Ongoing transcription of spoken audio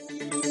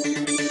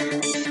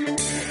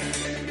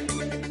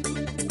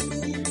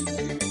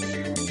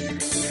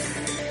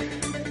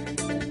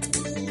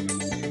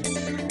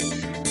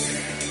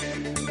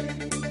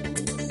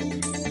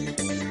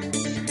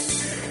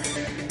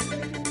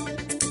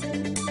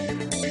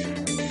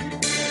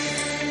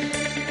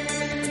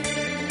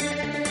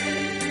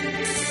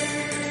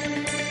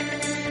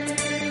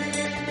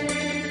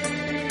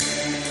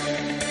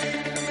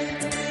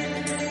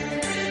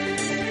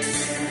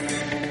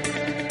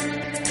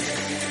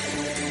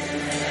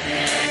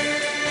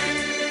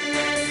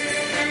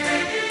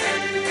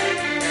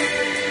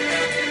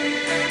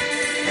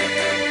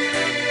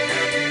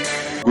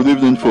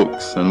evening,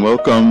 folks, and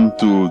welcome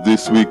to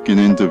This Week in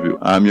Interview.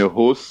 I'm your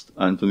host,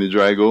 Anthony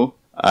Drago.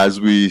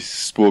 As we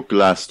spoke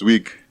last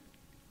week,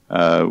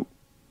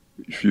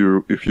 if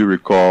you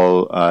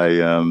recall,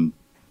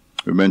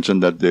 we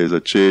mentioned that there's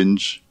a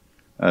change,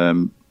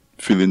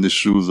 filling the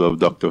shoes of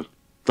Dr.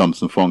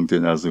 Thompson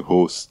Fontaine as the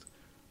host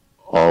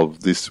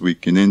of This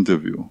Week in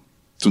Interview.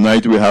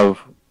 Tonight we have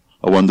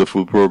a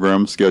wonderful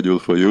program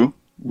scheduled for you.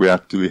 We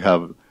actually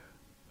have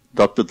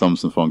Dr.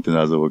 Thompson Fontaine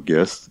as our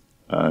guest,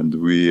 and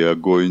we are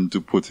going to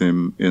put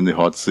him in the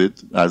hot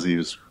seat as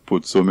he's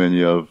put so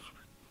many of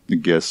the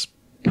guests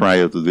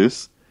prior to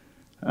this.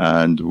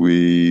 And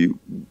we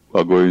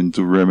are going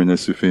to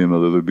reminisce with him a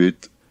little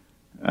bit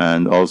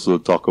and also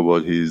talk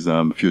about his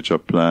future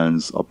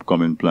plans,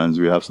 upcoming plans.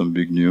 We have some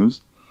big news.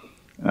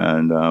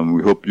 And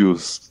we hope you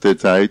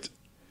sit tight,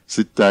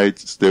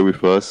 stay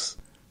with us.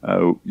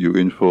 You're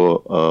in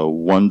for a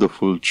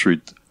wonderful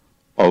treat,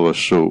 our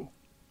show.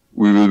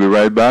 We will be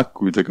right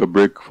back. We'll take a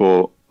break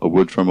for a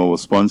word from our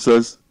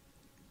sponsors.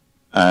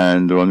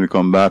 And when we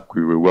come back,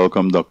 we will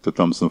welcome Dr.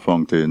 Thompson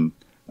Fontaine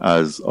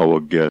as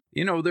our guest.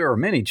 You know, there are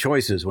many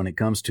choices when it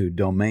comes to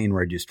domain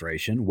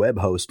registration, web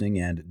hosting,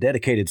 and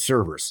dedicated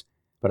servers.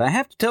 But I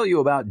have to tell you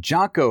about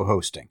Jocko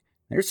Hosting.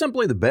 They're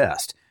simply the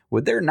best.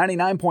 With their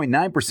 99.9%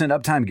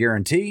 uptime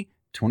guarantee,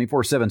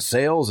 24/7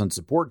 sales and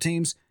support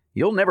teams,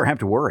 you'll never have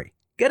to worry.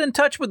 Get in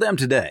touch with them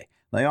today.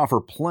 They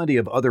offer plenty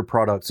of other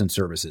products and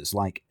services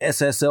like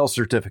SSL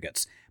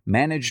certificates,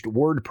 managed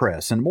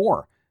WordPress, and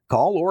more.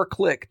 Call or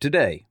click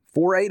today,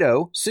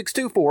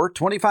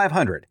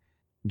 480-624-2500.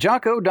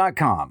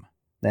 Jocko.com.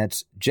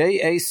 That's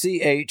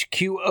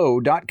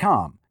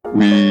JACHQO.com.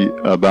 We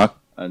are back,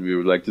 and we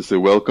would like to say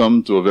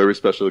welcome to a very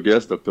special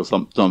guest, Dr.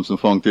 Thompson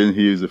Fontaine.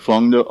 He is the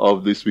founder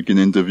of This Week in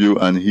Interview,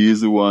 and he is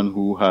the one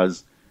who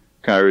has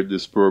carried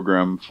this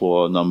program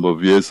for a number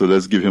of years. So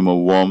let's give him a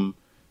warm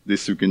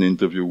This Week in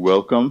Interview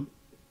welcome.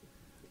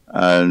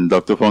 And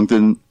Dr.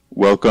 Fontaine,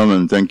 welcome,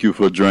 and thank you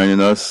for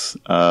joining us.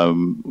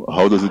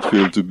 How does it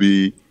feel to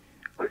be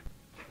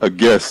a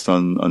guest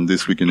on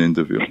This Week in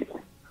Interview?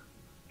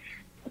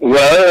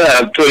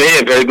 Well, Tony,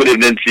 a very good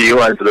evening to you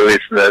and to the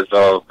listeners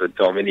of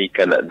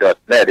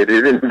Dominican.net.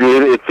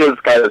 It feels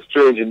kind of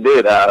strange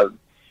indeed.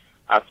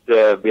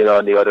 After being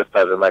on the other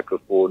side of the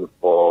microphone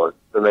for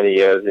so many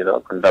years,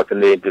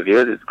 conducting the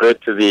interviews, it's great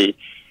to be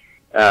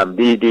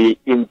the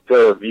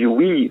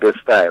interviewee this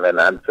time,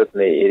 and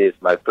certainly it is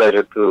my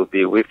pleasure to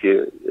be with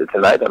you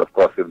tonight, and of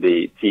course with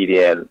the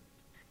TDN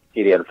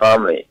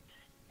family,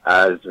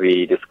 as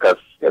we discuss,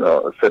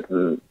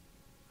 certain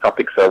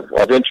topics of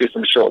interest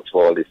and shorts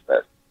for all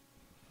listeners.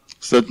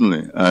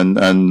 Certainly,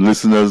 and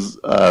listeners,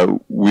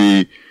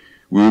 we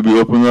will be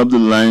opening up the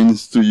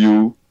lines to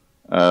you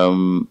a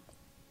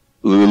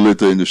little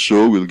later in the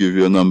show. We'll give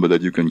you a number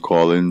that you can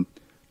call in.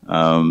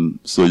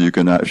 So you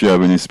can, if you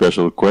have any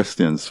special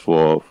questions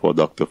for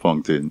Dr.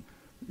 Fontaine,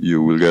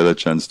 you will get a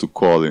chance to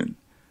call in.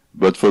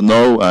 But for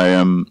now, I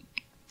am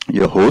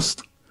your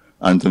host,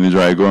 Anthony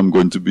Drago. I'm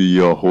going to be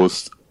your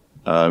host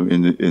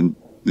in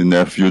the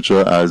near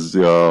future as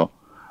your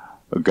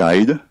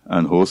guide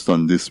and host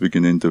on This Week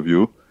in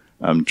Interview.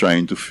 I'm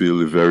trying to fill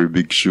the very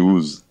big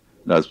shoes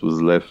that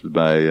was left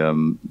by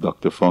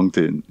Dr.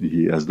 Fontaine.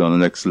 He has done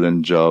an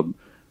excellent job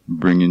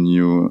bringing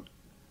you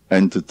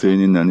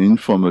entertaining and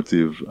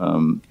informative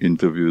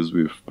interviews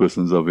with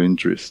persons of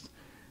interest.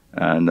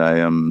 And I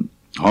am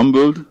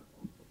humbled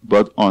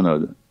but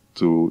honored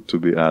to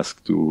be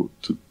asked to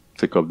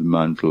take up the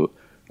mantle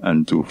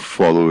and to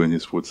follow in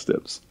his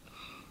footsteps.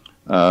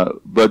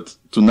 But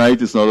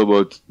tonight it's not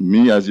about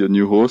me as your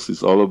new host.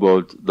 It's all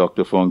about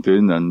Dr.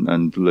 Fontaine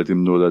and to let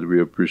him know that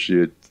we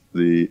appreciate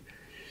the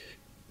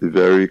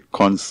very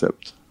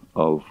concept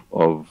of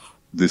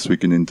This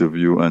Week in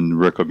Interview and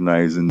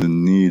recognizing the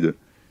need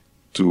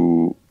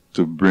to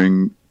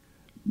bring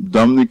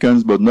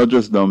Dominicans, but not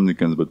just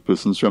Dominicans, but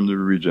persons from the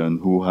region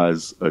who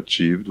has a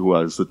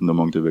certain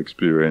amount of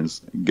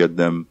experience, get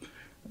them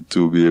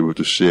to be able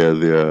to share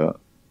their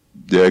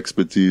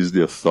expertise,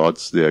 their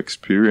thoughts, their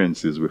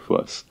experiences with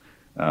us.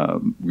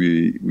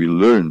 We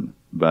learn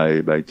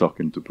by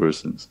talking to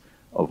persons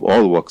of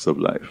all walks of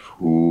life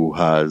who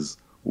has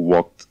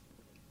walked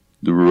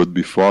the road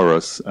before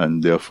us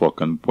and therefore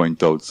can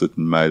point out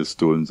certain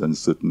milestones and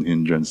certain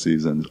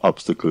hindrances and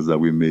obstacles that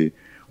we may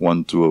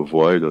want to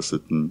avoid, or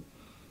certain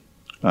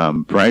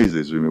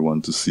prizes we may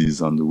want to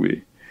seize on the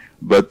way.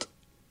 But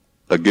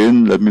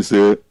again, let me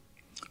say,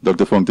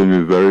 Dr. Fontaine,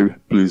 we're very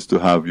pleased to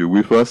have you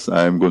with us.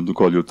 I'm going to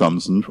call you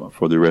Thompson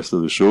for the rest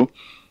of the show.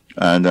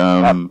 And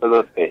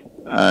absolutely.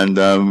 And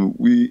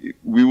we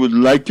would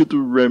like you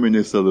to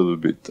reminisce a little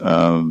bit.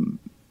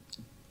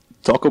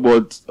 Talk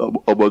about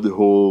the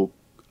whole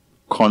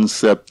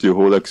concept, your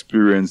whole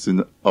experience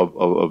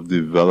of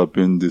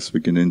developing This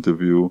Week in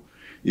Interview.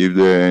 If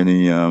there are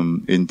any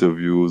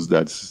interviews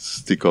that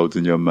stick out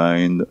in your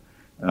mind,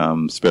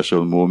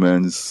 special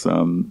moments,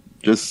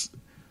 just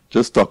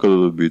talk a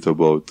little bit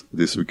about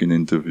This Week in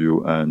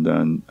Interview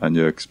and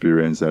your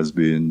experience as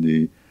being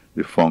the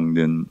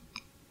founding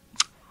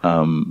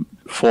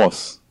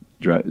force,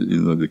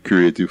 the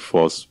creative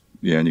force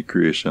the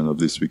creation of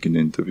This Week in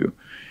Interview.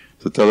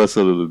 So tell us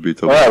a little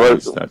bit about how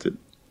it started.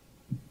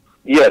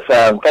 Yes,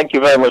 thank you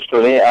very much,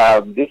 Tony.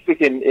 This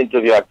Week in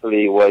Interview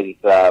actually was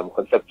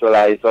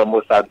conceptualized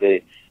almost at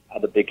the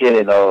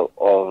beginning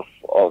of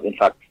in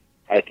fact,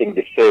 I think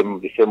the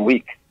same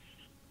week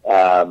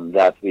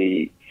that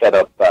we set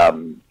up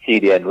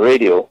TDN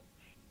Radio.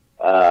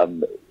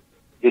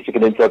 This Week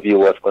in Interview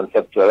was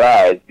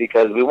conceptualized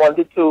because we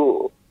wanted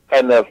to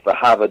kind of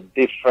have a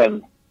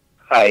different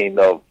kind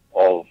of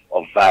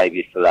vibe,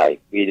 if you like.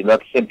 We did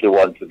not simply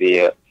want to be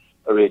a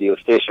radio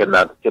station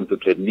that simply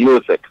played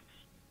music.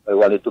 We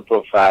wanted to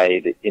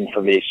provide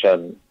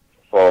information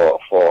for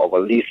our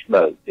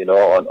listeners,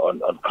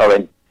 on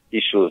current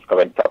issues,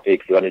 current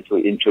topics. We wanted to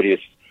introduce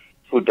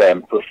to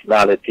them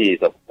personalities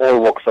of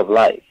all walks of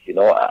life,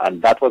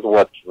 and that was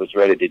what was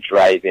really the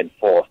driving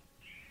force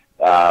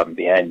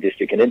behind This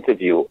Week in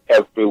Interview.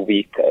 Every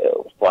week,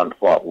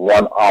 for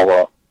 1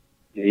 hour,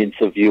 you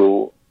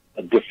interview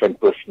a different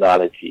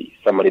personality,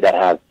 somebody that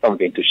has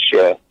something to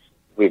share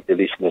with the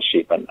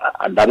listenership,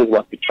 and that is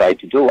what we try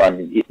to do.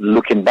 And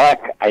looking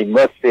back, I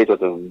must say it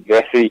was a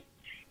very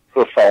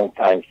profound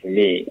time for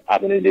me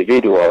as an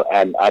individual,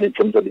 and in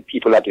terms of the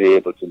people that we were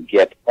able to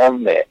get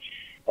on there.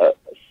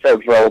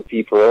 Several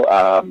people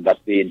that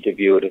we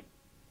interviewed,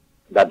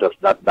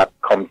 that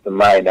comes to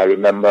mind. I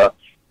remember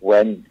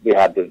when we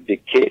had the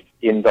big case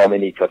in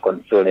Dominica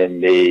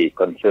concerning the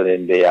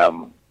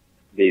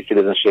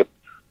citizenship,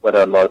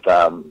 whether or not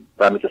Prime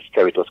Minister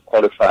Skerrit was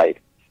qualified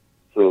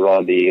to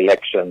run the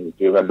election.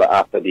 You remember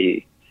after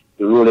the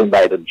ruling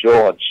by the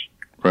judge,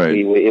 right,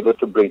 we were able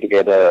to bring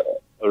together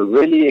a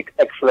really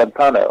excellent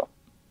panel,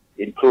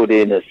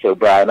 including Sir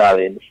Brian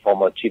Allen,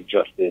 former Chief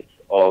Justice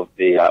of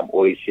the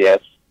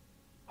OECS,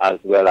 as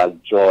well as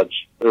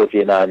George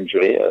Irvin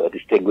Andre, a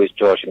distinguished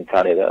judge in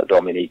Canada,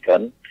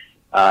 Dominican,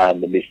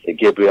 and Mr.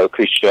 Gabriel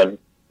Christian,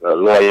 a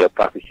lawyer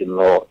practicing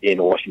law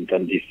in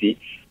Washington, D.C.,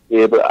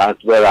 as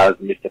well as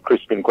Mr.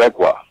 Crispin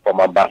Gregoire,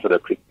 former Ambassador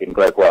Crispin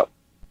Gregoire.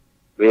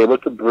 We were able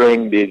to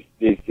bring these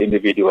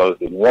individuals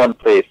in one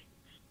place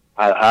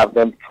and have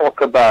them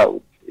talk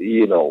about,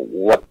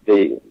 what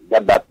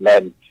that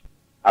meant,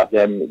 have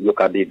them look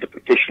at the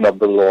interpretation of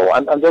the law,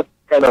 and just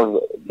kind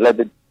of let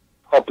the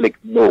public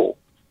know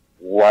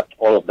what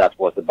all of that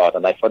was about.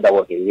 And I thought that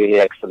was a really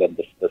excellent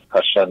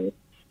discussion,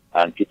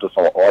 and people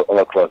from all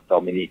across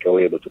Dominica were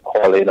able to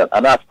call in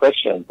and ask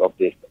questions of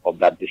this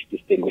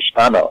distinguished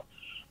panel.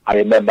 I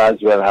remember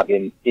as well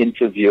having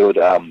interviewed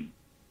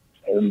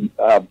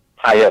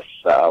Pius,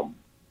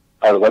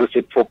 what is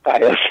it, Pope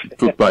Pius?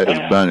 Pope Pius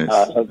Banis.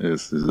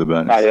 Yes, is the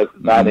Banis. Pius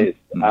Banis.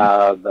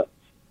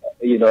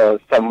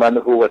 Someone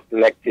who was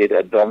selected,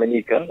 a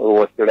Dominican, who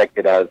was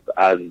selected as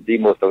the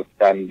most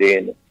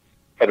outstanding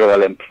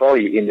federal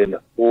employee in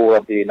the whole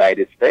of the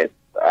United States.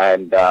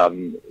 And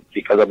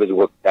because of his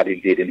work that he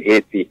did in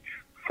Haiti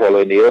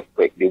following the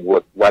earthquake,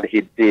 what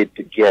he did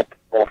to get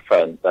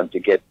orphans and to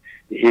get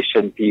the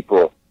Haitian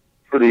people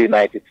to the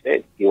United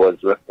States, he was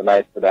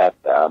recognized for that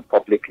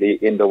publicly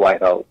in the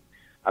White House.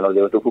 And I was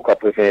able to hook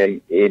up with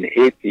him in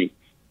Haiti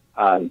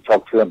and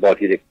talk to him about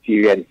his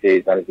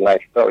experiences and his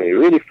life story.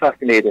 Really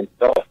fascinating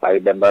stuff. I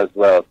remember as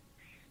well,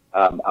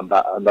 I'm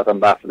not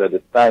ambassador at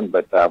this time,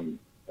 but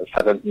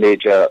Sergeant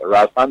Major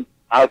Ralph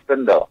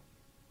Alcindor,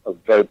 a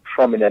very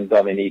prominent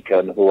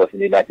Dominican who was in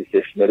the United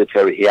States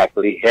military. He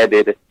actually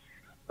headed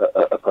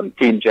a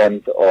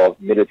contingent of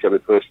military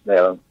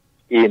personnel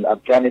in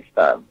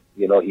Afghanistan.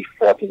 He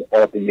fought in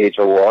all of the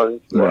major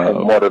wars,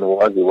 modern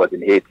wars. He was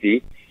in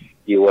Haiti.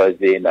 He was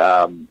in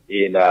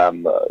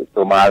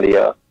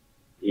Somalia.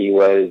 He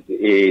was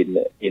in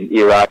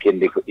Iraq in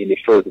the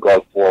first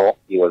Gulf War.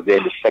 He was there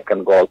in the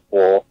second Gulf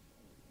War.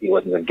 He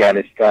was in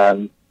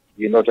Afghanistan.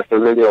 Just a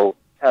really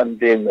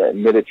outstanding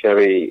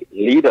military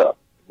leader.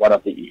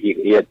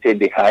 He attained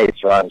the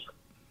highest rank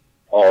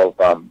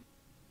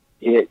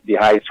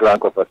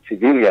of a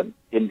civilian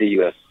in the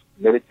U.S.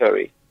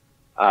 military.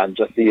 And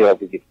just see of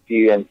his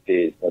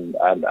experiences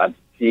and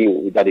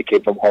see that he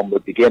came from humble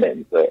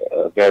beginnings,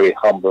 a very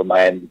humble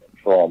man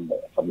from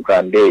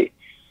Grande,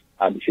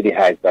 and see the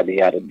heights that he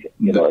had,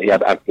 he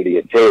had actually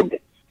attained.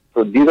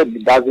 So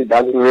that's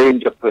a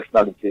range of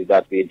personalities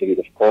that we interviewed.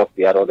 Of course,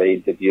 we had other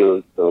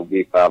interviews. So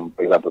we, for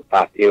example,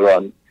 Pat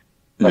Aaron,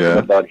 talking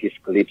about his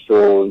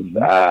calypsos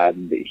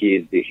and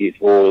his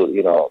whole,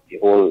 the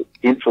whole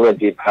influence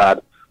he's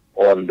had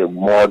on the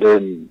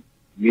modern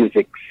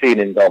music scene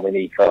in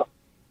Dominica.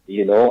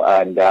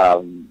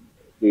 And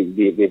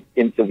we've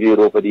interviewed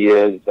over the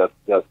years just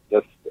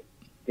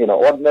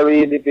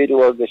ordinary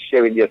individuals just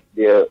sharing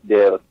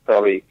their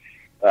story.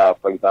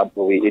 For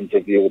example, we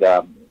interviewed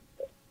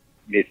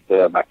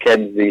Mr.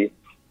 Mackenzie,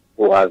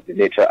 who has the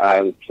Nature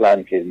Isle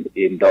plant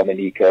in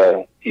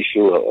Dominica,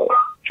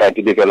 trying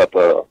to develop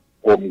a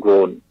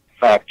homegrown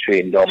factory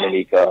in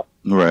Dominica.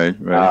 Right.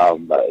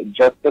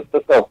 Just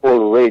a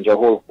whole range, a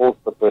whole host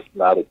of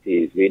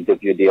personalities. We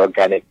interviewed the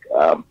organic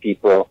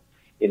people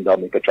in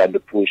Dominica trying to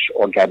push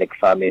organic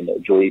farming,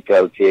 Joey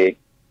Peltier.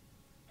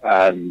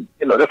 And,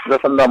 there's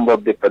a number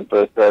of different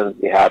persons.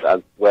 We had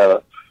as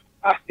well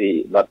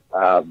Afi, not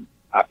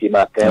Afi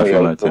Martin. We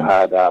also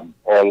had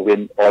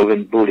Alwyn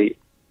Bully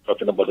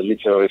talking about the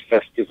literary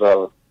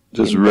festival.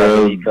 Just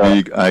real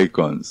big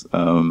icons.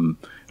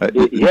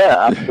 Yeah,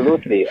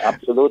 absolutely.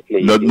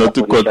 Not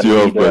to cut you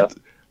off,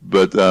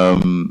 but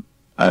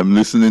I'm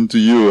listening to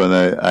you, and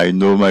I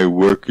know my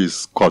work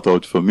is cut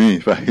out for me.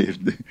 If that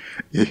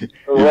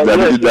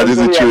is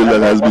a trail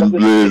that has been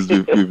blazed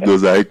with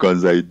those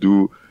icons, I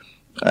do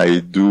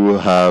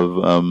have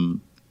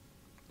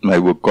my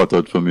work cut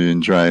out for me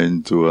in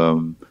trying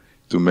to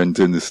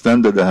maintain the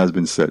standard that has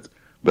been set.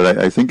 But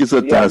I think it's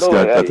a task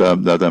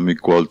that I'm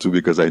equal to,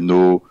 because I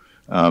know.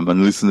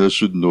 And listeners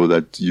should know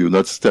that you're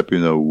not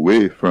stepping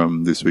away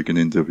from This Week in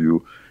Interview.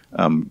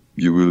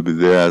 You will be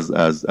there as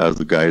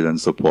a guide and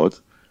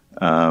support.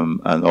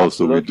 And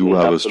also we do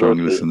have a strong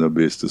listener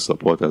base to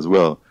support as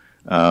well.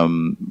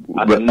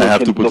 But I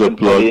have to put a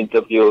plug.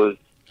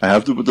 I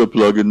have to put a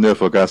plug in there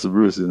for Castle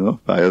Bruce,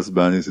 Pius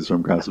Banis is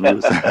from Castle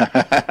Bruce.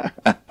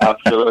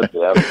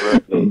 Absolutely.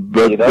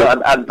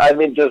 And I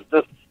mean, just,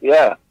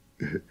 yeah.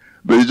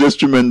 But it's just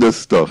tremendous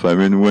stuff. I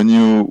mean, when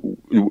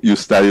you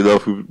started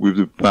off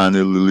with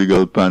the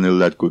legal panel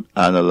that could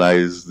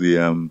analyze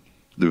the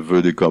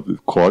verdict of the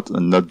court,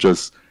 and not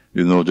just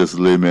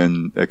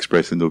laymen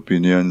expressing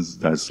opinions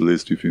that's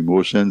laced with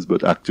emotions,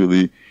 but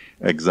actually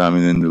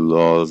examining the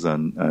laws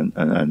and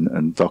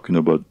talking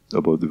about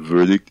the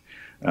verdict.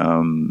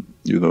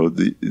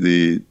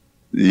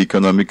 The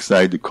economic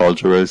side, the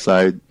cultural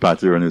side.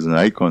 Patty Run is an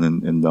icon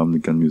in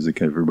Dominican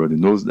music. Everybody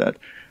knows that.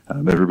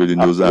 Everybody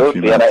knows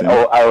Afi Martin. And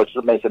I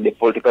also mentioned the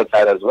political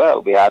side as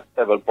well. We had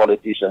several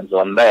politicians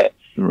on there.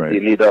 Right. The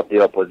leader of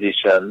the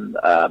opposition,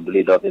 the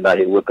leader of the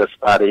United Workers'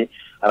 Party.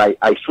 And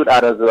I should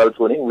add as well,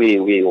 Tony,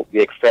 we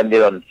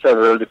extended on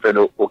several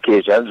different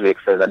occasions. We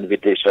extended an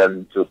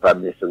invitation to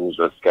Prime Minister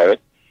Roosevelt Skerrit.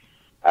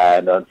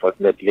 And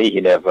unfortunately, he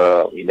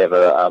never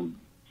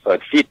saw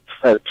it fit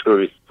to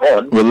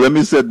respond. Well, let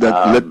me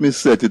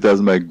set it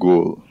as my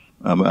goal.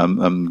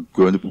 I'm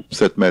going to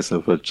set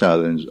myself a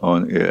challenge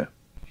on air,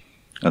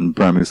 and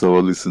promise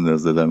our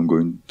listeners that I'm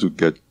going to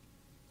get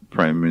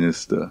Prime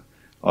Minister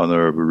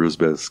Honorable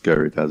Roosevelt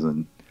Skerrit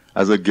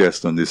as a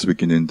guest on This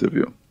Week in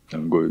Interview.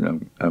 But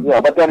then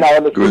I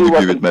going to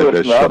give it my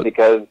best shot.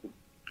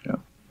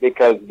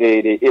 Because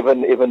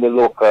even the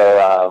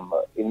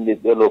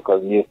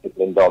local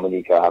newspaper in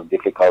Dominica have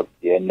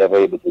difficulty and never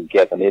able to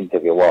get an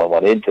interview,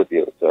 one-on-one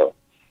interview. So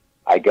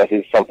I guess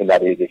it's something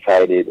that he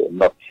decided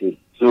not to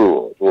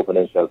do, to open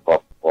himself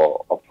up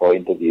for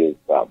interviews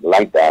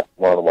like that,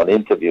 one-on-one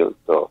interviews.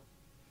 So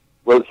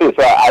we'll see.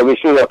 So I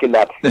wish you luck in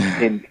that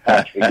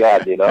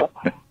regard,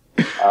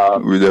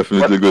 We're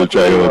definitely going to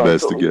try our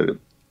best to get it.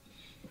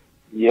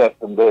 Yes,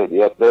 indeed.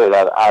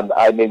 And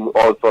I mean,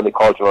 also on the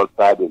cultural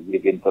side,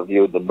 we've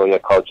interviewed the Know Your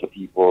Culture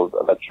people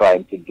that are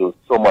trying to do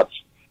so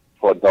much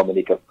for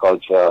Dominica's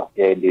culture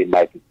here in the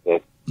United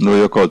States. Know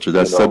Your Culture,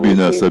 that's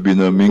Sabina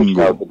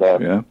Mingo.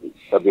 Yeah.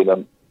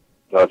 Sabina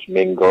George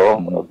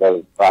Mingo,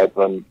 very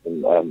vibrant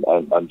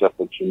and just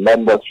a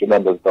tremendous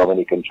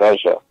Dominican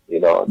treasure,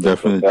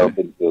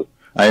 Definitely.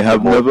 I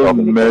have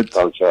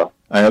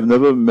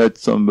never met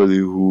somebody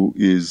who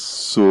is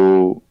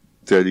so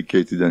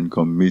dedicated and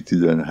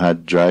committed and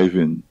hard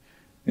driving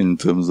in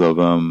terms of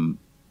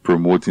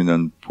promoting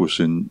and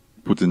putting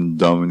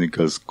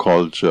Dominica's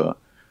culture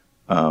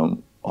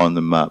on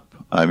the map.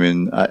 I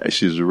mean,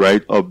 she's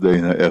right up there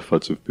in her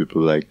efforts with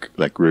people like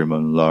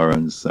Raymond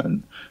Lawrence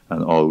and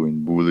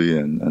Alwyn Bully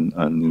and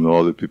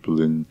all the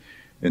people in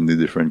the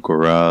different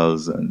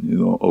chorales, and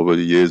over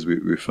the years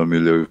we're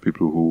familiar with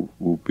people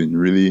who've been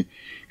really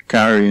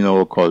carrying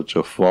our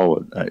culture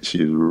forward.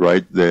 She's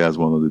right there as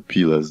one of the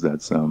pillars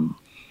that's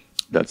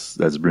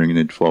bringing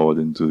it forward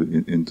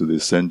into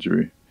this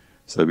century.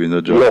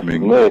 Sabina George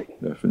Mingo,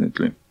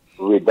 definitely.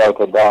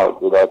 Without a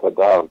doubt,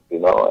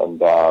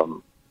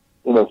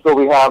 and so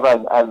we have,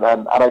 and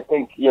I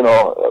think,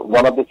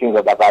 one of the things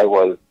that I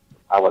was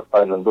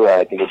planning on doing,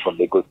 I think it's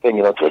a good thing,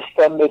 to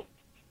extend it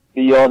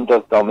beyond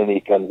just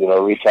Dominicans,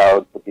 reach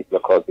out to people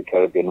across the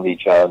Caribbean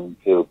region,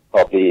 to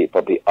probably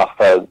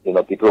offer,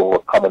 people who are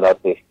coming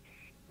up with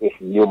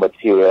new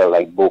material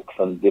like books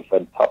and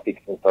different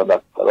topics and so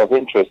that's of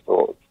interest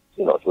to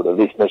the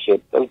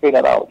listenership. Let's bring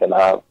that out and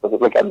have, so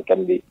people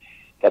can be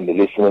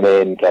listening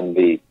in, can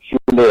be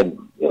tuned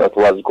in, to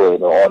what's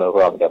going on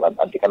around them and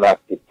take an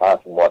active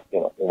part in what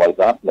is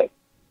happening.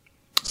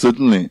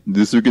 Certainly,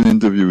 This Week in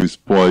Interview is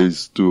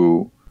poised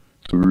to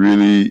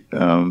really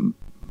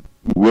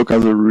work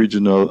as a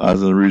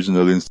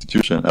regional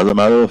institution. As a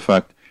matter of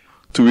fact,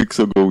 2 weeks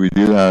ago we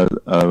did have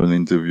an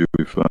interview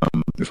with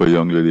a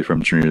young lady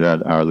from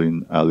Trinidad,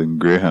 Arlene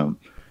Graham.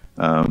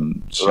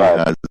 She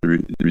has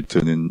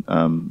returning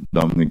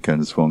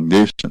Dominicans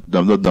Foundation,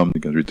 not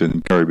Dominicans,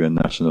 returning Caribbean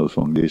National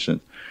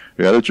Foundation.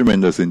 We had a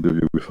tremendous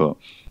interview with her,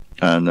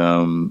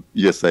 and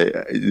yes,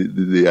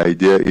 the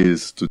idea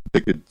is to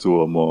take it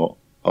to a more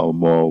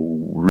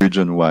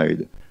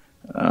region-wide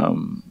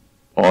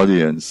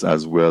audience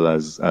as well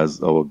as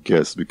our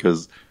guests,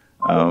 because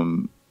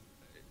in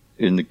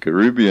the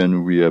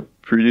Caribbean we are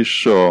pretty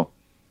sure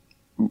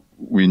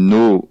we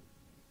know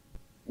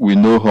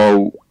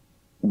how,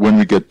 when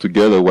we get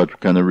together, what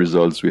kind of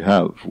results we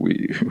have.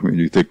 When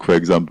you take, for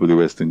example, the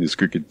West Indies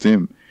cricket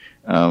team,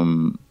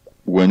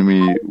 when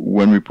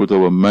we put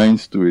our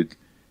minds to it,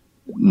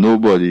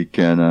 nobody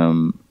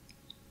can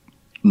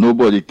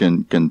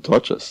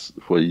touch us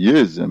for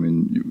years. I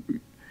mean,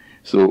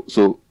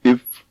 so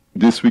if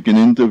this week in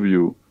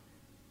interview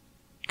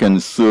can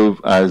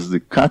serve as the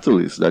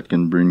catalyst that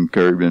can bring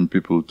Caribbean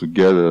people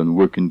together and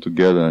working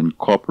together and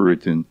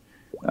cooperating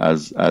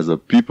as a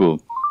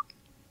people,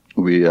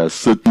 we are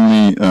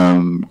certainly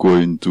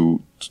going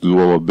to do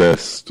our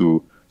best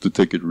to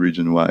take it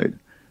region wide.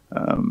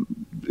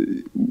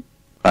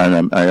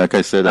 And like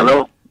I said,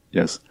 hello.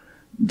 Yes,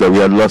 that we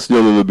had lost you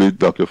a little bit,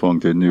 Dr.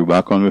 Fontaine. You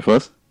back on with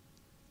us?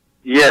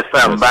 Yes,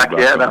 I'm back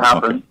here. That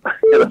happened.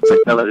 Okay.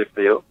 Technology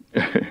for you.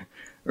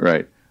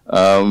 Right.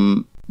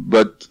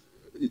 But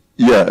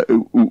yeah,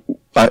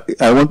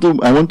 I want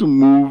to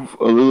move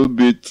a little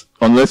bit,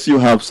 unless you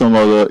have some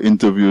other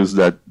interviews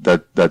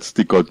that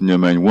stick out in your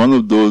mind. One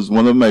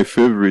of my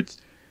favorites,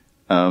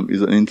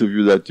 is an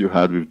interview that you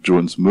had with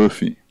Jones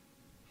Murphy.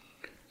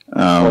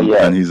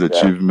 And his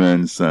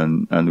achievements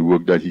and the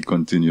work that he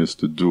continues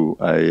to do.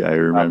 I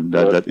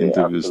remember that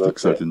interview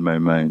sticks out in my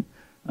mind.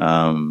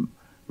 And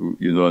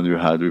you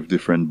had with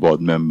different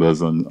board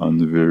members on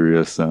the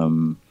various,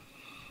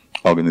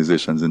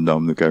 organizations in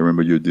Dominica. I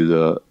remember you did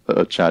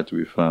a chat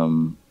with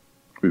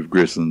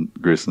Grayson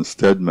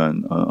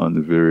Stedman on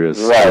the various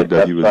work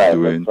that he was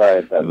doing.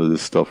 The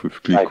stuff with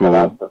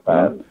Clico.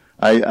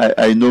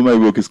 I know my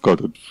work is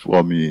cut out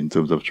for me in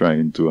terms of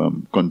trying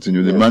to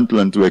continue the mantle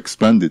and to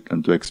expand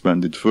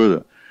it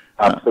further.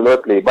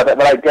 Absolutely, but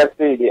I guess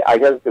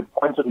the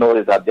point to note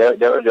is that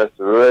there are just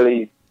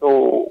really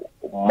so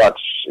much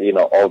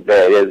out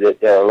there.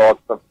 There are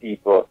lots of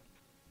people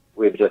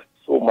with just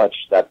so much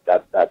that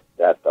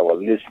our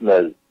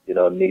listeners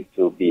need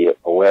to be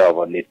aware of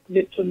or need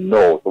to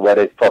know. So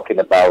whether it's talking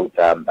about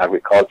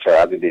agriculture,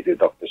 as we did with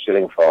Dr.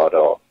 Shillingford,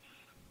 or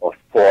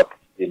sports,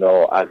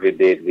 as we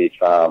did with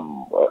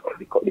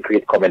the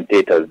great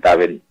commentators,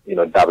 Davin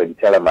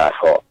Telemack,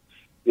 or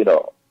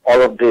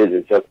all of this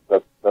is just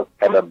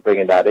kind of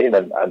bringing that in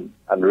and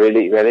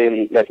really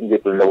letting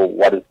people know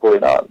what is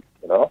going on.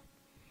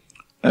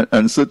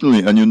 And certainly,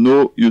 and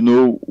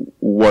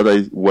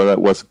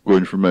what's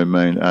going through my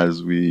mind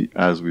as we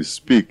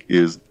speak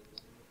is,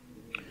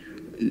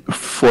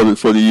 for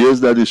the years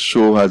that this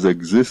show has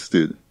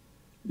existed,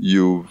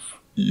 you've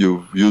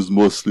used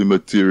mostly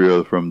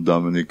material from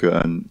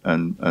Dominica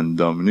and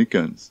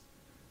Dominicans,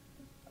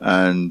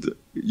 and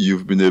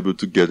you've been able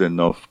to get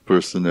enough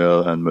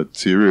personnel and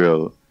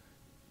material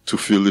to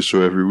fill the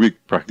show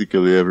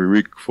practically every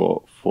week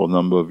for a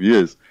number of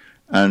years.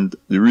 And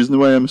the reason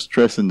why I'm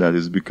stressing that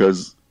is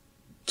because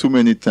too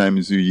many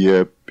times you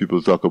hear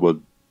people talk about,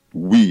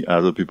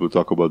 other people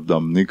talk about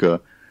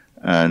Dominica,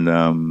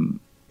 and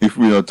if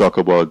we don't talk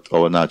about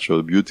our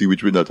natural beauty,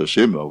 which we're not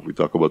ashamed of, we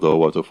talk about our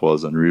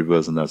waterfalls and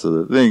rivers and that sort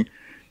of thing,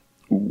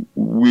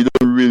 we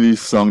don't really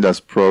sound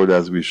as proud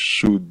as we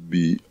should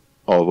be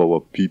of our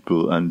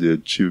people and the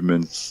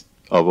achievements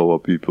of our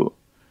people.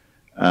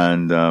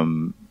 And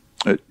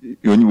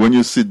when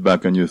you sit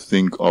back and you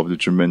think of the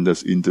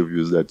tremendous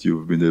interviews that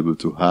you've been able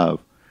to have,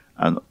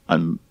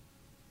 and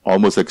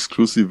almost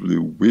exclusively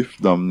with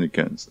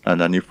Dominicans,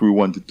 and if we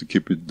wanted to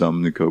keep it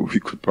Dominica,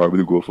 we could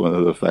probably go for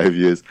another 5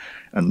 years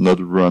and not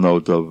run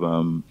out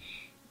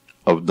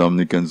of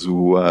Dominicans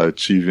who are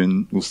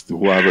achieving, who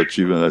have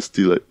achieved and are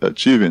still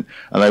achieving.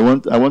 And I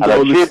want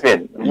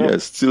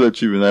yes, still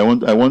achieving. I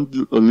want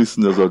the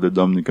listeners of the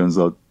Dominicans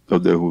out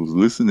there who's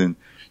listening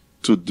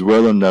to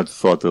dwell on that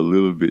thought a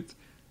little bit.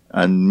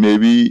 And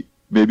maybe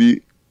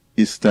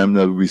it's time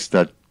that we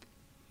start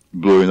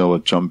blowing our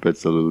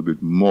trumpets a little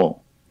bit more,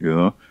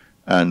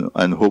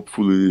 and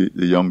hopefully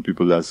the young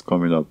people that's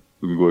coming up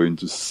will going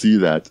to see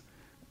that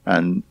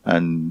and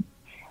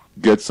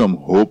get some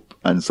hope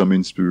and some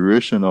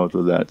inspiration out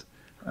of that.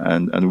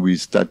 And we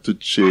start to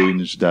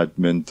change that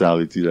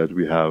mentality that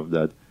we have,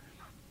 that,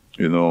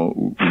 we're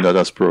not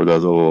as proud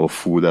of our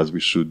food as we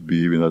should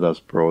be. We're not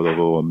as proud of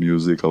our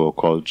music, our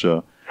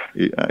culture.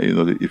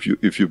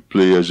 If you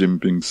play a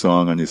Jimping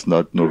song and it's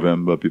not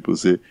November, people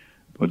say,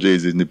 "Oh,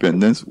 Jay's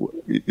Independence."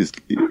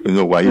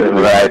 Why?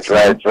 Right.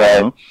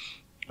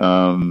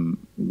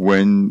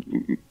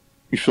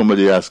 If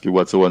somebody asks you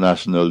what's our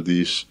national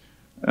dish,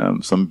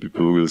 some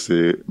people will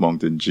say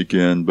mountain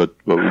chicken, but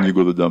when you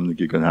go to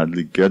Dominica, you can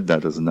hardly get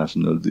that as a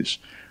national dish.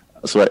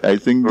 So I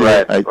think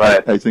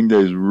I think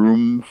there is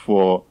room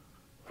for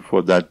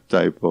that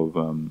type of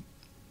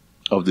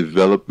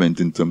development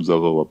in terms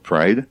of our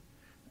pride.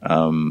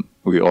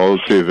 We all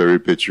play very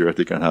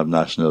patriotic and have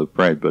national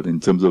pride, but in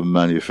terms of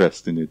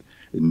manifesting it,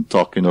 in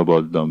talking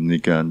about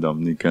Dominica and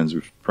Dominicans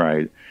with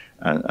pride,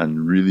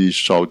 and really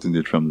shouting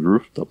it from the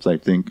rooftops, I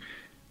think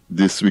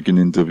this week in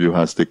interview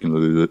has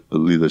taken a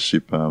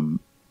leadership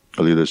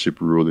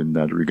role in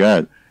that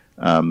regard.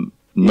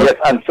 Yes,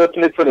 and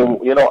certainly,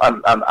 you know,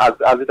 and as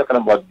we're talking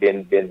about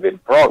being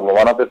proud,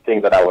 one of the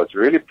things that I was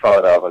really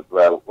proud of as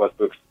well was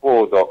to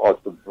expose or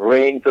to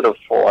bring to the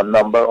fore a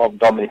number of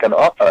Dominican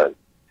authors,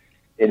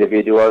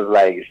 individuals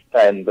like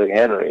Steinberg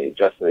Henry,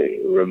 just a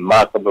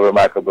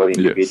remarkable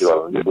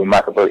individual, yes.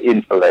 remarkable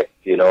intellect,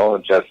 you know,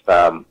 just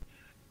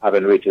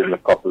having written a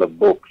couple of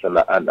books and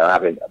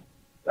having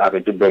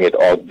to bring it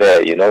out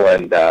there, you know,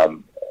 and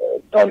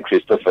Don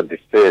Christopher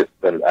DeFist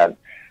and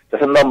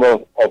there's a number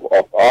of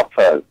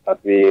authors that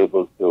we're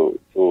able to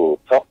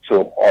talk to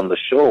on the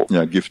show.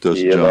 Yeah,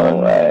 Giftus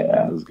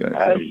John. Those guys.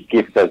 And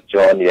Giftus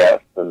John,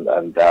 yes, and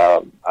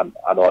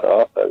other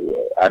authors.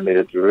 I mean,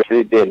 it's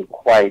really been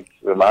quite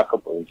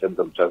remarkable in terms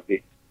of just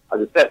as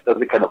I said,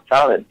 the kind of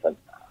talent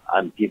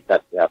and gift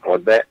that we have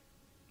out there.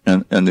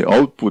 And the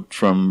output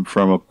from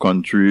a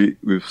country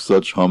with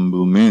such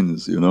humble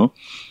means, you know.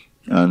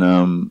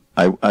 And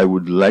I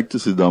would like to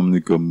see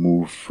Dominica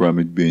move from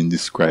it being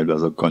described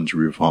as a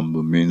country with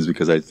humble means,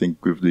 because I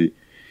think with the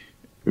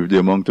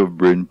amount of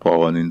brain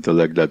power and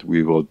intellect that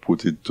we've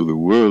outputted to the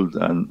world,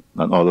 and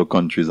other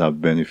countries have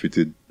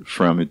benefited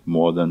from it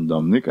more than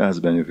Dominica has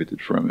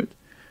benefited from it.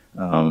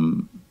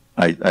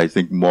 I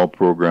think more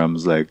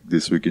programs like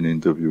This Week in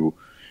Interview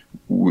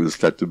will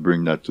start to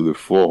bring that to the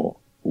fore,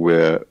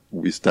 where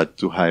we start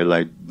to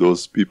highlight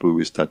those people,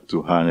 we start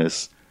to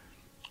harness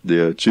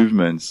their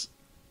achievements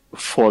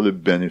for the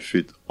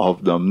benefit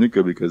of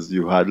Dominica, because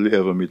you hardly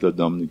ever meet a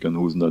Dominican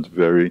who's not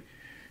very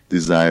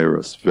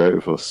desirous, very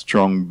for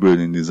strong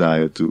burning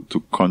desire to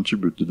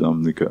contribute to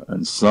Dominica.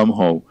 And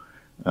somehow,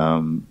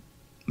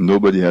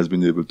 nobody has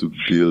been able to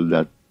build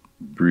that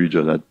bridge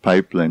or that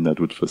pipeline that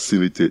would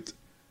facilitate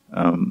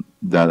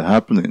that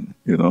happening,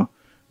 you know.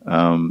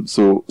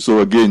 So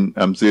again,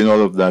 I'm saying all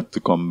of that to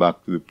come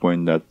back to the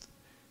point that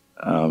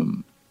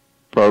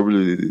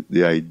probably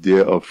the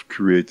idea of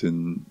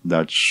creating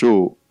that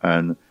show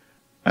and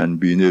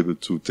being able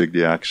to take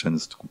the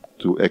actions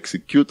to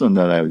execute on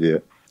that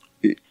idea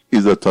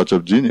is a touch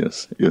of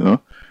genius, you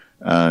know.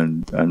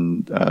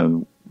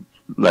 And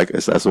like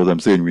that's what I'm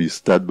saying. We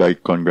start by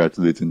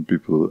congratulating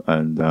people,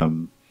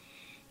 and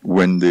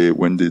when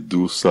they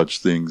do such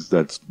things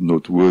that's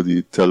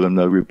noteworthy, tell them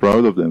that we're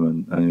proud of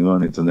them, and you know,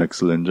 and it's an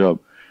excellent job,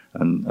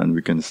 and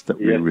we can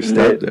we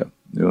start there,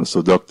 you know.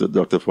 So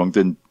Dr.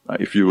 Fontaine,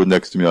 if you were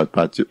next to me, I'd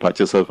pat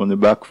yourself on the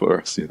back for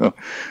us, you know,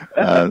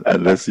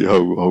 and let's see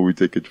how we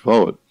take it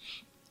forward.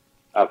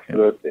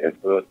 Absolutely,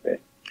 absolutely.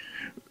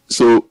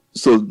 So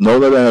now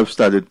that I have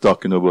started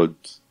talking about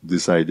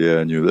this idea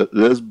and you,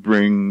 let's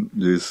bring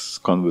this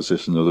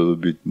conversation a little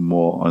bit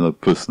more on a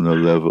personal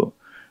level.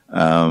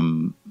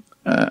 And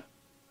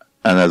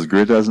as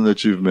great as an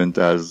achievement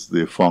as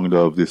the founder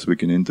of This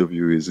Week in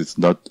Interview is, it's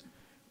not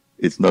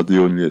the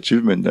only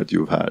achievement that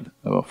you've had.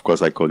 Of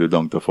course, I call you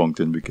Dr.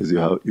 Fontaine because you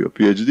have your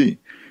PhD.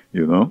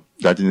 You know,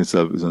 that in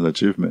itself is an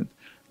achievement.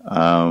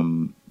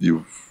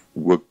 You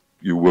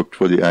worked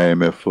for the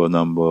IMF for a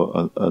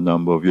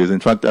number of years. In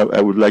fact,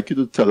 I would like you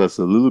to tell us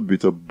a little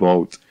bit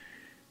about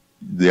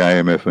the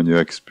IMF and your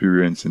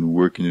experience in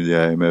working in the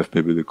IMF,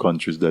 maybe the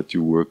countries that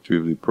you worked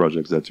with, the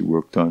projects that you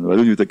worked on. Why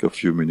don't you take a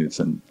few minutes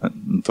and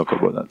talk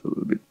about that a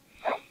little bit?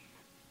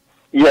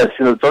 Yes,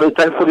 you know, Tony,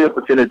 thanks for the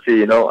opportunity.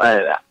 You know,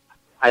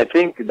 I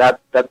think that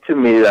to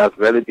me has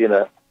really been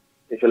a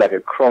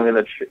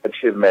crowning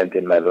achievement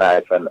in my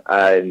life,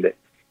 and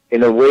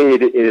in a way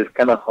it is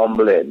kind of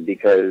humbling,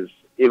 because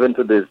even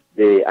to this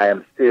day, I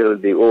am still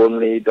the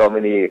only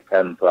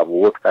Dominican to have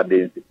worked at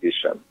the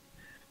institution.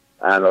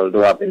 And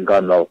although I've been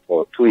gone now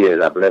for 2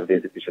 years, I've left the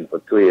institution for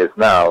 2 years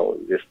now,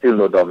 there's still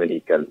no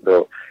Dominican.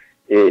 So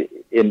in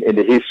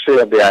the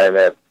history of the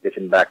IMF,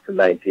 dating back to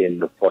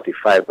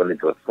 1945 when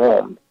it was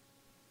formed,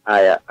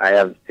 I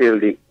am still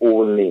the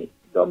only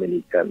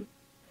Dominican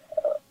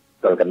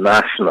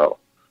national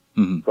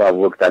to have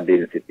worked at the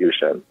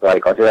institution. So I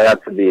consider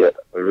that to be a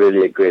great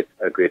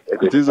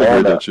It is a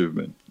great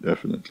achievement,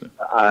 definitely.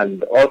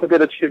 And also a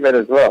great achievement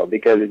as well,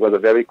 because it was a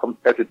very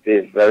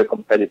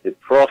competitive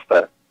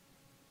process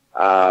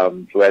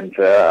to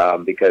enter,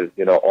 because,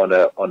 you know,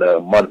 on a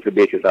monthly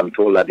basis, I'm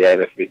told that the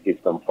IMF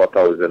received some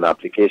 4,000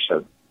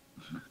 applications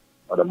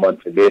on a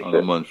monthly basis. On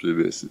a monthly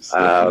basis,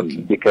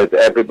 because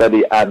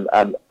everybody, and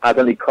as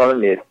an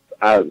economist,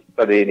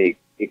 studying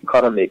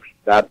economics,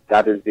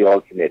 that is the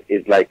ultimate.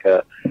 It's like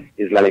a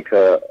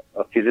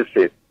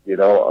physicist, you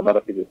know, not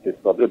a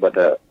physicist probably, but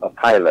a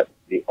pilot.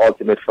 The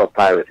ultimate for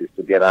pilots is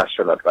to be an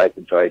astronaut, right,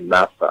 to join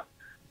NASA.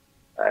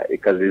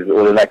 Because it's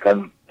only like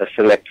a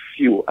select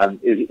few, and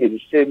it's the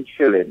same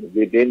feeling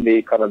within the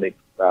economic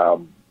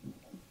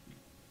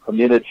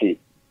community.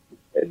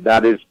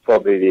 That is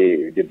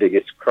probably the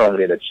biggest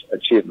crowning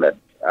achievement.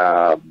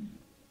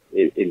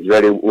 It's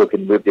really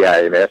working with the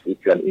IMF if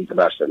you're an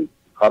international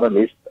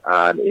economist,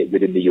 and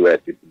within the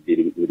U.S. it would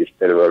be with the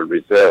Federal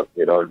Reserve.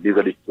 You know, these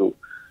are the two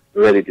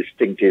really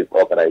distinctive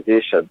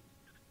organizations.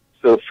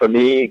 So for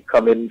me,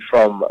 coming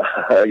from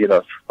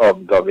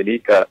from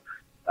Dominica,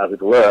 as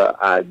it were,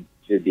 and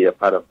to be a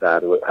part of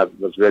that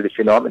was really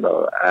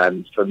phenomenal.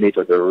 And for me, it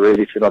was a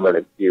really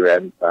phenomenal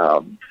experience.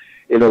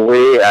 in a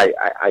way,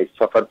 I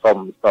suffered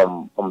from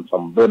some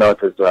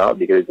burnout as well,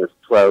 because it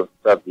was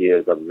 12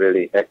 years of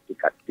really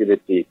hectic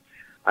activity.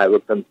 I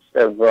worked in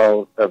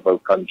several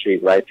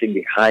countries. I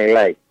think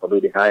probably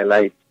the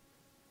highlight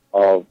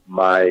of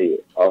my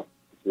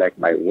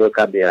work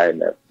at the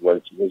IMF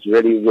was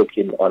really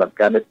working on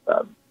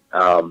Afghanistan.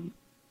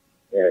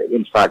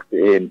 In fact,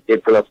 in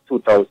April of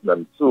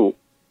 2002,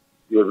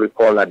 you'll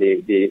recall that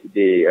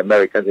the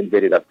Americans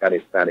invaded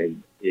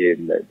Afghanistan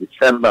in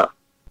December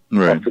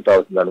of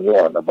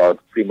 2001, about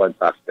 3 months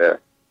after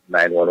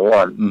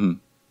 9/11.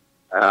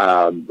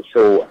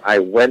 So I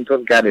went to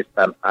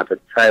Afghanistan at a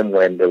time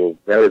when there were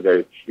very,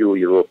 very few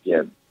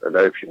Europeans,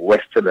 very few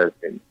Westerners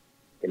in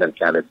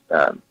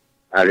Afghanistan.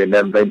 I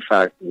remember, in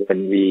fact,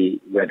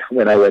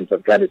 when I went to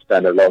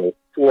Afghanistan along with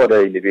 2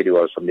 other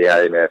individuals from the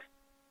IMF,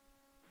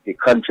 the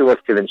country was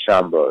still in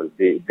shambles.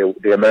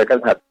 The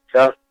Americans had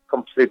just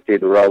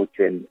completed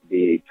routing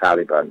the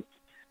Taliban,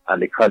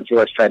 and the country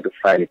was trying to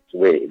find its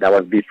way. That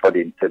was before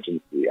the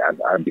insurgency,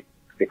 and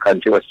the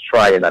country was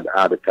trying at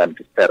the time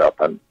to set up.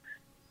 And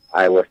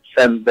I was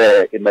sent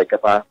there in my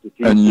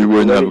capacity. And you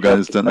were in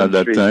Afghanistan at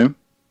that time?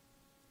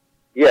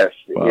 Yes,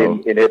 wow.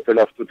 in April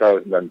of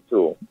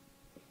 2002.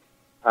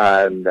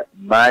 And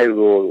my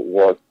role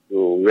was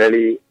to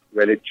really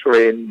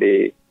train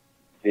the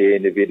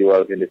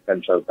individuals in the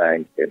central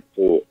bank. And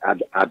to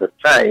at the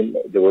time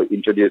they were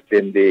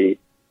introducing the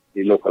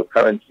local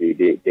currency,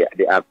 the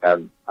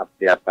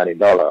Afghani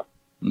dollar.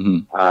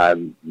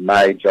 And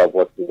my job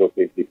was to work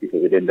with the people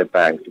within the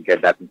bank to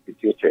get that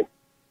instituted.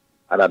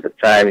 And at the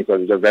time it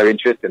was very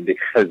interesting,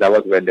 because that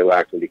was when they were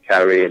actually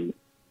carrying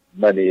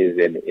monies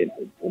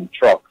in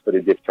trucks to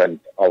the different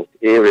out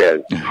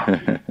areas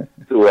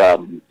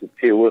to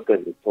pay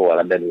workers and so on,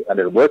 and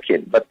then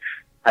working. But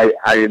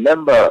I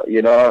remember,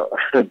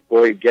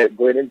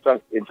 going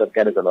into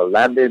Afghanistan, or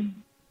landing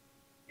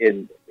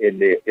in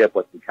the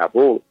airport in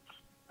Kabul,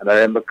 and I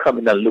remember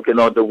coming and looking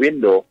out the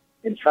window.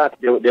 In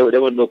fact,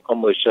 there were no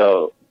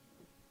commercial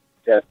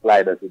jet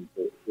gliders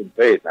in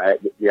place.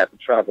 We had to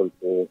travel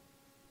to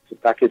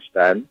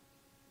Pakistan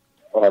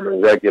on a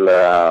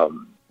regular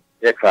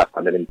aircraft,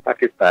 and then in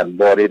Pakistan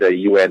boarded a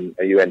UN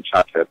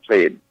charter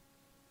plane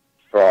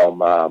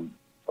from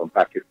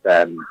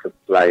Pakistan to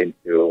fly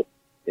into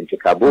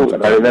Kabul.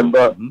 And I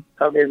remember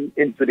coming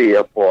into the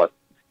airport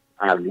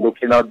and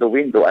looking out the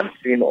window and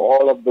seeing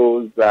all of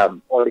those,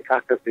 all the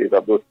carcasses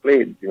of those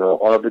planes,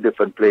 all of the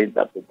different planes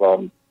that were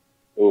bombed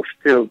were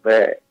still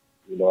there,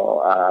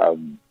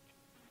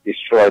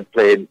 destroyed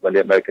planes when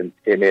the Americans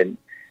came in.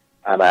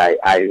 And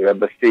I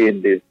remember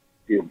seeing these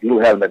blue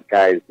helmet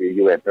guys, the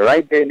UN,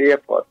 right there in the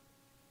airport,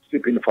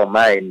 sweeping for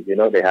mines.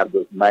 They have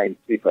those mine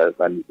sweepers,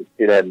 and you could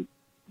see them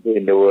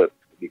doing the work,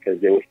 because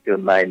there were still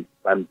mines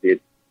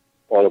planted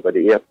all over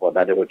the airport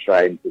that they were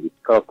trying to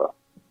discover.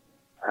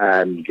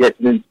 And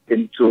getting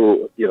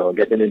into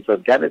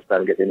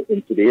Afghanistan, getting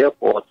into the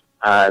airport,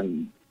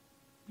 and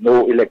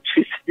no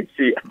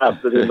electricity,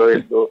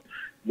 absolutely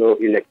no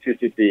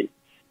electricity.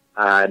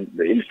 And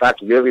in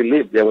fact, where we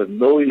lived, there was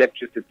no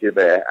electricity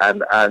there.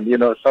 And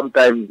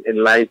sometimes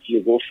in life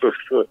you go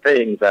through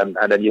things, and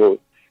then you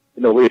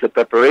wait for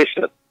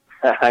preparation.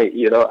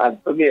 And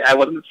for me, I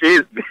wasn't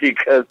phased,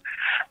 because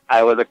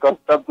I was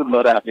accustomed to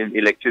not having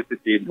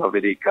electricity in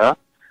Dominica.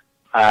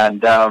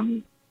 And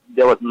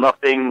there was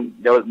nothing,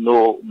 there was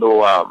no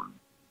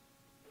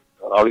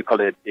how we call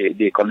it,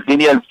 the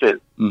conveniences.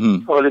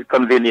 All the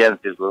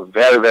conveniences were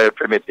very, very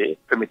primitive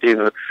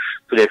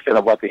to the extent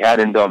of what we had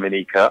in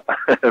Dominica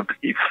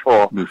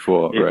before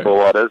right.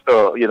 water.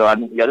 So,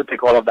 and you had to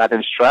take all of that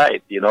in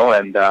stride,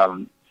 and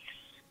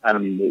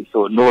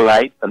so no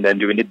lights, and then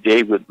during the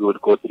day we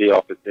would go to the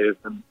offices,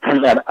 and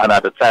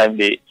at the time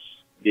the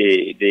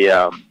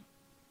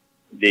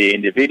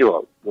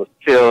individuals were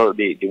still,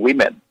 the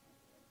women,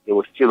 they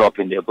were still up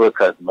in their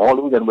burqas, and all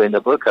the women were in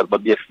their burqas.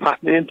 But the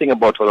fascinating thing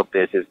about all of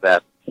this is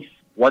that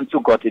once you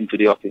got into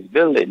the office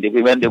building, the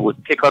women, they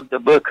would take out the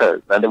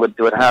burqas, and they would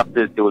have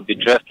this, they would be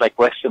dressed like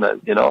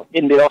Westerners,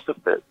 in the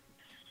offices.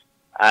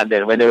 And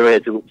then when they were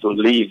ready to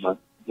leave,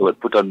 they would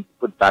put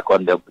back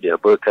on their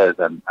burqas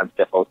and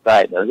step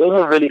outside. And it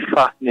was a really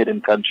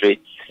fascinating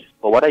country.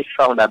 But what I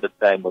found at the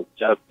time was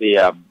just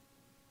the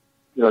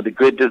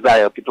great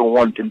desire of people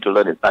wanting to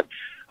learn. In fact,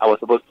 I was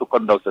supposed to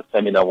conduct a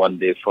seminar one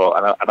day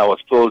and I was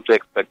told to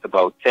expect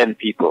about 10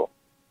 people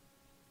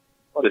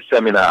for the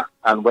seminar.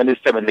 And when the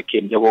seminar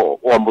came, there were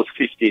almost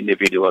 50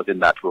 individuals in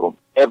that room.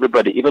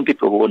 Everybody, even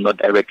people who were not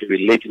directly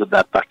related to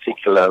that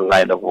particular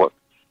line of work,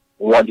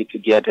 wanted to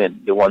get in.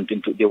 They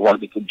wanted to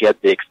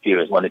get the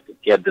experience, wanted to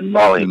get the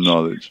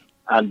knowledge.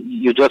 And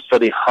you just saw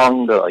the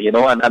hunger,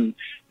 and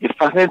the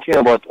fascinating thing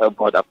about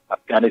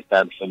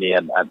Afghanistan for me,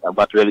 and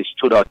what really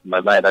stood out in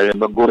my mind, I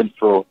remember going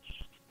through,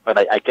 but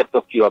I kept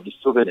a few of the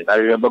souvenirs. I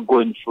remember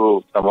going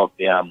through some of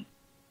the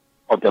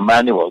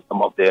manuals,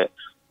 some of the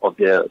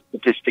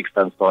statistics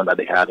and so on that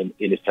they had in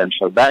the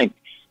central bank.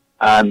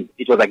 And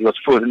it was like it was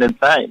frozen in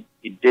time.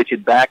 It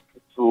dated back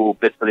to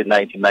basically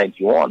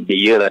 1991, the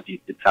year that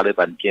the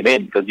Taliban came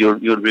in, because you'll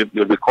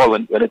recall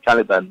when the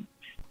Taliban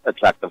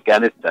attacked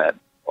Afghanistan,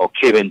 or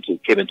came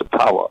into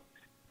power,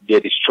 they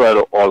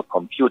destroyed all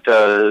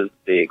computers,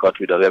 they got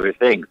rid of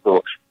everything.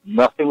 So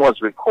nothing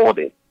was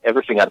recorded.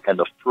 Everything had kind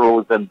of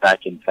frozen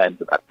back in time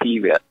to that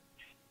period.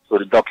 So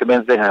the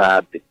documents they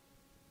had, the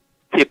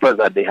papers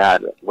that they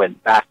had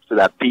went back to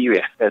that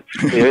period.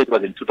 It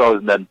was in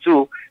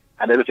 2002,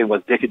 and everything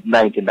was dated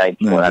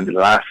 1994, and the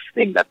last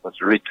thing that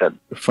was written.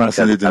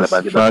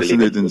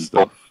 Fascinating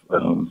stuff.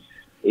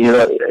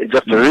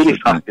 Just really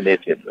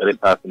fascinating.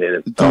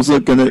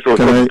 Thompson,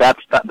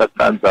 that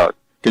stands out.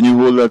 Can you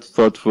hold that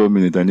thought for a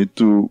minute?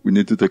 We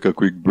need to take a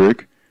quick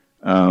break.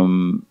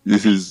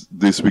 This is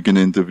This Week in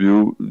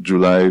Interview,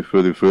 July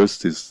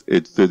 31st. It's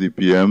 8:30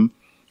 p.m.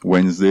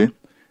 Wednesday.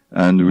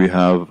 And we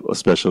have a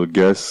special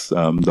guest,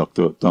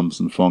 Dr.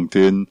 Thompson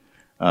Fontaine,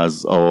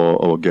 as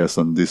our guest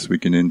on This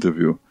Week in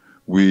Interview.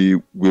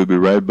 We will be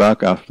right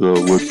back after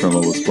a word from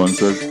our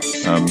sponsors.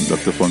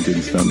 Dr.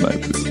 Fontaine, stand by,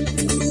 please.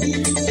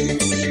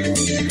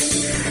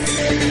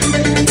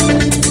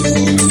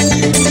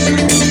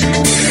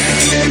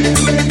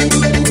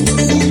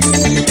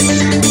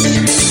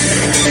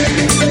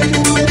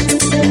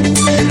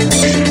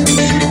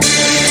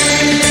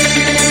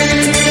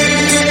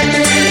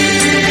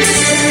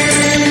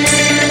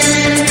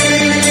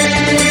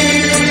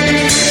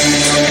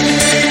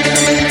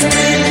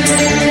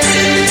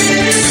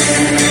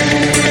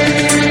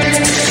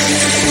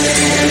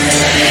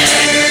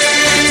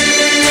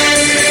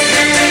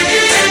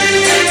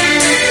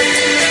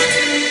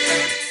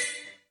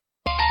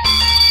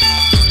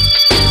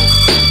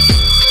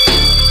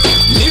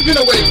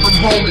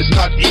 Home is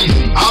not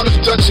easy, out of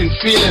touch and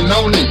feeling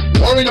lonely,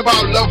 worrying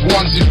about loved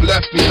ones you've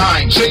left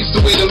behind, chase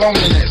away the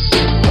loneliness.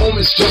 Home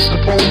is just a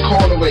phone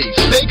call away.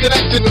 Stay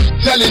connected with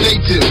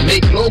Telinative.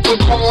 Make local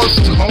calls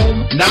to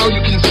home. Now you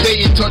can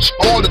stay in touch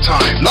all the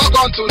time. Log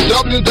on to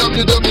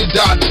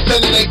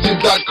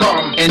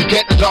www.telinative.com and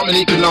get the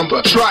Dominican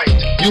number. Try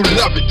it, you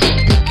love it.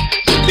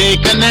 Stay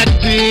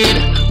connected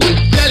with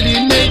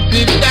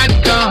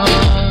Telinative.com.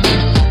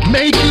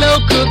 Make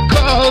local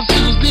calls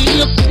using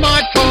your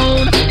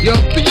smartphone, your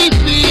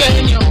PC,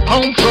 and your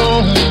home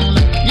phone.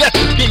 Yes,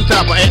 it's King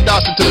Tapper and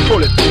Dawson to the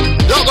fullest.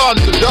 Log on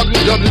to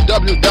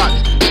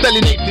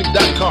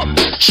www.telinative.com.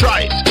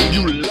 Try it.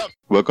 You love it.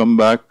 Welcome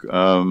back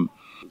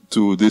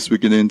to This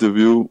Week in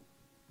Interview,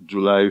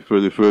 July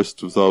 31st,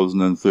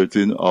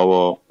 2013.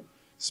 Our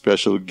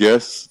special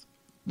guest,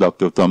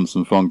 Dr.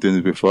 Thompson Fontaine,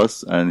 is with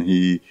us, and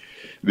he's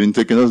been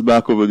taking us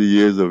back over the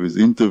years of his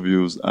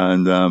interviews.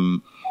 And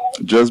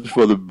just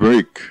before the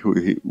break,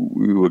 we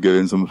were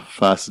getting some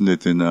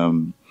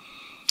fascinating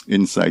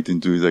insight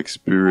into his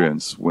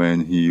experience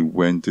when he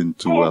went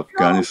into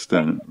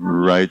Afghanistan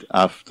right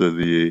after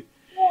the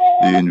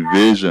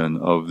invasion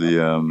of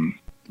the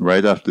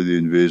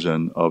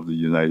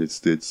United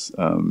States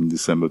in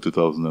December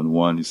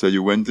 2001. He said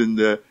you went in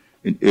there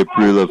in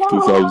April of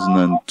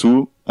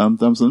 2002,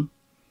 Thompson?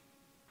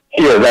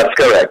 Yeah, that's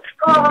correct.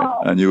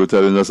 And you were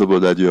telling us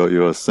about that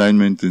your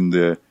assignment in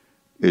there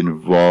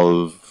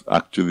involved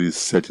actually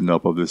setting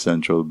up of the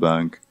central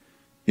bank,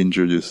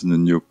 introducing a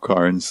new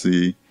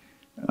currency,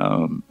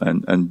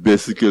 and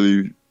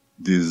basically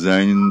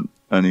designing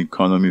an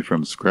economy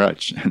from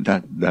scratch. And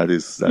that's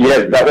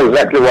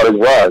exactly what it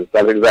was.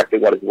 That's exactly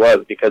what it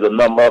was, because a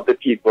number of the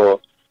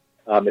people,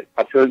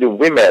 particularly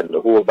women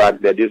who were back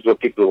there, these were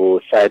people who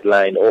were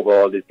sidelined over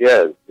all these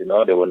years. You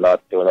know, they were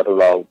not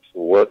allowed to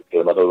work. They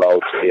were not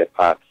allowed to be a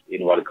part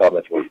in what the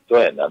government was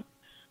doing. And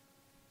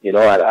you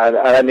know, and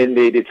I mean,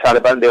 the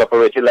Taliban, they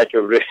operated like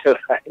a real,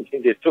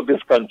 they took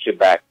this country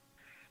back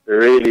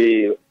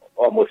really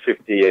almost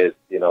 50 years,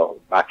 you know,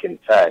 back in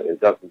time.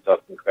 It's just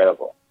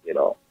incredible, you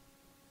know,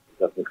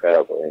 just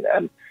incredible.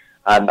 And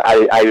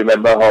I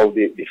remember how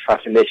the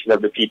fascination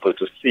of the people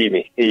to see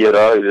me, you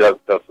know, it was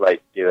just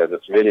like, you know,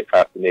 just really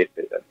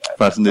fascinated.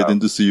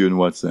 Fascinating to see you in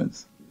what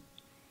sense?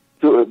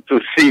 To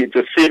see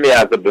me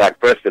as a black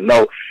person.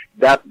 Now,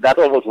 that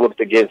almost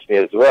worked against me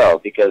as well,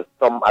 because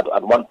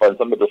at one point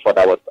some people thought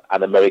I was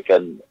an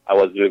American. I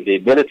was with the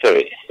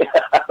military.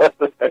 I was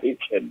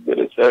American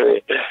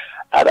military.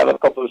 And I have a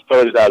couple of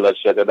stories that I'll not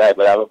share tonight,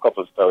 but I have a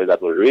couple of stories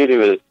that were really,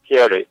 really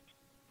scary.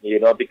 You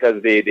know,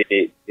 because the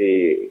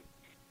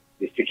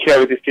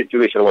security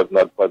situation was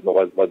not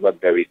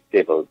very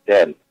stable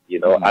then. You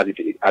know, as it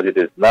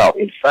is now.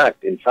 In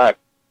fact,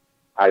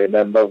 I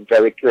remember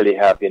very clearly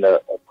having a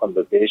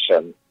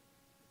conversation.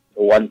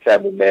 One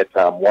time we met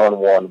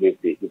one-on-one with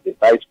the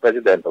vice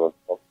president of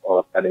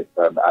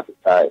Afghanistan at the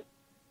time.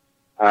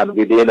 And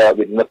within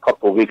a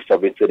couple of weeks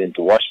of returning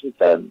to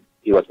Washington,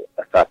 he was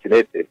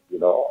assassinated, you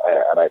know.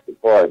 And I said,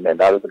 boy, man,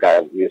 that was the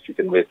guy we were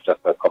sitting with just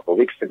a couple of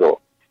weeks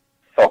ago,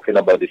 talking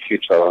about the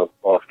future of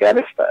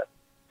Afghanistan.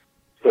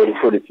 So the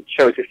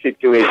security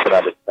situation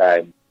at the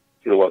time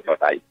still was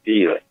not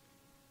ideal.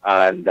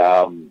 And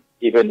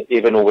even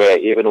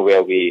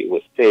where we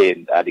were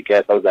staying, at the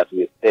guest house that we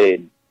were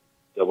staying,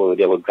 there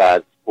were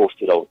guards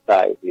posted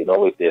outside, you know,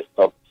 with their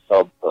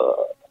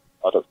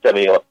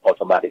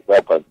semi-automatic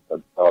weapons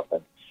and stuff.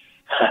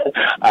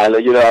 And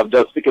you know, I'm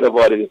just thinking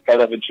about it. It's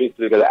kind of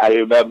interesting because I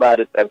remember at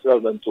the time,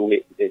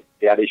 2002,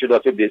 they should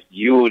have this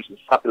huge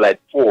satellite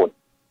phone,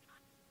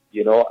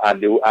 you know,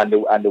 and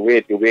the way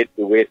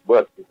it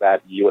works is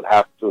that you would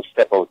have to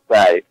step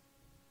outside.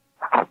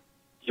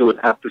 You would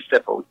have to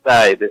step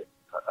outside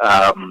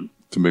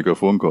to make a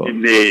phone call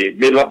in the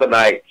middle of the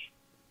night,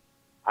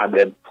 and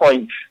then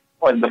point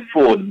the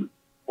phone,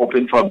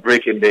 hoping for a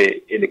break in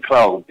the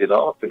clouds, you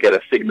know, to get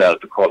a signal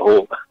to call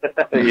home.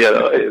 You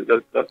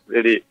know, that's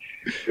really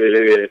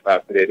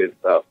fascinating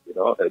stuff, you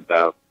know. And,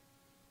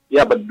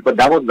 yeah, but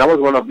that was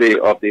one of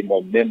the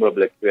more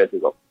memorable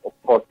experiences. Of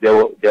course, there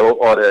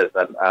were others,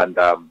 and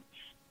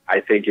I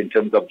think in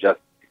terms of just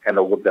the kind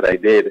of work that I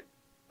did,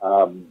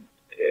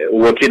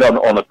 working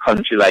on a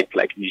country like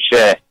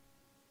Niger,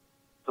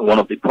 one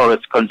of the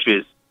poorest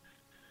countries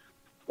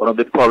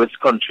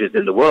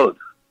in the world,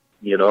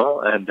 you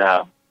know, and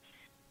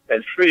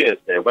 3 years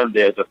there, when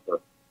there just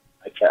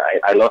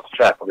I lost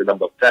track of the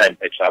number of times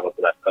I traveled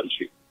to that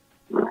country.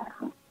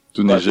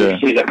 To Niger.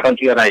 It's a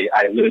country that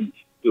I learned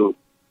to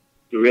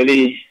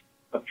really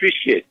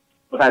appreciate.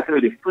 But I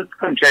think the first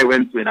country I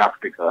went to in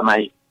Africa,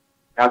 and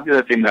that's the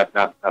other thing that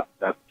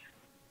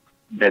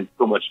meant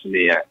so much to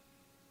me.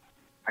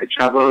 I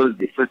traveled,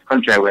 the first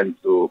country I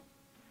went to,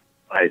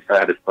 I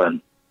started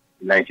fun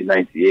in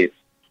 1998,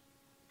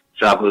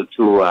 traveled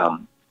to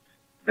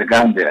the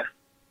Gambia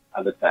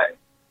at the time.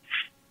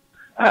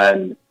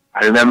 And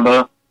I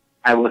remember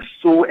I was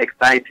so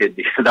excited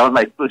because that was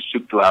my first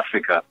trip to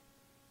Africa.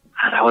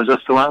 And I was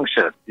just so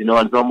anxious, you know,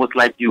 it's almost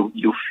like you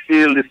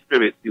feel the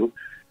spirit, you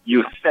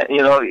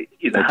know,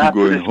 it's like hard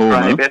to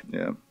describe it.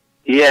 Yeah.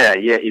 Yeah,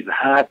 it's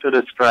hard to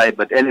describe,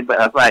 but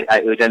that's why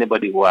I urge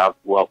anybody who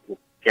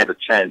get a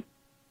chance,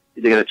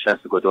 if they get a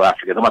chance to go to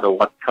Africa, no matter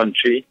what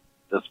country,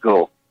 just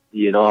go.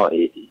 You know,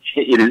 it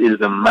is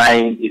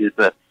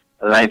a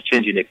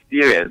life-changing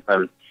experience.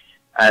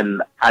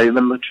 And I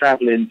remember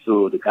traveling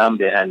to the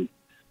Gambia,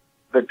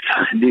 but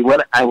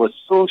when I was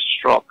so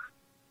struck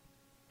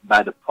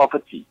by the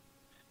poverty,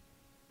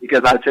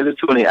 because I'll tell you,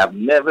 Tony, I've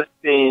never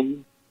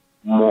seen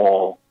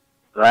more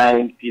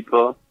blind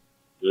people,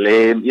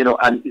 lame, you know,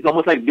 and it's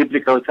almost like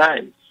biblical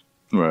times,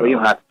 right, where you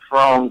had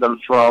throngs and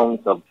throngs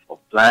of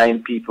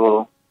blind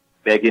people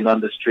begging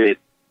on the street,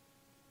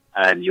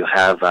 and you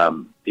have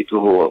people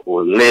who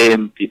are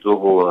lame, people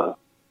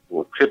who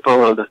are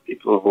crippled,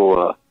 people who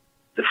are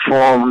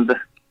deformed,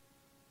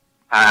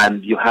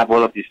 and you have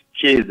all of these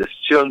kids, these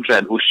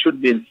children who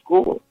should be in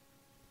school,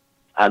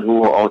 and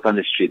who are out on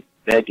the street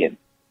begging.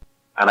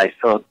 And I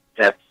saw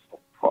depths,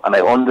 and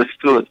I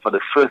understood for the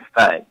first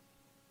time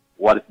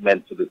what it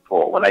meant to be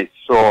poor. When I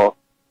saw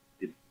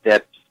the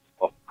depths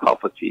of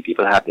poverty,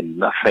 people having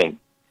nothing,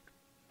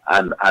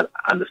 and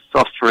the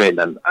suffering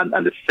and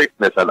the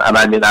sickness, and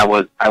I mean, I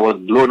was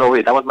blown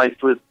away. That was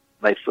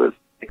my first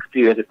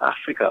experience in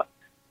Africa,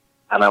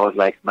 and I was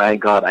like, my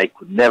God, I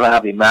could never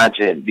have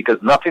imagined,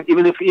 because nothing,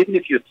 even if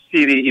you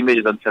see the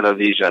images on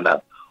television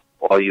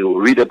or you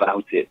read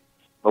about it,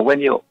 but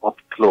when you're up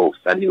close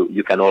and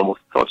you can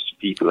almost touch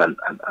people and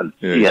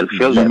see and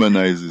feel them.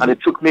 And it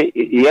took me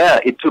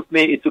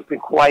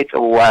quite a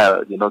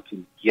while, you know,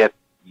 to get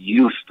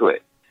used to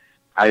it.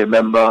 I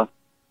remember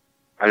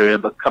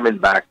coming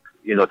back,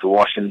 you know, to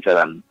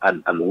Washington,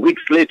 and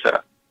weeks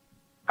later,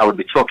 I would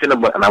be talking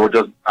about, and I would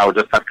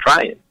just start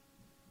crying.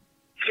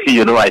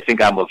 You know, I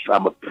think I'm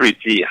a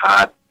pretty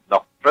hard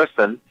knock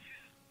person,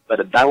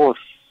 but that was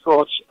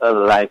such a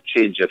life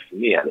changer for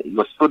me, and it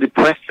was so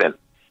depressing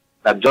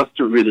that just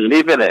to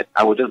relive in it,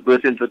 I would just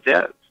burst into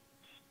tears.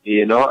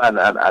 You know,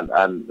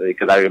 and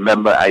because I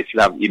remember I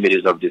still have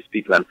images of these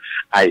people, and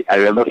I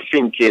remember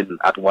thinking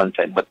at one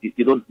time, but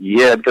you don't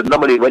hear, because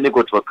normally when you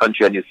go to a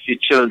country and you see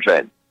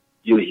children,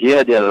 you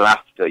hear their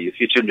laughter, you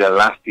see children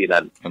laughing,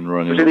 and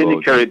running especially in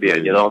the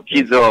Caribbean, you know,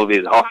 kids are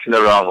always hopping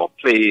around or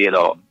playing,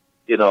 or,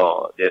 you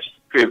know,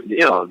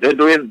 they're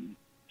doing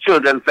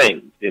children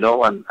things, you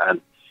know, and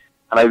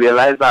I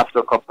realized after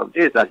a couple of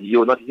days that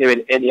you're not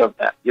hearing any of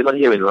that. You're not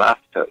hearing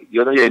laughter.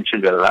 You're not hearing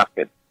children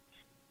laughing.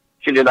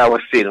 Children I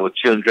was seeing were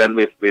children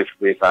with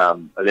a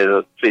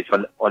little plate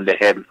on the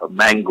head with a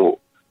mango,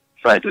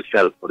 trying to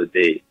sell for the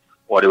day,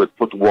 or they would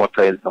put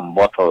water in some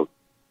bottles.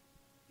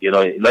 You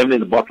know, not even in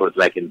the bottle, it's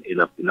like in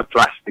a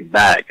plastic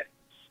bag,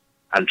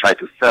 and try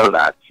to sell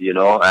that. You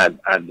know,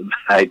 and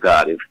my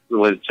God, it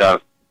was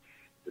just,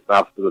 it's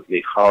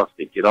absolutely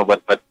horrific. You know,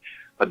 but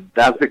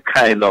that's the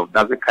kind of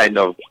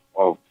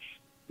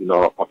you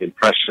know, of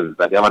impressions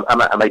that,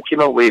 and I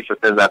came away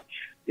with that,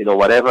 you know,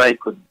 whatever I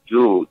could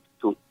do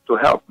to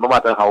help, no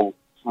matter how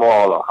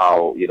small or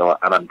how, you know,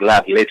 and I'm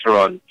glad later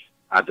on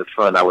at the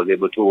fund I was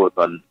able to work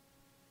on,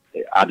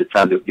 at the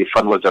time the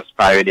fund was just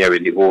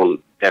pioneering the whole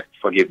debt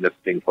forgiveness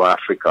thing for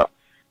Africa,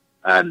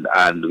 and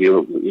we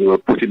were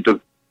putting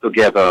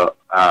together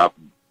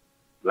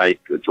like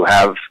to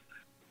have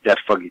debt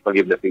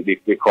forgiveness.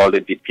 We called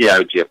it the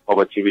PRG,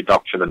 Poverty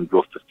Reduction and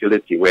Growth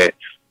Facility, where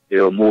they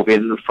were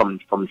moving from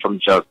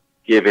just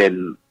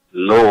giving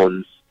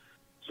loans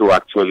to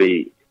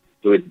actually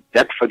doing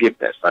debt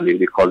forgiveness, and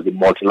we call it the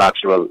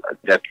Multilateral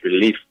Debt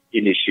Relief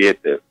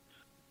Initiative.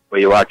 where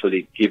you're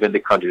actually giving the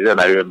countries.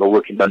 And I remember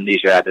working in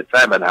Indonesia at the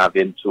time and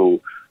having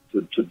to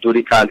do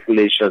the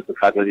calculations to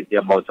calculate the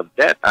amount of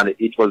debt. And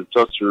it was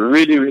just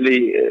really,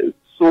 really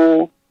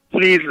so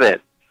pleasing.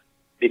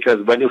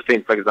 Because when you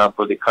think, for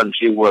example, the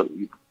country was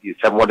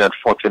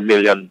 $740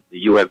 million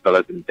US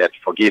in debt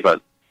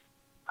forgiven,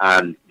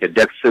 and the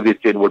debt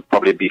servicing would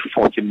probably be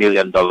 $40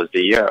 million a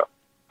year,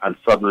 and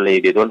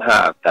suddenly they don't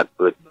have that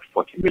burden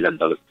of $40 million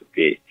to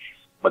pay,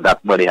 but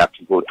that money has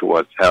to go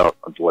towards health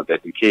and towards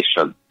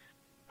education.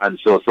 And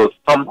so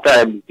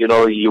sometimes,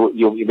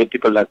 you meet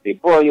people that say,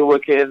 boy, you're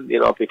working,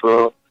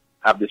 people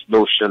have this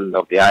notion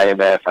of the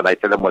IMF, and I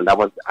tell them, well, that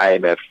was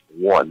IMF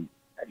 1.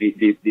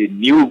 The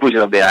new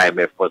version of the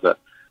IMF was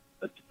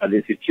an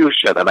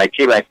institution, and I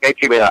came in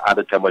at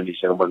the time when the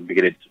institution was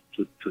beginning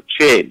to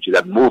change.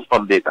 That moved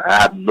from this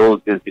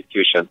hard-nosed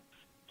institution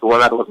to one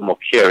that was more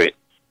caring.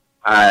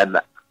 And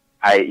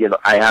I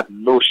had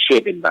no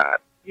shame in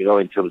that,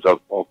 in terms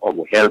of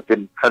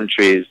helping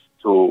countries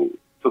to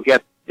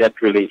get debt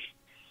relief,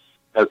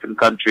 helping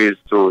countries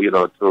to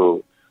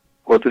go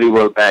to the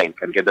World Bank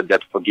and get the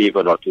debt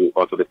forgiven, or to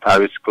the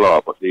Paris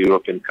Club or to the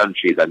European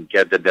countries and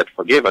get the debt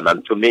forgiven.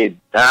 And to me,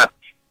 that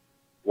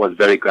was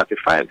very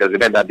gratifying, because it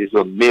meant that these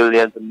were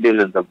millions and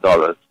millions of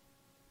dollars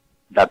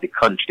that the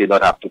country did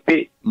not have to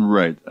pay.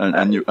 Right,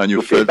 and you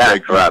felt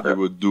like you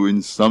were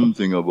doing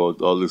something about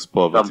all this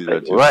poverty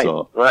that you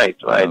saw. Right.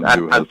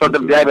 And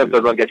sometimes the IMF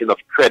does not get enough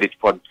credit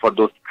for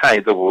those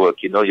kinds of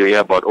work. You hear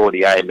about all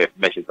the IMF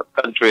measures of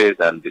countries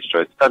and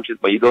destroys countries,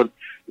 but you don't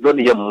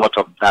hear much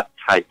of that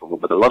type of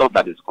work. But a lot of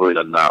that is going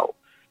on now,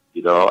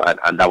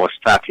 and that was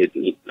started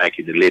like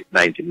in the late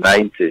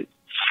 1990s.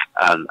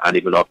 And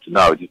even up to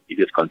now, it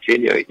is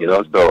continuing,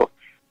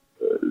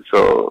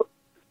 So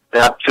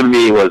that to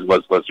me was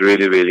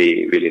really,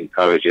 really, really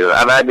encouraging.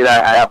 And I mean,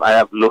 I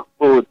have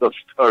loads of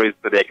stories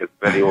today. I can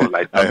spend the whole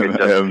night talking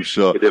I'm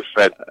sure.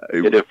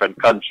 the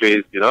different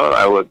countries,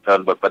 I worked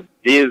on. But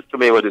these to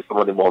me were some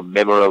of the more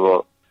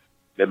memorable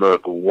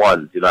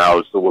ones. I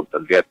also worked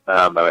on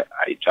Vietnam. I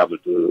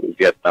traveled to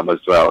Vietnam as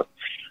well.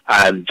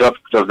 And just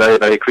very,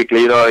 very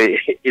quickly,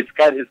 it's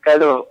kind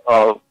of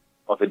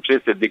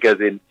interesting, because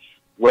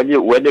when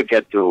you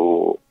get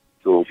to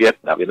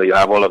Vietnam, you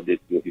have all of this.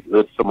 You've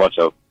heard so much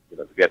of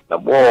the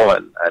Vietnam War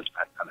and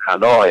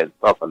Hanoi and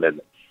stuff, and then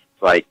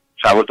so I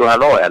traveled to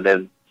Hanoi, and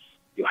then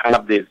you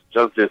have this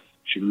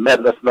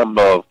tremendous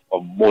number of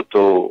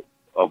motorbikes.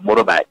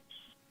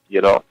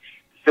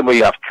 Same way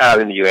you have cars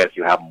in the US,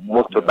 you have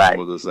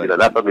motorbikes.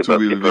 That's what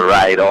people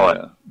ride on.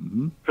 Yeah.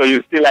 Mm-hmm. So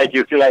you see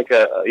like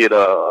a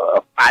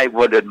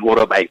 500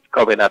 motorbikes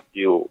coming at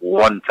you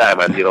one time,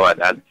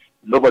 and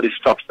nobody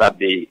stops at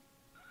the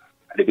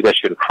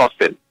pedestrian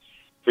crossing.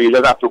 So you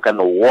just have to kind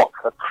of walk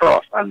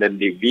across, and then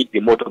the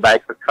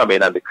motorbikes are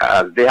coming, and the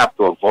cars, they have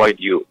to avoid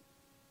you.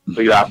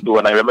 So you have to,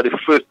 and I remember the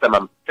first time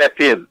I'm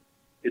stepping,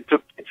 it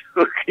took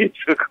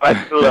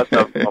quite a lot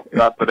of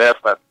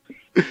effort.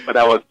 But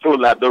I was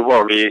told that, don't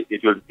worry,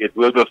 it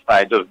will be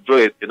fine, just do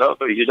it,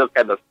 So you just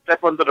kind of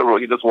step onto the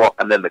road, you just walk,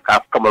 and then the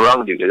cars come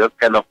around you. They just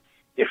kind of,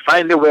 they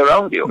find their way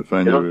around you. They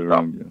find their way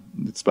around you.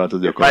 It's part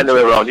of their culture. Find their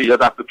way around you. You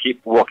just have to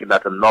keep walking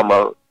at a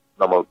normal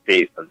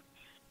pace. And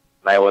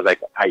I was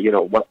like, I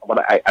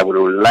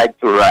would like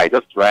to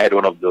ride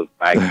one of those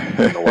bikes,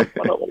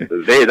 one of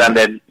those days. And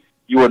then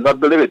you would not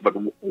believe it, but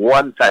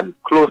one time,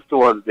 close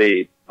towards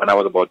when I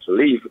was about to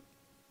leave,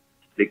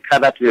 the car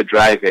that we were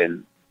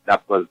driving,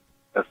 that was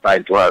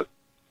assigned to us,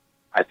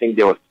 I think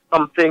there was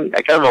something,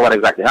 I can't remember what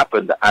exactly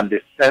happened, and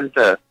they sent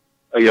a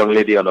young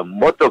lady on a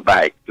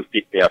motorbike to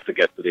pick me up to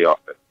get to the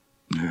office.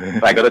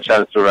 So I got a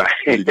chance to ride.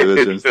 You got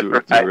a chance to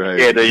ride.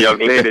 Yeah, the young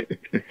lady.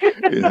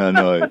 In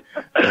Hanoi.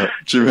 Yeah,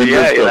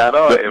 in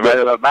Hanoi,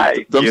 riding a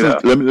bike. Thompson,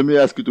 let me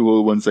ask you to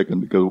hold 1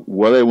 second, because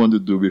what I want to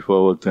do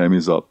before our time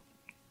is up,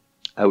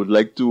 I would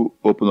like to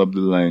open up the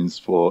lines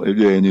for, if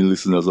there are any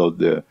listeners out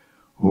there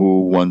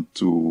who want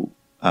to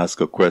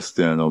ask a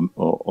question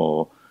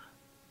or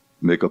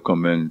make a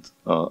comment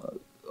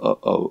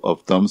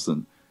of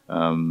Thompson.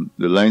 The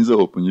lines are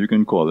open. You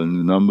can call, and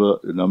the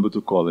number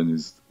to call in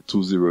is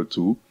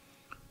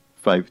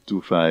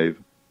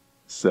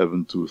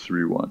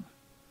 202-525-7231.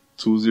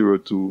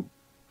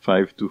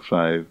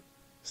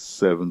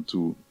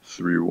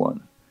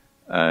 202-525-7231.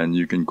 And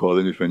you can call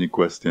in if any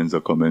questions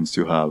or comments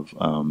you have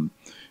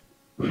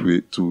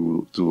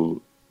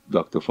to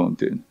Dr.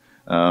 Fontaine.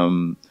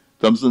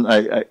 Thompson,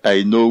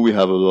 I know we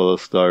have a lot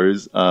of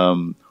stories.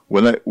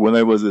 When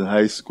I was in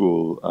high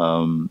school,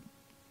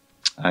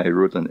 I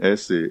wrote an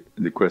essay.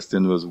 The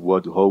question was,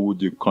 how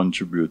would you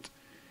contribute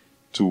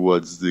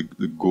towards the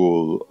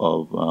goal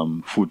of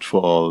food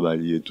for all by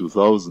the year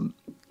 2000?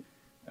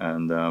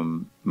 And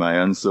my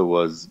answer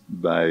was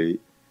by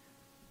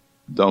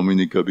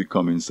Dominica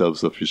becoming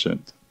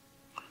self-sufficient.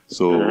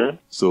 So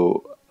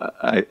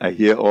I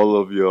hear all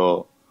of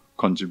your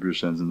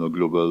contributions on a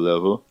global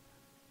level,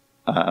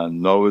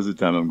 and now is the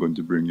time I'm going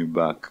to bring you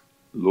back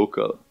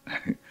local.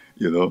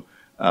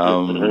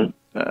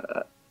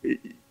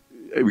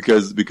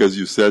 Because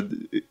you said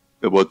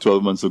about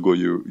 12 months ago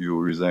you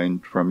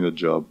resigned from your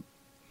job,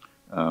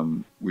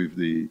 with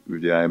the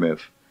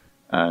IMF.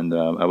 And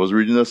I was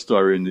reading a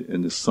story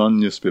in the Sun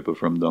newspaper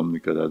from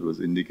Dominica that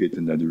was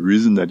indicating that the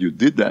reason that you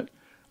did that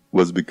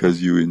was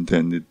because you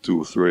intended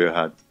to throw your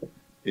hat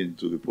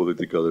into the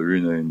political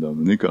arena in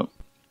Dominica.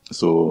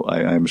 So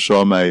I'm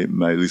sure my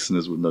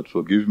listeners would not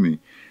forgive me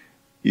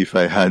if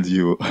I had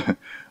you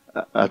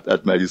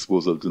at my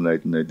disposal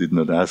tonight and I did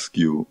not ask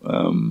you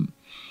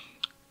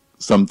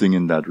something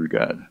in that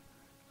regard.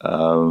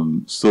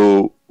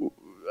 So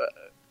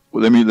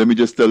let me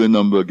just tell the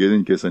number again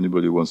in case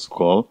anybody wants to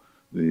call.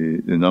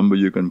 The number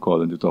you can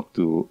call and to talk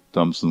to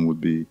Thompson would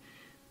be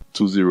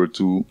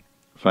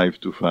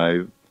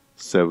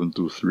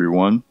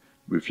 202-525-7231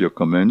 with your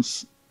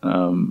comments.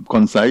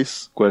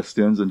 Concise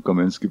questions and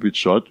comments. Keep it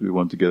short. We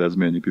want to get as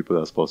many people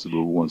as possible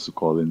who wants to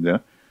call in there.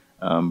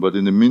 But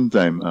in the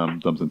meantime,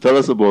 Thompson, tell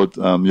us about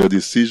your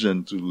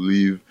decision to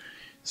leave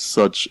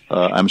such,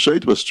 I'm sure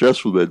it was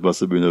stressful, but it must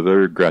have been a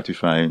very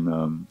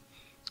gratifying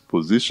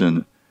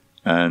position.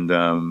 And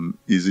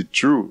is it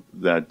true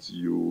that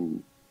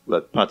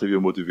that part of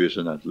your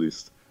motivation, at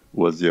least,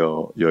 was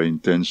your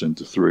intention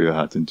to throw your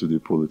hat into the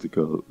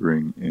political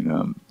ring in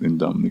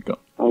Dominica?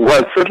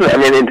 Well, certainly. I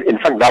mean, in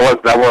fact, that was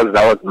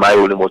my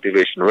only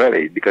motivation,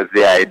 really, because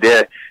the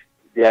idea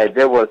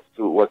was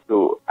to.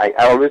 I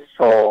always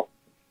saw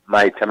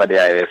my time at the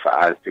IMF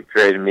as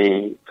preparing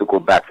me to go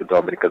back to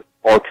Dominica.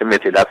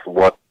 Ultimately, that's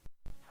what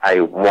I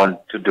wanted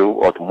to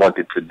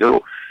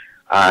do.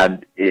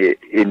 And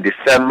in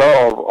December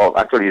of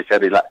actually you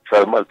said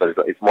 12 months, but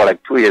it's more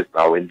like 2 years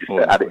now. In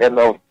December, at the end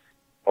of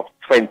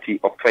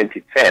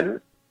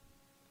 2010,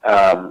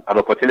 an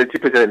opportunity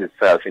presented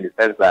itself in the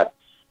sense that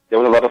there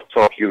was a lot of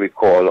talk, you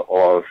recall,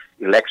 of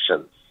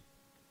elections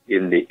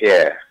in the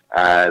air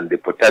and the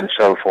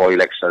potential for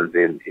elections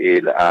in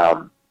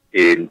the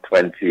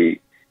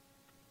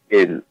end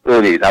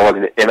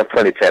of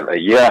 2010, a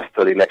year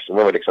after the election.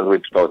 When elections were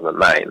in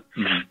 2009,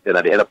 then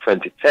at the end of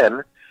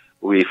 2010,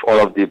 with all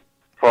of the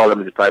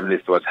problems the Prime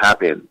Minister was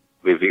having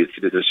with his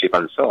citizenship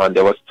and so on,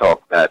 there was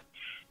talk that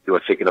they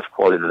were thinking of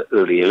calling an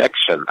early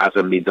election as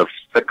a means of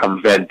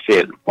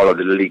circumventing all of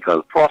the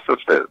legal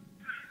processes.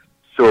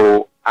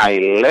 So I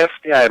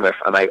left the IMF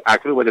and I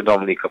actually went to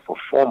Dominica for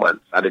 4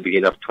 months at the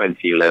beginning of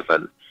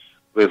 2011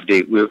 with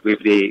the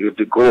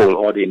goal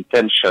or the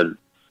intention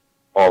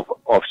of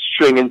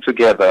stringing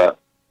together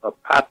a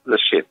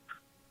partnership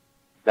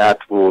that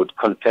would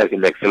contest the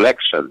next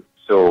election.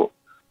 So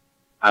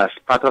as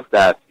part of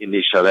that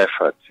initial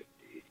effort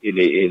in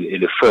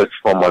the first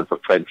 4 months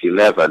of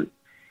 2011,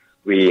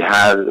 we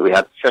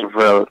had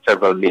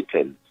several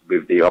meetings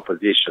with the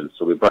opposition.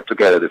 So we brought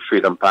together the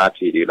Freedom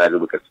Party, the United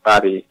Workers'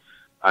 Party,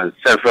 and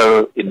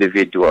several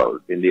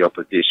individuals in the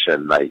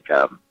opposition, like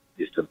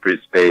Mr.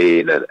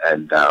 Brisbane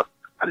and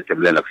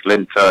Lennox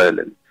Linton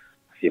and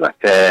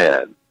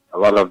Simate, and a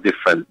lot of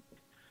different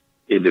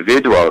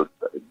individuals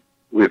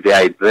with the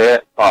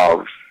idea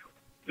of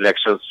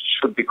elections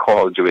should be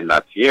called during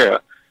that year,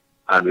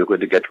 and we were going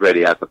to get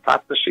ready as a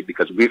partnership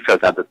because we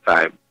felt at the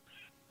time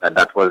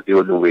that was the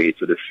only way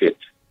to defeat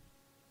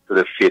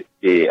the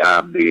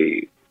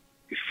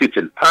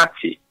sitting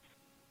party,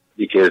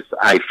 because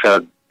I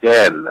felt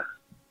then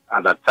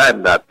at that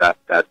time that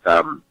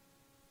the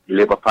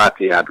Labour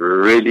Party had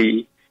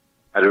really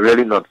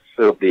not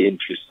served the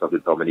interests of the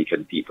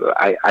Dominican people.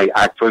 I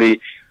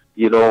actually,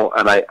 and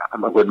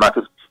I'm going back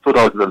to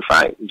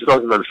 2005. In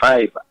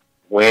 2005,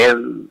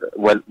 when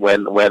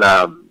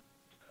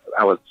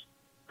I was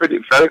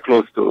very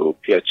close to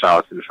Pierre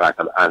Charles, in fact,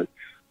 and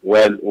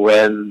when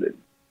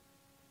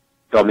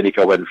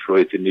Dominica went through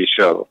its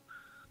initial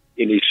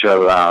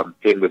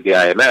thing with the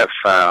IMF,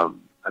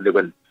 and they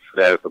went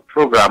for the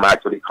program, I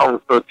actually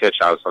counseled Pierre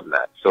Charles on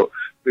that. So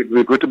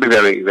we're going to be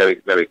very,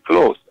 very, very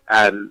close.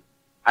 And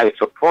I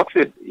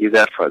supported his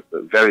efforts,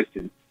 a very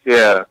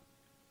sincere,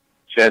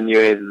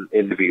 genuine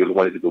individual who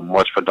wanted to do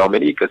much for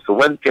Dominica. So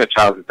when Pierre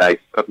Charles died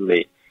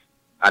suddenly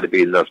at the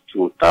beginning of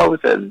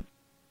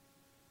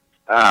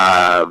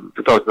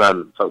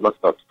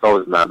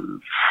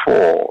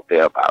 2004,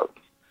 thereabouts,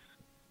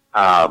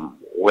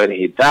 when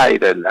he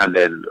died and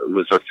then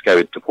Roosevelt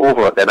Scary took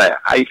over, then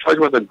I thought it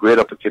was a great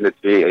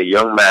opportunity, a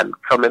young man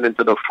coming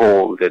into the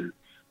fold and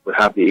would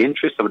have the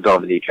interest of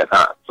Dominica at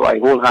heart. So I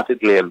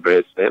wholeheartedly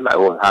embraced him. I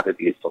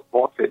wholeheartedly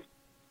supported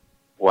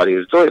what he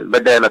was doing.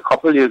 But then a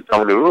couple of years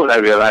down the road, I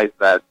realized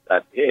that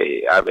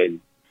hey, I mean,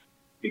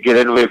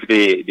 beginning with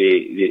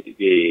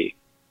the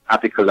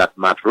article that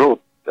Matt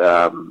wrote,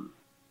 $1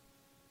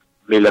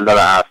 million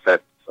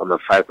assets on a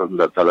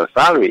 $500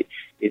 salary,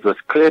 it was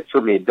clear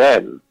to me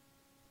then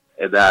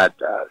that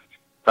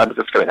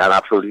Mr. Scary had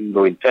absolutely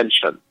no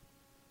intention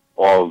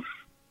of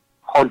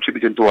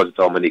contributing towards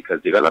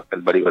Dominica's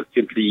development, but he was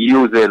simply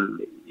using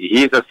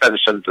his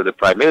ascension to the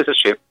prime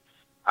ministership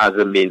as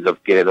a means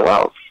of gaining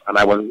wealth. And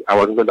I wasn't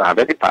going to have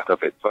any part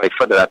of it. So I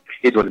felt that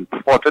it was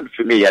important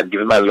for me, and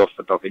given my love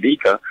for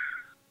Dominica,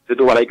 to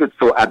do what I could.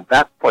 So at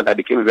that point, I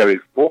became very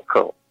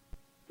vocal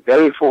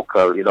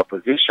in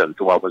opposition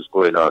to what was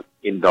going on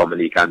in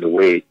Dominica and the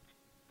way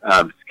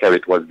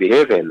Skerrit was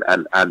behaving.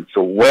 And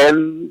so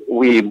when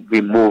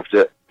we moved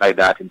like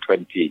that in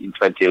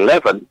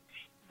 2011,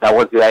 that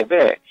was the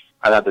idea.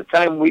 And at the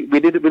time, we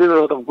did a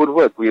lot of good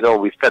work. We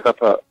set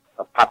up a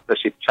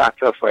partnership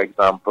charter, for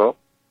example.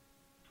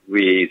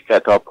 We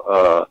set up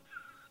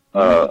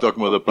you're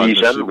talking about the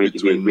partnership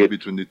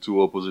between the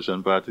two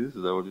opposition parties?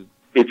 Is that what it is?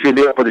 Between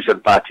the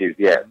opposition parties,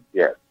 yes.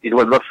 It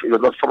was not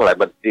formalized,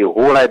 but the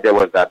whole idea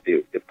was that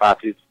the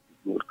parties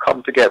would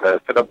come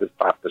together, set up this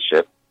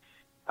partnership.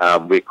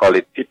 We call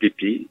it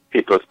PPP,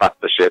 People's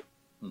Partnership.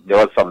 Mm-hmm. There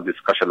was some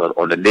discussion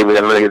on the name. We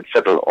never really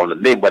settled on the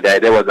name, but the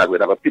idea was that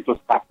we'd have a People's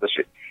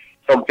Partnership.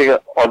 Something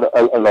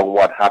along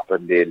what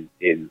happened in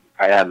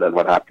Guyana and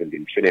what happened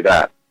in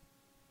Trinidad,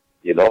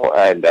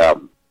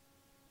 and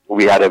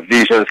we had a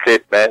vision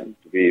statement.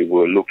 We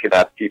were looking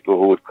at people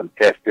who would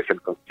contest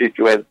different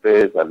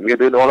constituencies, and we were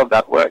doing all of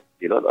that work,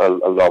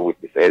 along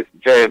with Mr. Edison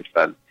James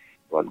and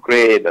Ron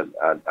Grade and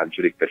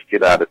Judith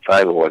Pesqueda at the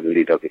time, who was the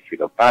leader of the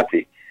Freedom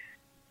Party.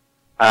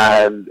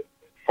 And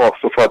for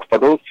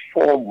those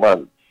 4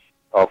 months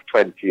of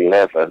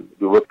 2011,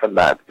 we worked on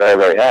that very,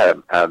 very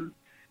hard. And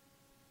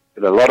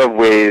in a lot of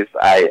ways,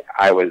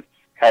 I was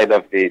kind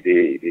of the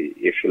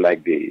if you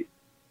like,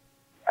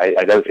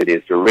 I don't say the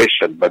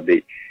inspiration, but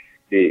the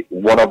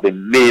one of the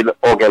main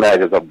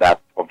organizers of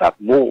that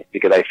move,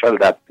 because I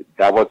felt that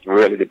was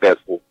really the best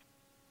move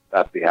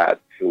that we had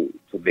to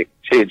make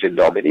change in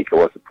Dominica,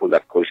 was to pull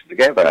that coalition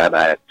together. And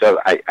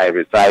I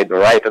resigned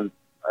right in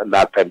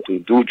that time to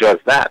do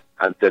just that,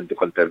 and then to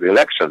contest the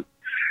election.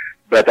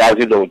 But as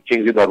you know,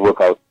 things did not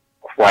work out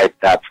quite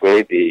that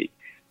way. The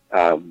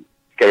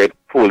Skerrit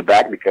pulled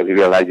back because he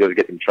realized he was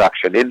getting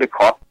traction in the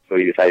court, so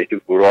he decided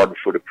to run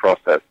through the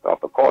process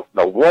of the court.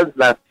 Now, once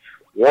the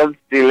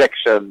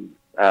election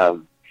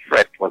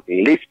threat was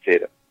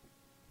lifted,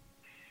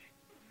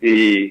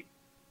 the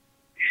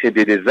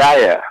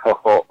desire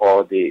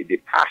or the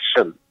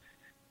passion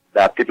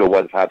that people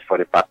once had for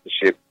the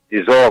partnership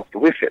dissolved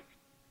with it.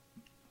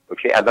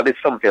 Okay, and that is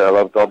something a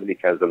lot of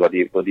Dominicans don't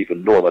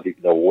even know, not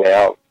even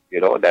aware of,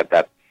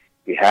 that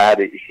we had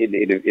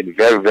in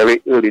very,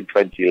 very early in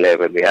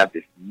 2011, we had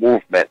this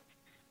movement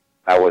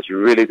that was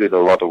really doing a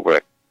lot of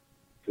work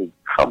to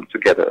come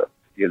together,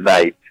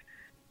 unite,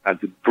 and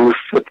to do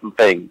certain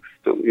things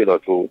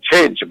to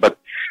change. But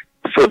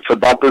so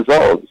that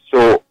dissolved.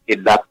 So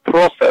in that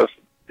process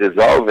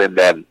dissolving,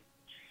 then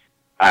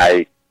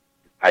I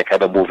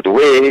kind of moved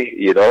away,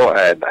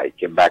 and I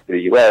came back to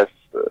the U.S.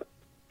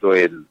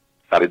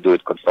 Started doing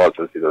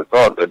consultancies and so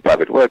on, doing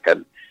private work,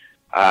 and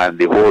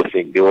the whole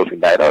thing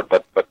died out.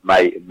 But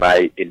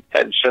my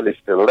intention is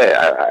still there,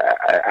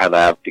 and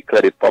I have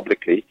declared it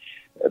publicly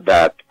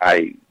that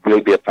I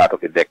will be a part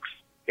of the next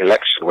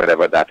election,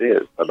 whenever that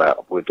is, and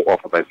I'm going to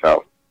offer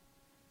myself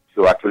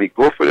to actually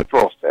go through the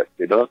process,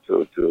 to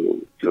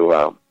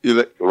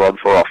run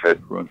for office.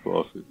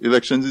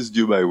 Elections is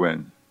due by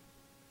when?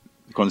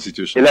 The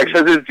Constitution.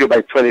 Elections is due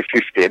by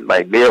 2015,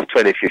 by May of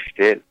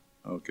 2015.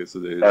 Okay, so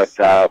there is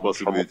a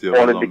possibility of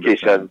all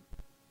indications.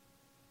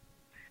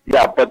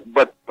 Yeah,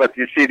 but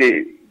you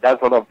see,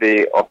 that's one of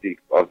the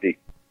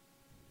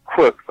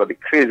quirks or the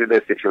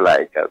craziness, if you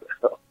like,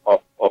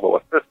 of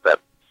our system,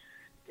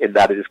 in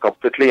that it is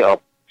completely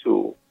up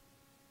to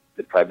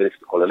the Prime Minister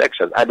to call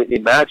elections. I mean,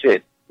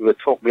 imagine we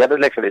had an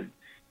election in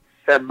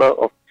December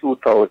of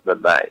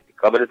 2009. The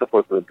government is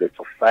supposed to be in place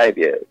for 5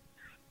 years,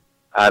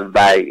 and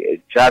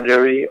by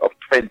January of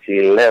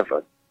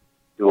 2011,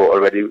 we were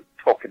already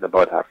talking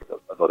about having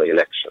another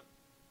election.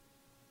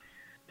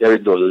 There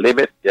is no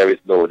limit. There are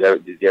no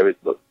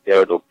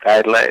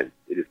guidelines.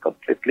 It is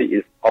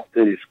completely up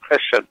to the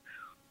discretion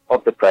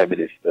of the Prime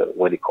Minister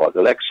when he calls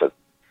elections.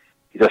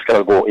 He just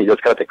cannot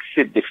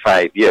exceed the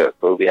 5 years.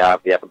 So we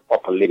have an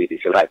upper limit,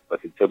 if you like,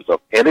 but in terms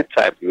of any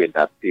time during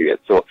that period.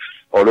 So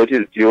although it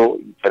is due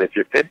in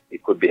 2015,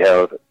 it could be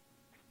held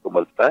 2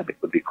 months' time.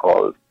 It could be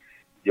called.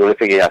 The only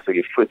thing he has to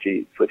give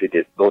 30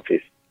 days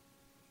notice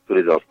to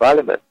dissolve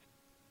Parliament.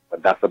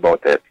 But that's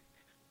about it.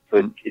 So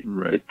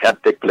it can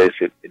take place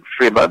in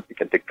 3 months. It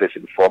can take place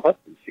in 4 months,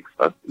 in 6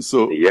 months, in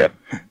a year.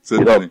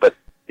 But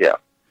yeah.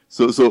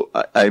 So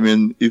I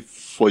mean, if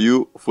for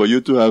you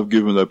to have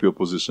given up your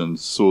position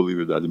solely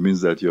with that, it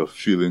means that your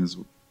feelings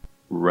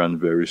ran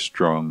very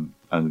strong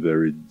and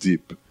very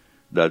deep.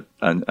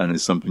 And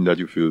it's something that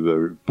you feel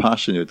very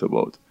passionate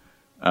about.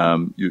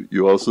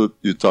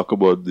 You talk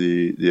about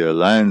the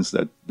alliance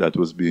that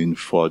was being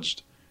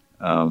forged.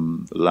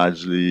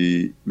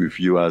 Largely with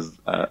you as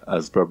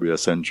probably a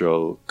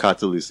central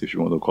catalyst, if you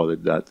want to call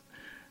it that.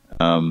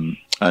 And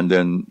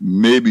then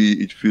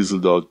maybe it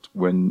fizzled out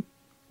when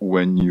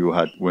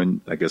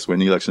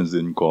elections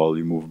didn't call,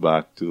 you moved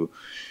back to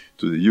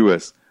the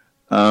US.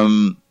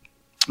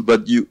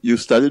 But you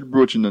started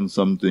broaching on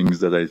some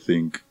things that I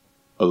think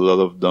a lot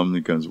of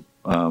Dominicans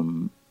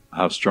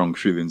have strong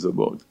feelings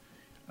about.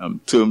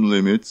 Term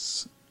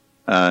limits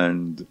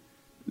and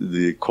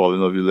the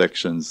calling of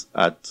elections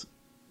at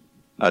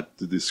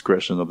the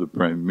discretion of the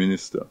Prime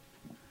Minister.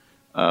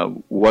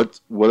 What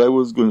I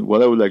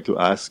would like to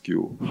ask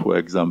you, for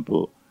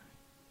example,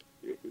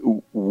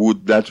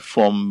 would that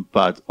form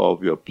part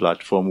of your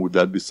platform? Would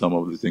that be some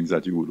of the things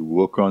that you would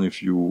work on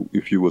if you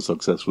were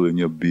successful in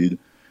your bid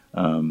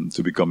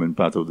to becoming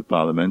part of the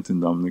parliament in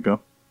Dominica?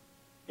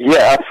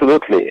 Yeah,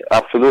 absolutely.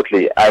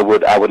 I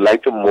would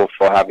like to move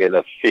for having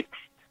a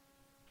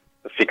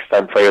fixed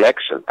time for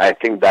election. I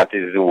think that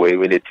is the way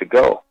we need to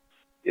go.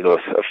 A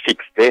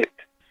fixed date.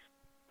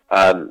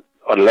 And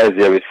unless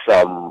there is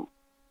some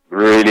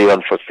really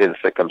unforeseen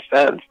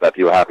circumstance that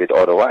you have it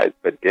otherwise,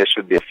 but there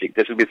should be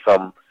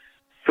some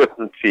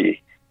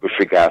certainty with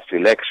regards to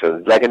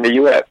elections, like in the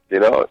U.S.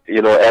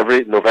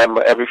 Every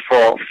November, every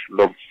 4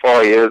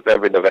 years,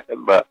 every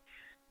November,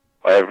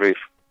 or every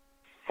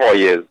 4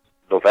 years,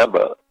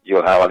 November, you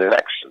have an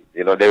election.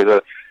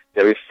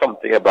 There is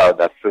something about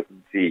that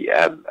certainty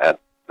and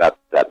that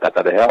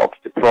helps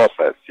the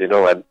process.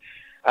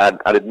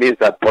 And it means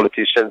that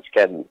politicians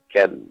can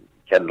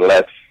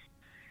less.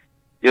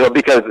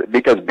 Because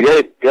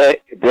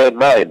bear in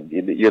mind,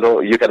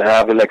 you can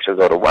have elections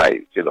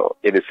otherwise.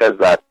 In the sense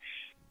that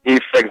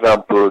if, for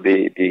example,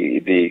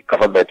 the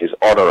government is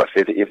onerous,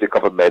 if the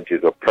government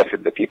is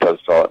oppressing the people and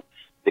so on,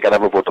 they can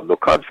have a vote of no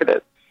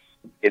confidence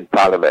in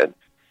Parliament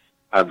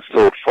and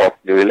so forth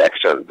new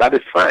elections. That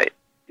is fine.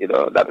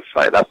 That is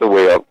fine. That's the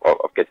way of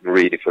getting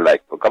rid, if you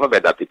like, of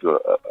government that people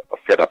are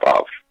fed up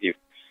of if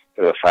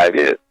 5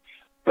 years.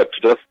 But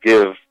to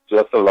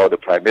just allow the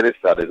Prime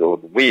Minister at his own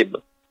whim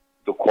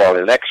to call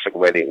an election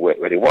when he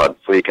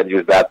wants, so he can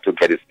use that to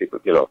get his people.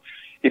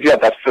 If you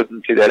have that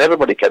certainty, then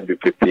everybody can be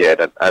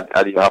prepared,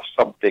 and you have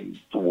something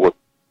to work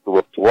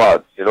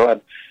towards.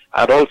 And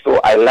also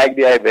I like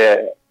the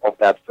idea of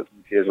that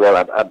certainty as well,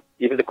 and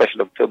even the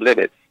question of term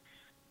limits.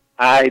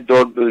 I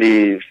don't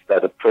believe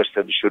that a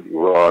person should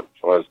run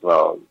for as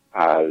long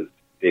as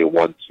they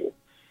want to.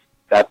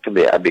 That to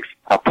me makes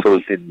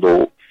absolutely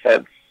no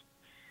sense.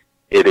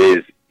 It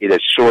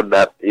has shown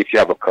that if you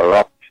have a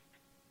corrupt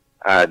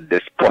and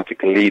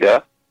despotic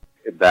leader,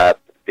 that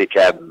they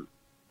can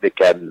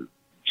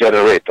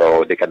generate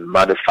or they can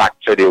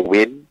manufacture their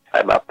win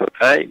time after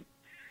time.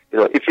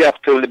 If you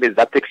have term limits,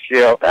 that takes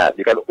care of that.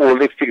 You can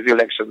only fix the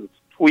elections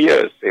 2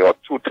 years, say, or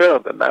 2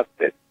 terms, and that's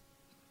it.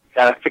 You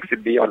can't fix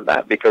it beyond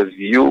that because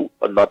you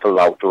are not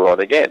allowed to run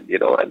again,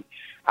 and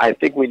I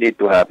think we need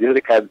to have,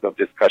 the kinds of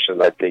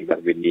discussions I think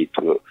that we need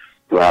to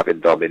have in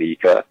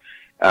Dominica.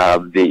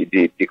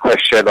 The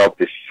question of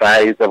the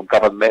size of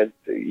government.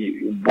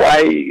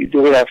 Why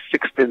do we have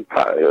 16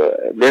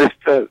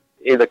 ministers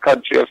in a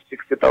country of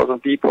 60,000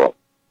 people?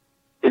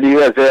 In the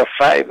U.S., there are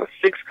 5 or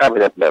 6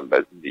 cabinet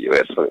members in the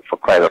U.S. for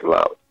crying out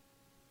loud.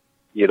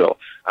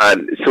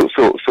 And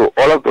so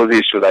all of those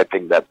issues I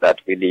think that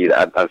we need,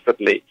 and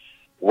certainly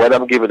when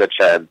I'm given a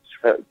chance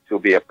to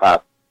be a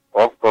part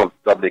of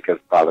Dominica's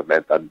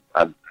parliament, and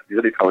these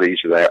are the kind of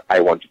issues I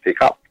want to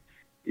take up.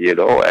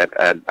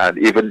 And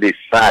even the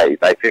size,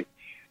 I think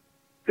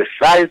the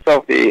size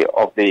of the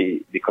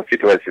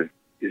constituencies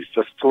is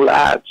just too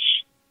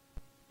large.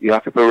 You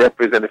have people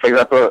represent, for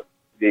example,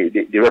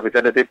 the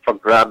representative from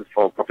Grand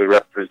Forks probably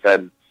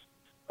represents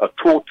a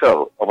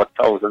total of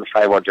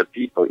 1,500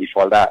 people, if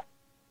all that.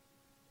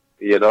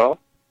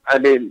 I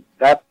mean,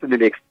 that to me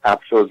makes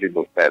absolutely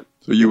no sense.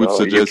 So you would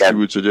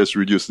suggest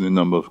reducing the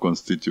number of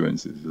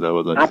constituencies? Is that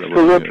what that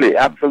is?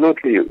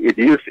 Absolutely. It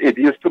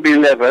used to be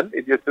 11.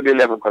 It used to be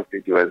 11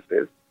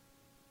 constituencies.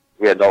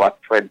 We are now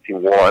at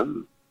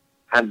 21,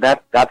 and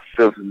that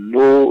serves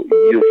no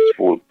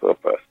useful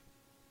purpose.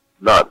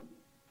 None.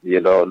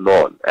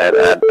 None.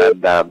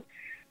 And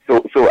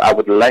so I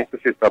would like to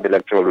see some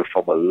electoral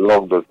reform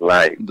along those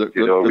lines.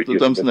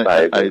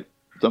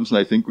 Thompson,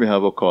 I think we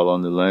have a call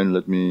on the line.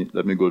 Let me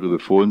go to the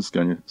phones.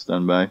 Can you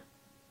stand by?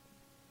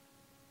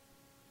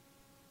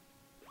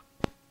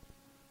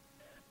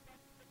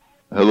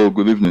 Hello,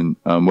 good evening.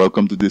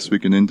 Welcome to This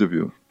Week in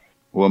Interview.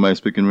 Who am I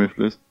speaking with,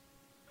 please?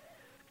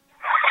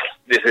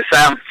 This is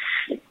Sam.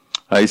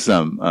 Hi,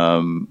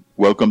 Sam.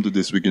 Welcome to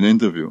This Week in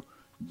Interview.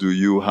 Do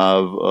you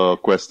have a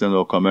question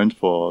or comment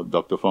for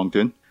Dr.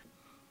 Fontaine?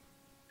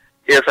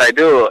 Yes, I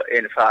do.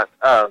 In fact,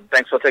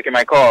 thanks for taking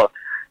my call.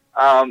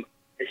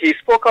 He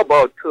spoke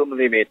about term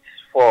limits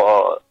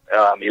for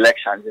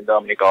elections in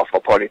Dominica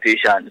for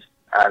politicians,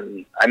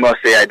 and I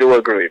must say I do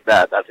agree with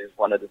that. That is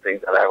one of the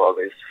things that I've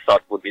always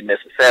thought would be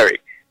necessary.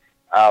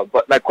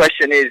 But my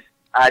question is,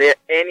 are there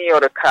any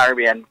other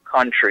Caribbean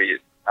countries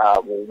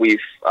with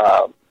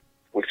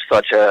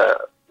such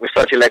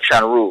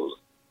election rules?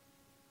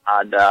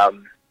 And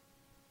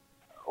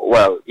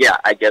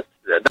I guess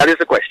that is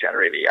the question,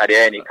 really. Are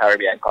there any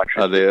Caribbean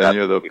countries? Are there any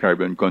other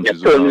Caribbean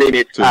countries? Term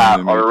limits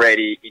are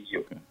already in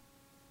use. Okay.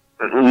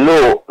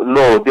 No,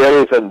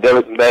 there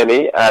isn't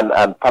many,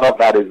 and part of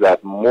that is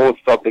that most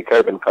of the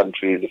Caribbean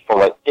countries,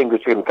 for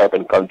English-speaking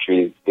Caribbean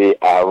countries, they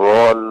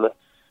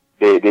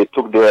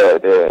took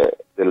the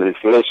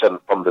legislation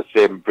from the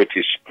same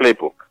British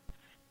playbook.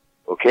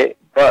 Okay,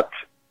 but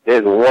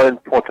there's one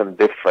important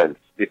difference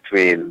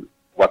between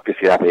what we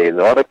see happening in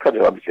other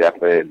countries and what we see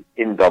happening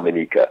in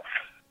Dominica.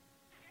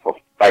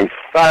 By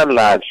far and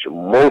large,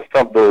 most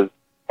of those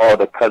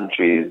other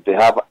countries, they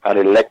have an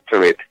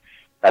electorate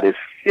that is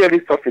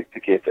fairly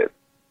sophisticated.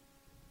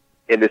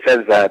 in the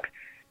sense that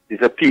these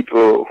are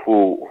people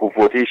who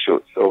vote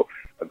issues. So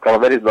the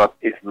government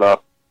is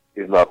not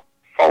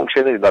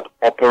functioning, is not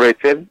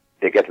operating.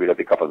 They get rid of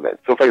the government.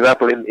 So, for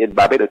example, in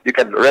Barbados, you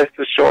can rest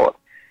assured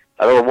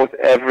that almost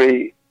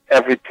every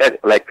 10,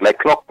 like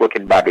clockwork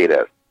in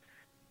Barbados,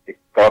 the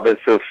government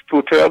serves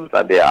 2 terms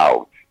and they're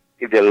out.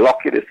 If they're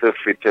lucky, they serve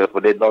 3 terms,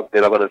 but they're not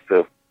going to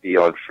serve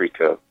beyond 3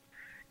 terms.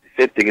 The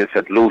same thing in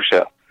St.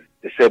 Lucia,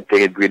 the same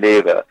thing in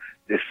Grenada,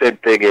 the same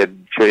thing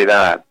in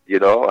Trinidad,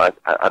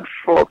 and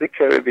for the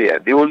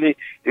Caribbean. The only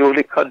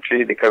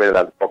country in the Caribbean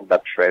that has broken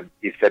that trend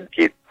is St.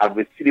 Kitts. And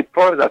we see the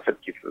problem that St.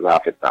 Kitts is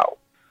having now,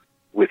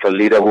 with a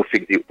leader who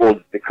thinks he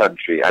owns the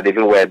country. And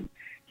even when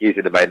he's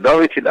in the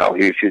minority now,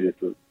 he refuses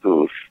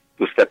to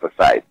step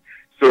aside.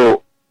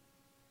 So,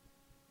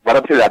 what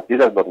I'm saying is that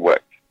this has not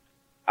worked.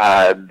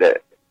 And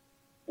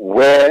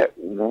where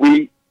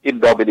we in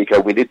Dominica,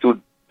 we need to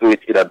do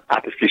it in an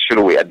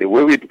artificial way. And the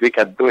way we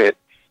can do it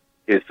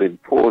is to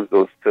impose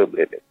those term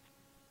limits.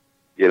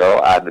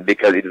 And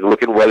because it is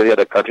working well in the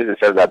other countries, it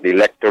says that the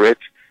electorate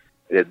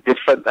is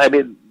different. I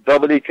mean,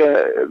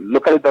 Dominica,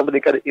 look at the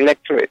Dominican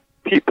electorate.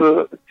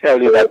 People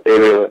tell you that they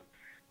will,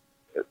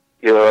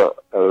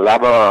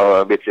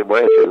 Lama West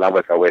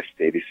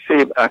State, the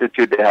same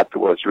attitude they have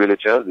towards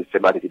religion, the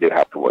same attitude they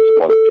have towards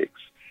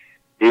politics.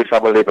 If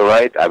I'm a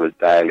Labourite, I will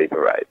die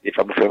Labourite. If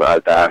I'm a Freeman, I'll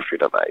die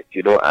Freedomite,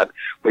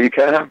 but you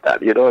can't have that,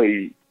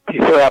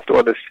 people have to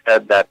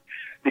understand that,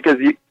 because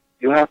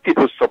you have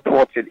people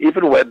supporting,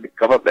 even when the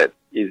government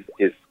is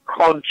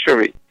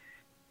contrary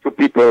to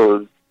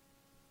people's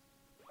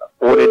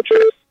own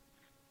interests,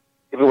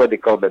 even when the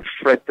government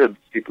threatens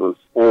people's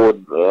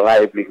own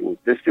livelihoods,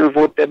 they still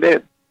vote them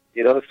in,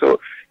 so,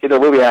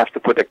 we have to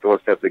protect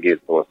ourselves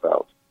against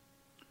ourselves.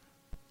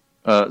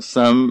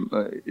 Sam,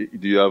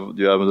 do you have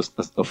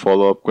a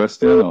follow-up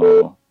question,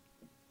 or?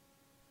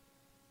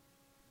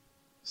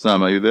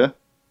 Sam, are you there?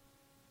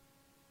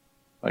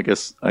 I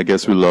guess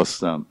we lost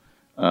Sam.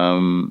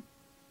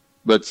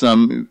 But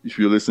Sam, if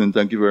you listen,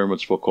 thank you very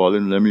much for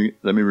calling. Let me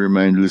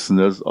remind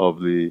listeners of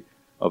the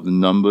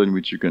number in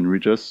which you can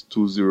reach us: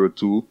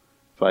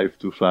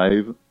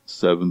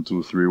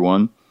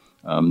 202-525-7231.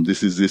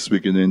 This is This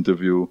Week in the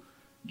Interview,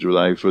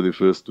 July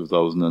 31st,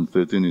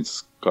 2013.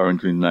 It's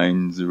currently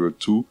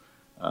 9:02,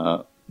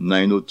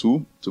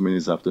 2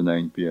 minutes after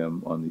 9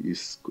 p.m. on the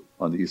east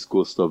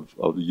coast of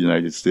the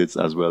United States,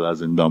 as well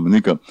as in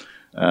Dominica.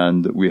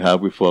 And we have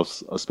with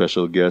us a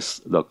special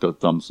guest, Dr.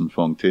 Thompson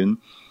Fontaine,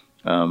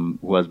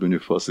 who has been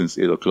with us since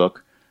 8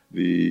 o'clock.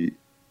 The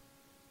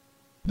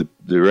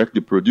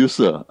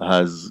producer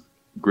has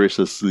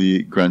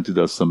graciously granted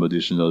us some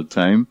additional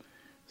time.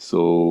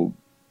 So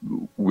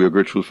we're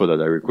grateful for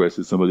that. I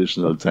requested some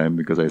additional time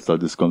because I thought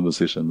this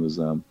conversation was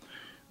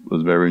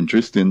very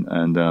interesting,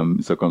 and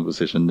it's a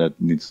conversation that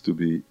needs to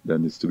be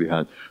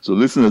had. So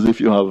listeners, if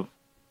you have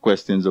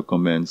questions or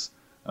comments,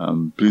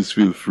 please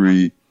feel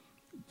free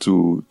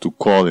to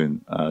call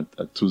in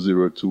at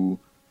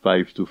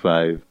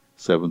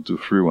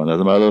 202-525-7231. As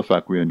a matter of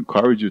fact, we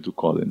encourage you to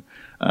call in.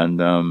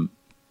 And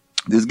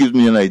this gives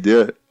me an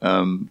idea,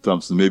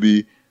 Thompson.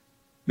 Maybe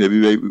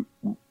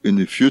in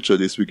the future,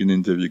 This Week in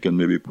Interview, you can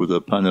maybe put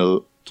a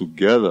panel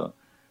together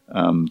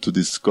to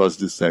discuss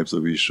these types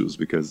of issues,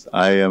 because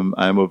I'm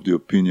of the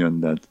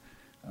opinion that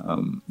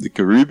the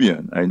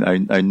Caribbean,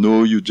 I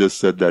know you just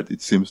said that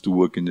it seems to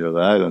work in the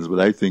other islands,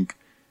 but I think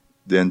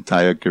the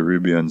entire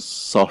Caribbean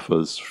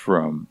suffers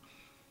from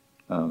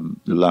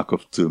the lack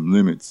of term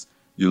limits.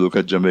 You look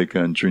at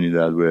Jamaica and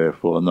Trinidad, where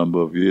for a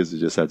number of years they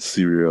just had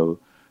serial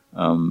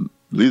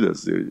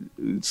leaders. They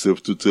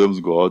serve 2 terms,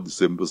 go out, the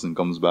same person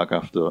comes back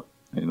after,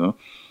 and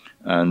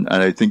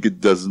I think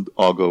it doesn't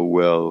augur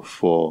well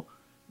for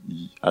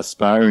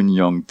aspiring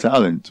young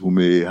talent who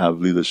may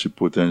have leadership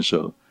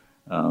potential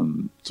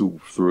to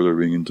throw the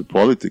ring into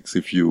politics.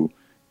 If you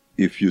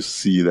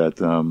see that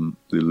the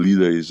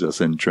leader is just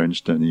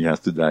entrenched and he has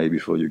to die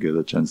before you get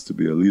a chance to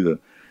be a leader,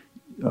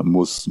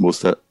 most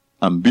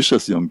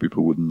ambitious young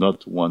people would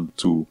not want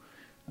to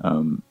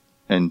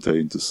enter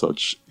into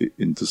such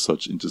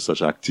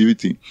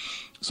activity.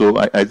 So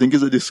I think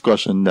it's a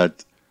discussion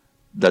that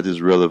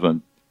is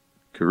relevant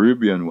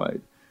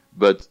Caribbean-wide.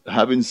 But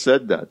having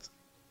said that,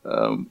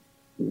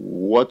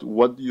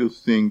 what do you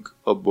think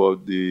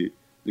about the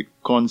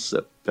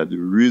concept that the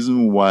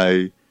reason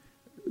why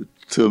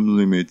term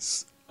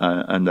limits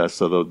and that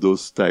sort of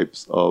those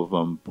types of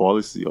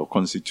policy or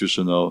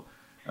constitutional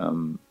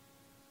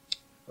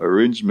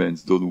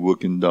arrangements don't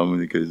work in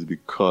Dominica is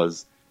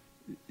because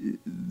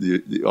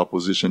the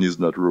opposition is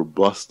not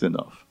robust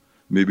enough?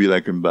 Maybe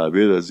like in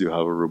Barbados, you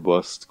have a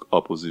robust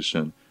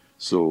opposition,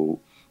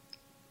 so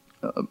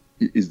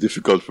it's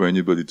difficult for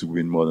anybody to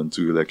win more than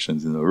 2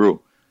 elections in a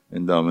row.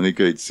 In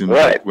Dominica, it seems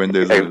like when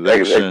there's an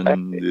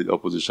election, the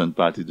opposition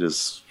party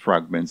just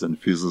fragments and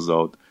fizzles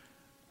out,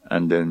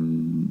 and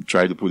then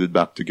try to put it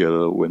back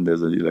together when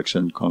there's an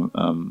election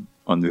on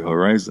the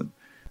horizon.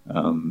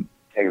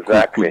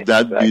 Exactly. Could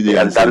that be the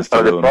answer? That's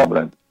not the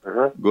problem.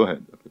 Go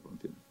ahead.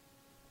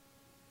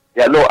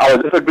 Yeah, no, I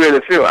was disagreeing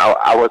with you.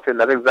 I was saying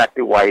that's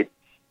exactly why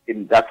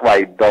that's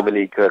why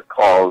Dominica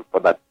called for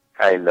that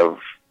kind of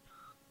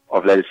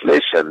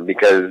legislation,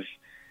 because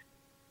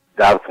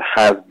that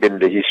has been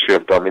the history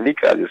of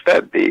Dominica. As you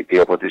said, the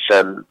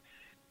opposition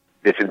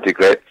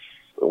disintegrates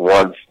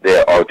once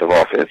they're out of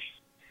office,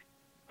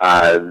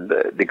 and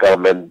the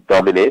government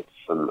dominates,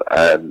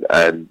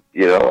 and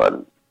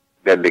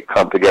then they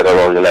come together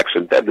around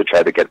election time to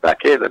try to get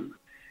back in, and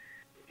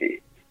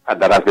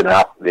that has been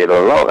happening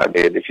all along. I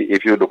mean,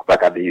 if you look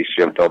back at the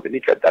history of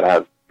Dominica, that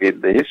has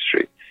been the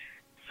history.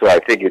 So I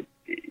think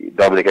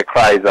Dominica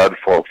cries out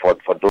for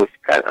those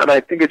kind, and I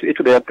think it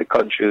will help the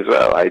country as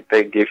well. I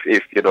think if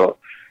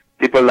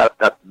people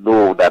that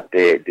know that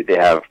they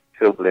have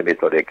term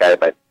limits or they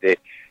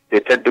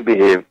tend to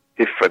behave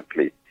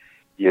differently,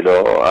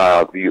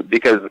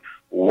 because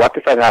what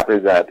if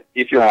happens that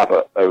if you have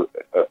a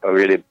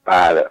really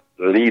bad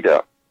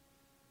leader,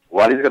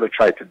 what he's going to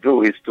try to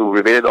do is to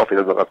remain in office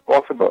as long as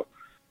possible,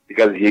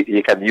 because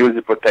he can use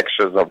the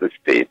protections of the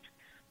state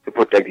to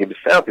protect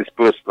himself, his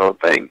personal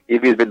thing.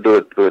 If he's been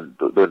doing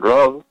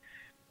wrong,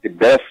 the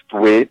best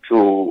way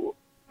to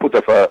put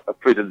off a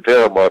prison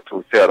term or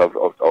to stay out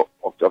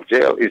of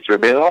jail is to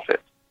remain in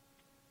office.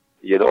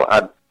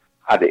 And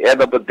at the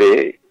end of the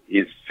day,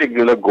 his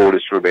singular goal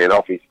is to remain in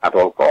office at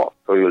all costs.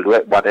 So he'll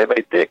do whatever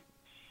it takes.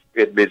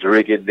 If it means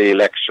rigging the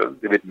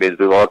elections, if it means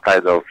doing all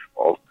kinds of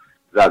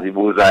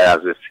Zazimuzai,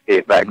 as we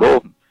say back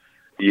home,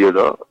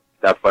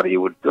 that's what he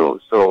would do.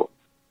 So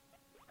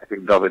I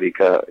think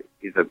Dominica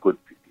is a good,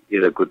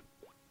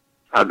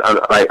 and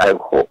I'm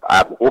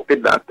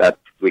hoping that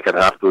we can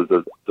have those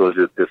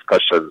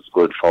discussions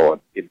going forward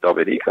in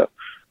Dominica.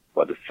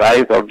 But the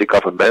size of the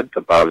government,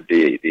 about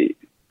the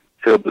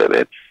term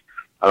limits,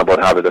 and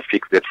about having a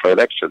fixed date for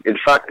election. In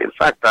fact,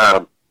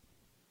 I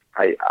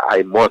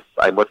must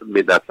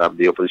admit that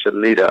the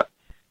opposition leader,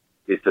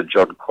 Mr.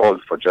 John,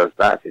 called for just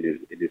that in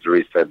his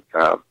recent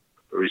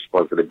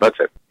response to the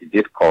budget. He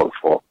did call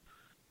for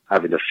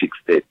having a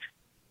fixed date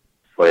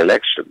for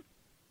election.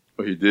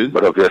 Oh, he did?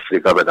 But obviously,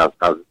 government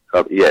has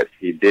yes,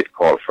 he did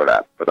call for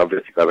that. But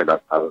obviously,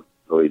 government has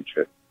no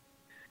interest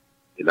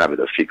in having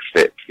a fixed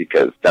date,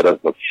 because that does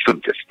not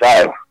suit the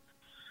style.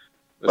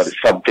 But it's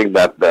something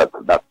that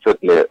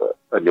certainly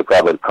a new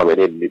government coming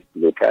in needs to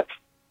look at.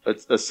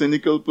 A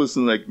cynical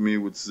person like me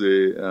would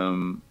say,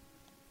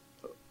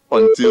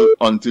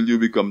 until you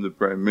become the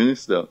prime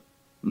minister,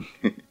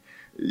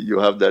 you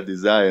have that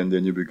desire, and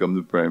then you become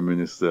the prime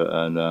minister,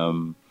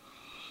 and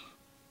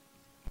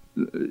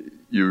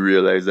you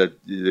realize that's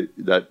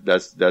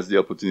the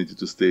opportunity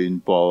to stay in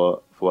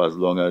power for as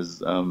long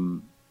as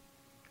right.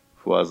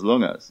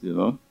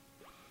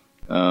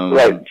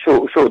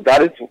 So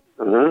that is.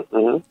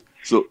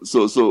 So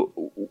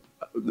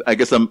I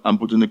guess I'm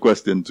putting the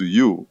question to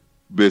you,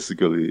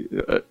 basically,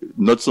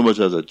 not so much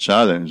as a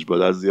challenge,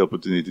 but as the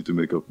opportunity to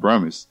make a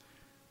promise,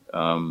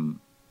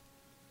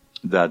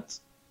 that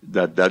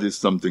is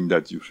something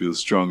that you feel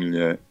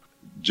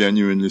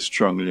genuinely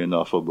strongly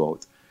enough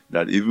about,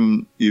 that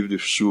even if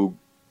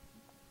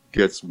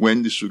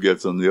when the shoe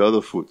gets on the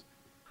other foot,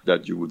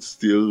 that you would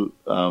still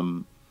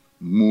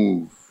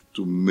move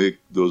to make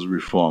those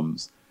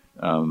reforms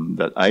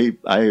that I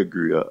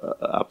agree are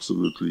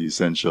absolutely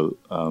essential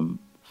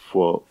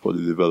for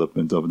the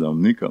development of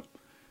Dominica.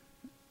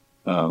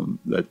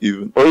 That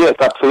even yes,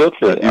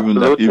 absolutely.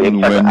 That even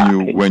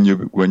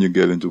when you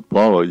get into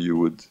power, you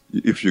would,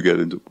 if you get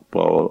into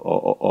power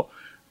or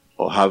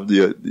have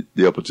the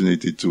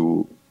opportunity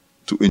to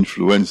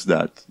influence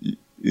that,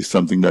 is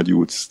something that you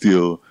would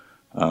still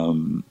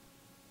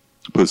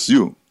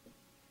pursue.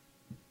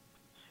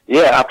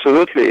 Yeah,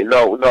 absolutely.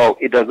 No,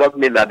 it does not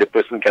mean that the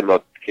person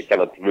cannot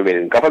remain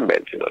in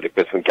government. The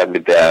person can be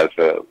there as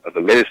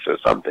a minister or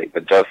something,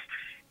 but just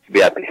to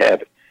be at the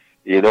head.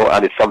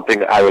 And it's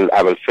something I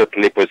will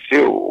certainly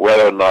pursue,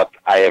 whether or not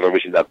I ever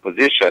reach that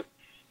position.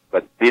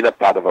 But being a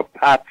part of a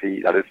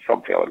party, that is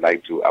something I would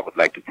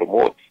like to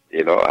promote.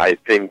 I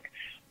think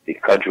the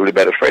country will be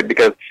better for it,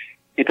 because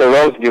it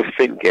arouses new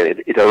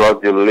thinking, it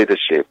arouses new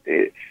leadership.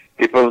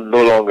 People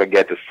no longer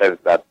get the sense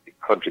that the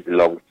country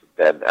belongs to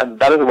them, and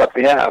that is what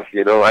we have.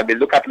 I mean,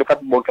 look at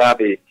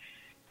Mugabe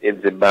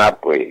in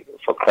Zimbabwe,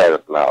 for crying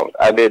out loud.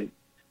 I mean,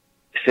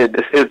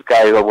 this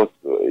guy is almost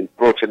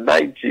approaching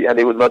 90, and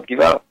he will not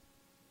give up.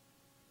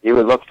 He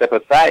will not step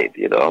aside,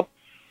 and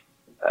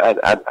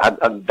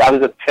that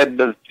is a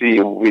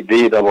tendency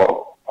within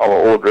our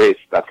old race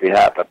that we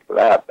have, that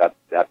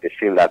they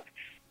feel that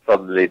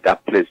suddenly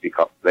that place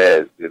becomes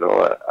theirs, and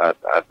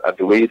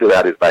the way you do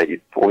that is by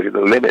imposing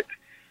a limit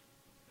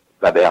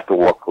that they have to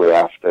walk away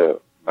after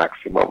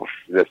maximum,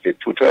 let's say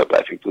 2 terms.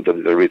 I think 2 terms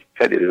is a risk.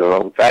 10 is a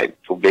long time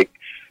to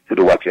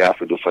do what you have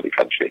to do for the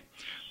country.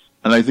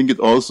 And I think it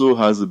also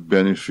has a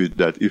benefit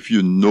that if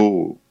you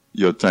know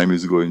your time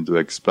is going to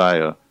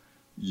expire,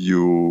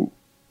 you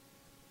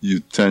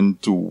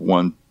tend to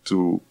want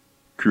to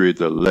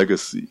create a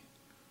legacy.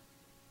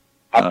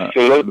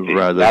 Absolutely.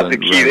 That's the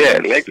key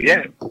there.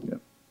 Yeah.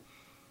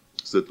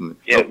 Certainly.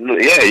 Yeah,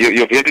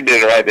 you've hit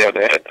it right there on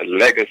the head. A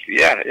legacy,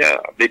 yeah.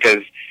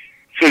 Because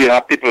so you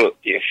have people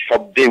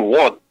from day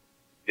one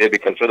They'll be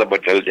concerned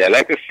about their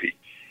legacy.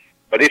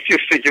 But if you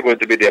think you're going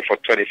to be there for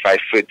 25,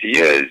 30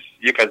 years,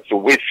 you can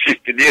wait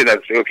 15 years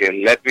and say,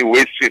 okay, let me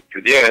wait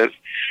 15 years,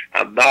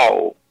 and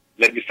now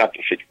let me start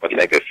to think about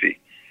legacy.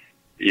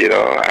 You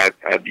know,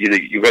 and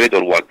you really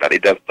don't want that.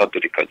 It does not do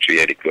the country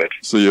any good.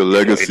 So your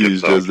legacy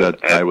is just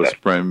that I was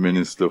prime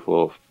minister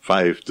for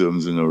 5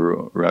 terms in a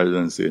row, rather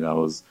than saying I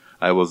was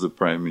the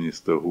prime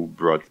minister who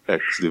brought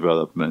X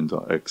development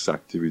or X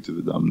activity to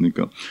the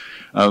Dominica.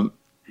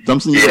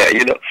 Thompson, yeah,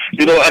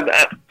 you know,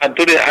 and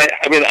today,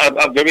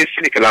 I'm very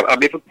cynical.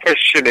 I'm even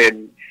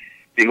questioning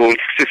the whole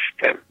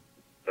system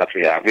that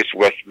we have, this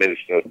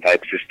Westminster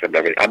type system.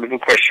 I'm even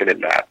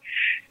questioning that.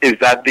 Is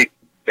that the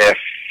best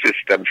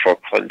system for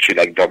a country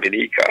like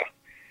Dominica?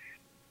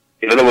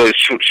 In other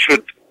words,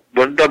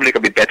 wouldn't Dominica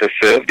be better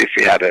served if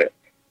we had a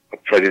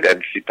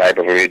presidency type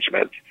of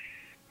arrangement,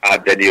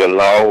 and then you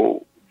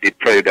allow the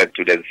president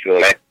to then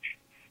select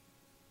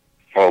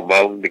from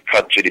among the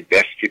country the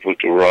best people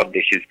to run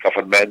his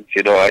government?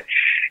 You know,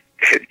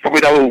 probably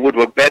that would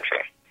work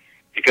better,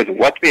 because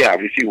what we have,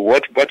 you see,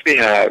 what we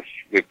have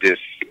with this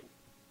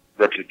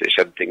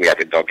representation thing we have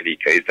in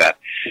Dominica is that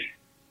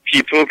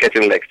people get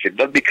elected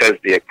not because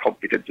they are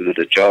competent to do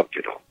the job,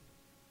 you know,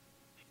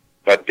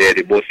 but they're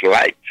the most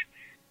liked.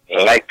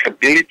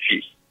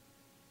 Likability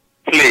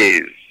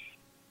plays.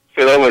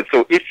 So in other words,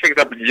 so if, for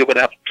example, you're going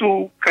to have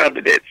 2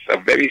 candidates, a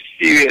very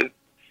serious,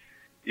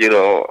 you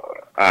know,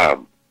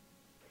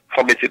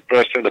 committed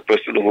person, a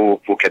person who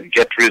can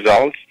get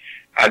results,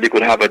 and you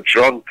could have a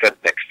drunkard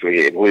next to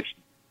him who is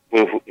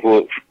not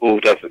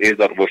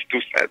worth 2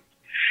 cents.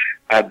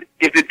 And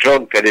if the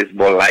drunkard is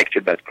more liked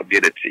in that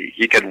community,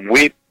 he can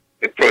win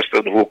a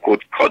person who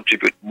could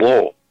contribute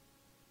more,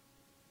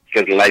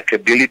 because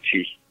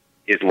likability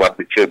is what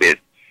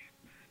determines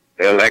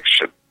the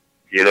election.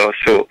 You know,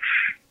 so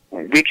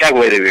we can't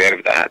go anywhere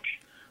with that.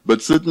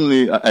 But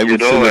certainly, I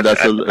would say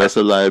that that's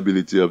a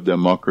liability of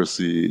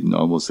democracy in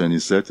almost any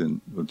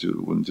setting. Wouldn't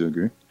you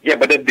agree? Yeah,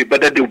 but then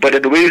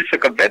the way you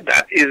circumvent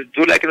that is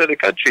do like in other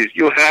countries.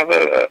 You have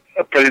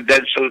a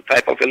presidential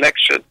type of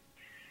election.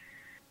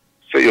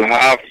 So you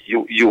have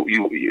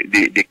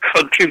the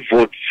country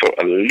votes for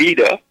a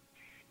leader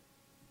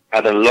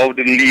and allow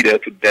the leader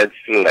to then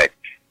select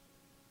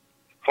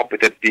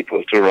competent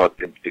people to run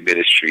the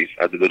ministries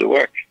and to do the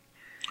work.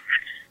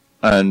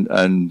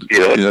 And you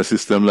know, in a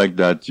system like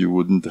that, you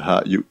wouldn't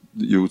have you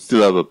would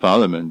still have a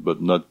parliament, but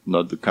not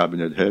the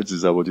cabinet heads.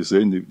 Is that what you're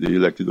saying? The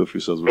elected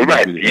officials will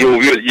right. Not be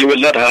you will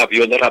not have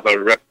a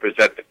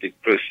representative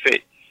per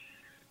se.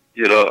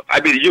 You know,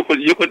 I mean, you could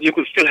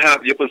still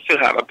have.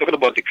 I'm talking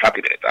about the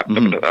cabinet. I'm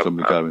talking about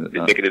the cabinet.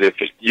 making it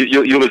official.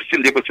 You will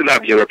still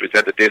have your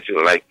representatives, you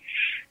know, like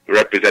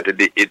representing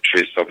the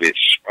interests of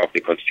the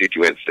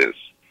constituencies.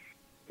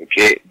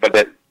 Okay, but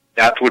then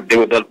they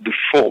would not be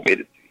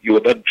formed. You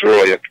would not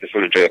draw your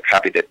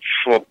cabinet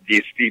from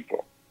these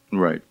people.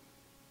 Right.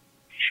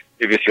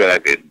 If you see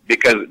what I mean.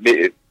 Because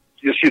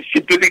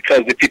simply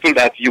because the people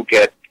that you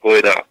get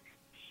going up,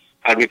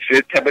 and we've seen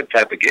it time and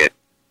time again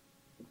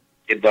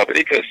in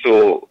Dominica,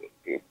 so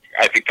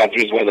I think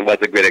Andrews was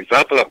a great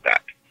example of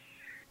that.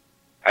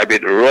 I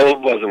mean,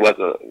 Rome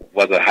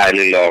was a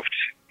highly loved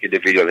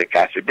individual in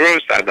Cassie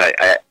Bruce, and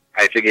I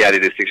think he had a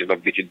distinction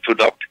of beating 2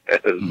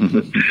 doctors,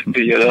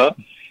 you know.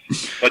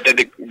 But then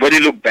when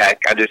you look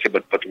back and you say,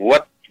 but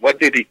what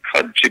did he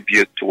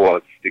contribute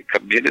towards the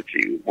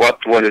community? What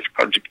was his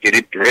contribution? Did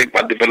he bring?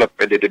 What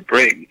development did he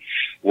bring?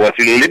 Was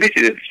he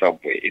limited in some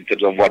way in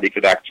terms of what he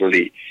could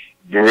actually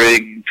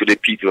bring to the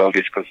people of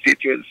his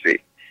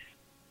constituency?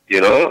 You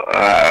know,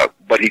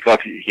 but he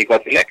got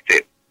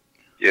elected.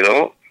 You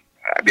know,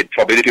 I mean,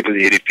 for many people,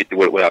 he defeated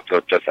would have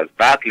done just as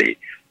badly.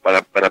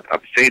 But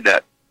I'm saying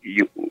that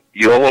you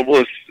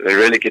almost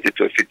relegated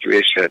to a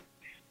situation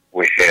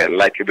where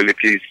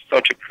likability is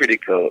such a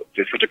critical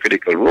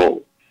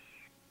role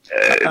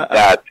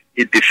that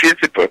it defeats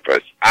the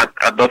purpose. And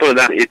not only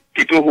that,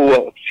 people who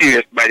are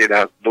serious-minded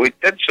have no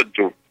intention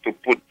to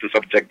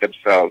subject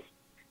themselves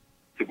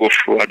to go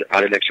through an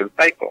election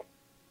cycle.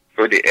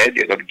 So in the end,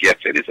 you're not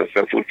getting, it's a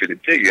self-fulfilling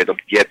thing, you're not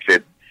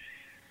getting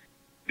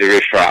the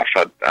riffraff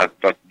and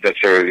not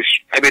necessarily.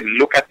 I mean,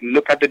 look at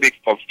the big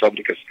of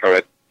Dominica's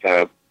current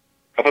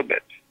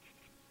government,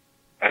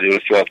 and you'll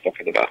see what I'm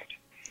talking about.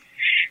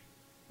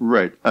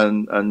 Right,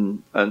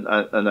 and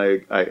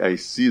I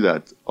see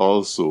that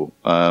also.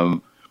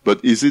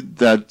 But is it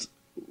that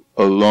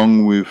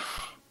along with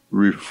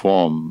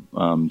reform,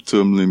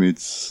 term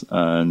limits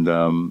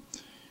and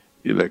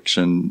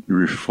election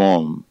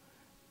reform,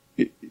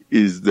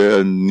 is there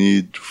a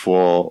need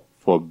for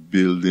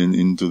building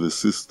into the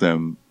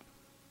system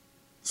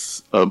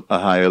a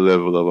higher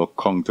level of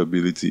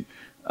accountability?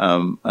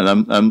 And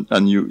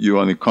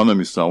you're an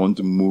economist, so I want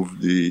to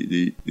move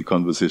the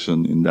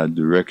conversation in that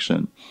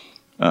direction.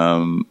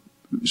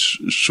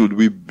 Should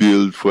we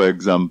build, for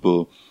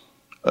example,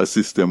 a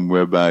system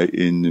whereby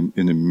in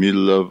the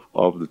middle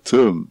of the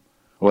term,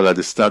 or at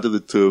the start of the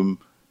term,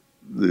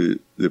 the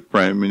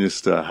Prime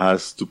Minister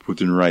has to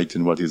put in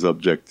writing what his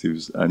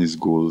objectives and his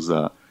goals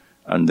are,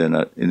 and then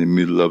in the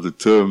middle of the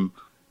term,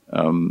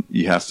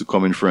 he has to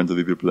come in front of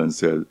the people and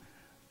say,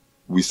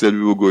 we said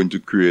we were going to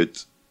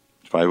create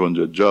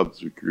 500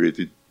 jobs. We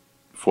created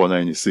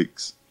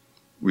 496.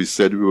 We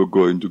said we were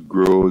going to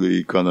grow the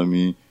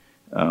economy,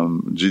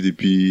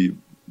 GDP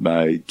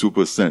by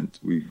 2%.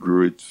 We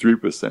grew it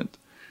 3%.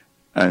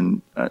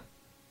 And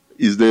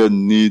is there a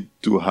need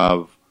to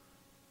have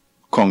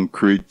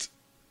concrete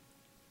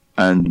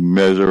and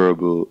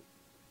measurable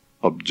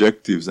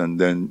objectives and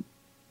then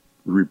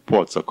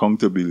reports,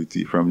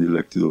 accountability from the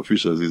elected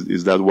officials?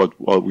 Is that what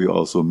we're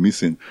also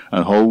missing?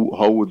 And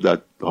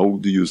how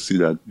do you see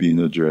that being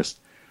addressed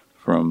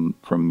from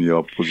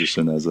your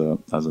position as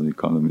an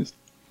economist?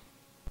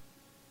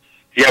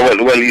 Yeah,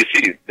 well, you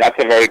see, that's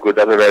a very good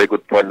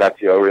point that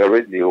you're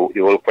raising, the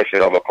whole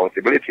question of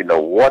accountability. Now,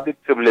 what the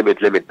term limit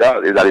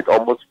does is that it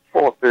almost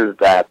forces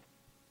that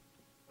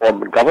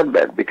on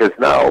government, because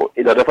now,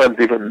 in order for them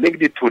to even make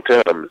the two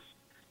terms,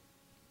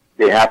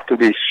 they have to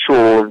be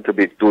shown to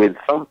be doing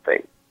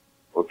something,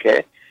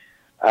 okay?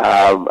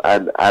 And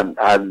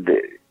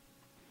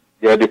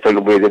there are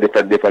different ways,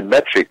 different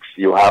metrics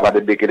you have at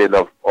the beginning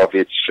of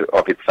its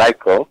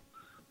cycle.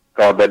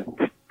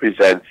 Government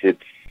presents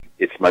its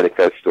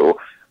manifesto,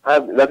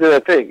 and that's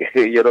the thing.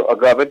 A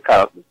government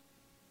comes,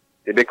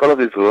 they make all of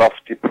these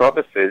lofty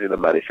promises in the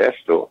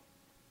manifesto,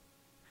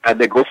 and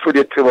they go through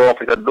the term of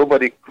office, and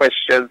nobody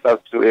questions as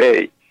to,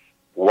 hey,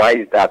 why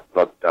is that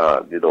not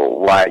done?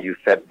 Why you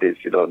said this?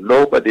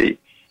 Nobody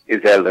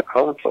is held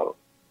accountable.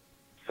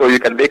 So you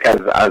can make as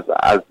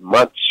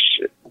much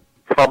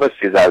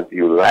promises as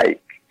you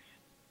like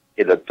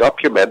in a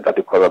document that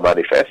you call a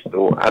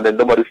manifesto, and then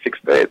nobody sticks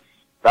to it.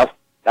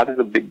 That is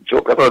a big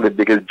joke. That's one of the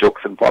biggest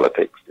jokes in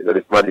politics,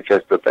 this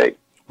manifesto thing.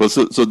 Well,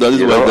 so that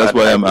is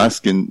why I'm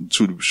asking,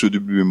 should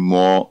it be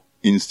more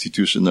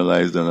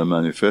institutionalized than a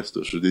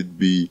manifesto? Should it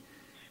be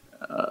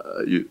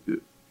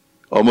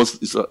let's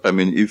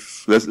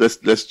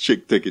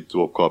take it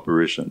to a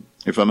corporation.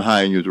 If I'm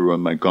hiring you to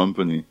run my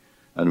company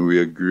and we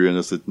agree on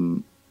a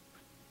certain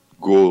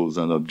goals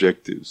and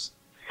objectives,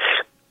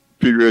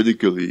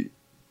 periodically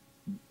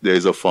there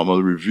is a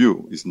formal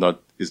review. It's not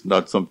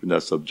something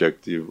that's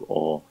subjective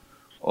or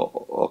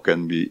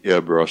can be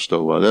airbrushed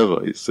or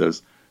whatever. It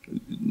says,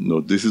 no,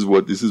 this is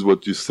what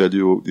you said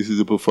this is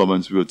the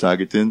performance we were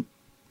targeting.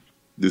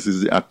 This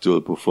is the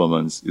actual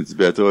performance. It's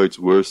better or it's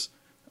worse.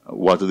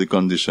 What are the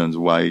conditions?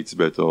 Why it's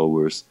better or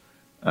worse?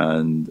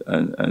 And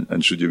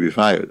should you be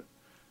fired?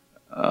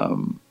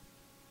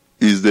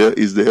 Is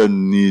there a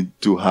need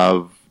to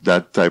have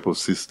that type of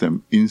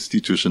system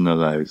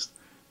institutionalized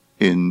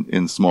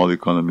in small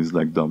economies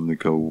like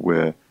Dominica,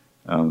 where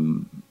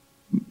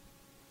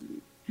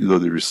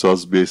the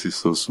resource base is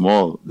so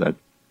small that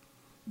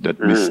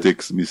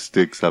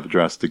mistakes have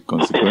drastic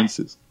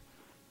consequences?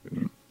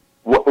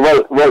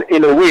 Well,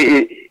 in a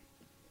way,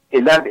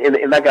 in that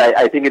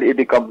I think it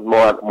becomes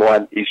more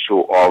an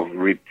issue of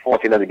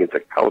reporting as against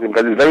accounting,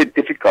 because it's very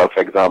difficult. For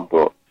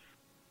example,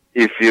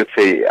 if you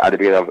say at the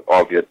beginning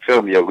of your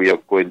term, we are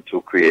going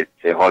to create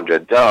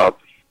 100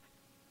 jobs,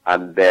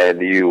 and then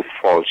you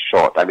fall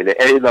short.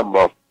 Any number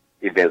of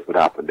events would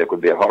happen. There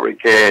could be a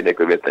hurricane, there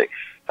could be a thing.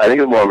 I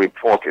think it's more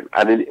reporting.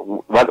 And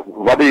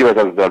what the U.S.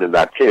 has done in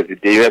that case,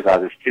 the U.S.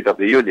 has a State of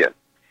the Union,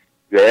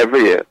 where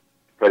every year the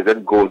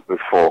president goes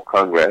before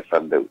Congress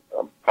and the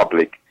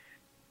public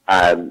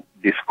and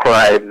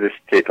describes the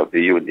State of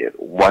the Union,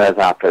 what has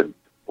happened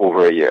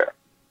over a year.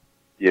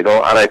 And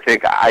I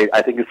think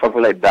it's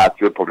something like that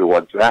you would probably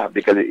want to have,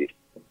 because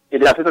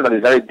in a system that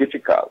is very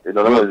difficult. It's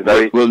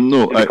very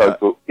difficult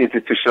to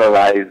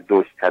institutionalize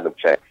those kind of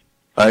checks.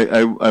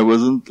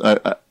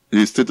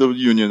 The State of the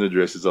Union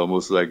address is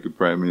almost like the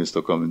Prime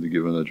Minister coming to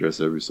give an address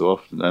every so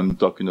often. I'm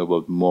talking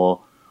about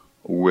more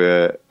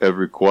where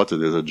every quarter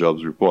there's a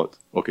jobs report.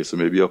 Okay, so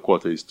maybe a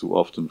quarter is too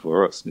often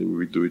for us. Maybe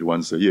we do it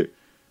once a year.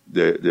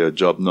 There are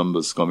job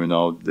numbers coming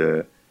out.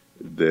 The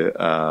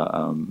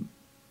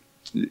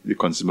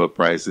consumer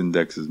price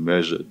index is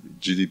measured.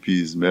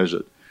 GDP is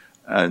measured.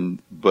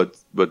 But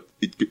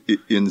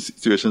in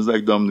situations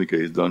like Dominica,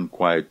 it's done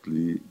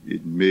quietly.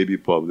 It may be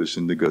published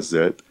in the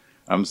Gazette.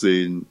 I'm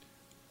saying,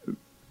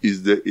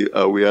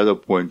 are we at a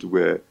point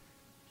where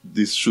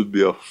this should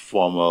be a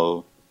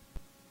formal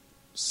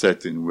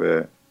setting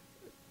where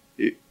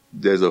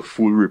there's a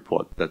full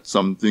report? That's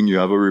something, you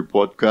have a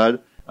report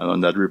card, and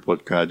on that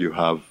report card you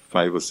have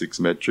 5 or 6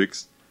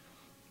 metrics,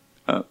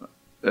 and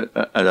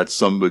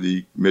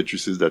that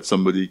matrices that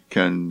somebody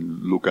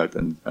can look at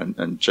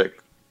and check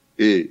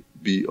A,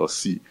 B, or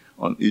C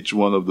on each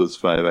one of those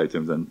 5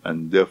 items,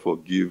 and therefore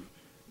give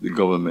the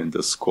government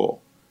a score.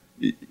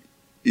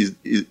 Is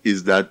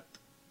that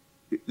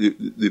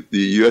the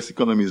U.S.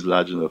 economy is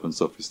large enough and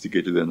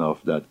sophisticated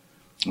enough that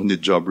when the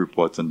job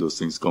reports and those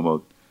things come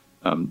out,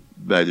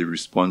 by the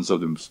response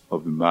of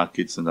the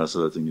markets and that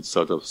sort of thing, it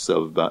sort of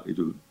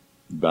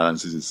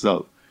balances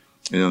itself.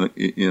 In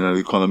an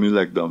economy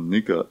like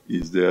Dominica,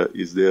 is there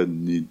a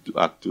need to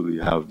actually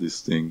have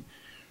this thing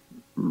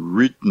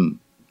written,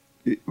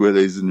 whether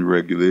it's in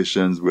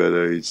regulations,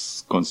 whether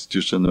it's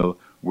constitutional,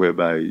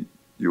 whereby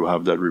you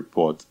have that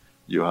report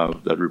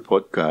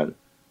card,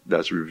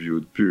 that's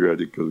reviewed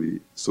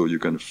periodically, so you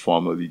can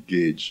formally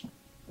gauge,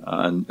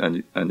 and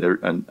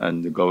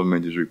the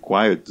government is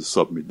required to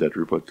submit that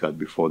report card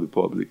before the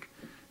public.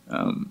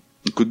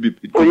 It could be.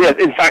 Yes.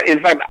 In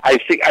fact, I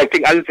think,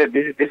 as you said,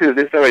 this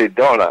is already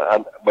done,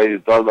 but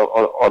it's done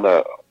on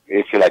a,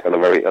 if you like, on a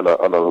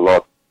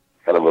lot,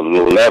 kind of a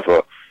low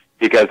level.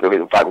 Because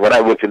in fact, when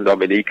I worked in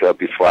Dominica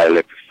before I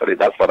left to study,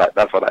 that's what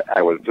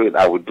I was doing.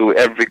 I would do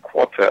every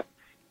quarter.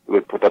 We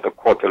would put out a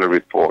quarterly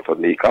report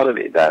on the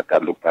economy that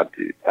looked at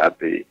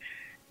the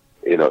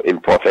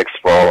import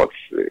exports,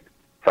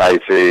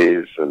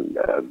 prices, and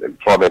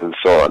employment and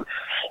so on.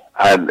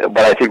 But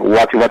I think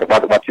what you're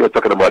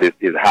talking about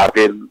is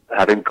having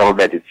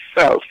government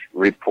itself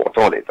report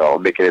on it or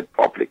making it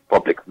public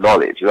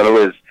knowledge. In other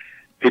words,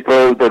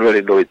 people don't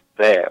really know it's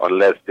there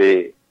unless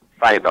they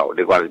find out,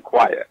 they go and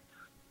inquire.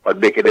 But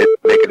making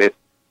it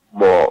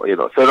more,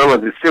 So in other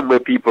words, the same way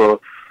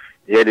people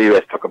here in the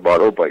US talk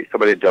about, oh boy, so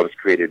many jobs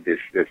created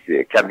this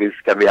year. Can we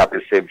have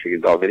the same thing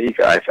in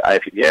Dominica? I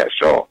think yeah,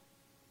 sure.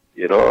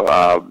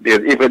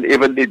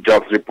 Even the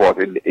jobs report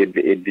in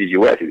the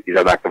US is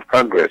an act of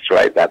Congress,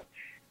 right? That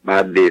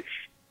mandates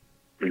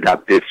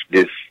that this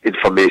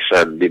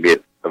information be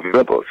made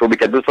available. So we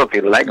can do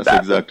something like that. That's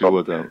exactly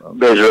what I'm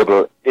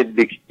measurable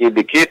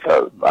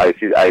indicators. I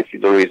see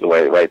no reason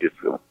why this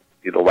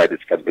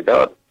can be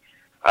done.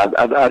 And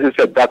as you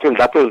said, that will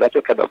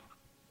kind of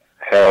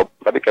help.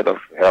 That will kind of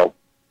help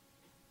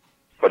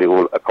for the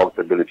whole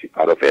accountability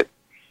part of it.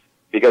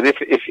 Because if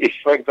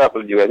for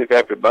example, if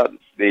every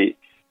month the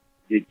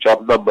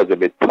job numbers are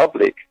made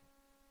public,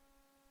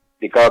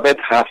 the government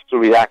has to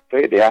react to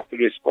it. They have to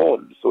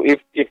respond. So if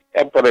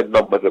employment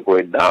numbers are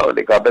going down,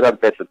 the government has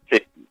better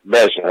take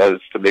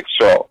measures to make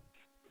sure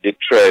the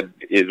trend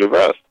is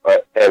reversed,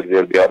 or else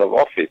they'll be out of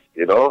office.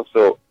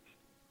 So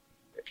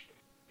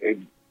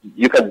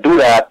you can do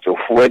that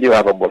when you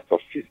have a more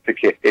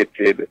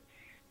sophisticated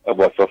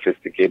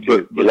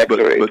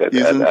electorate.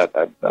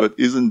 But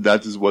isn't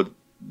that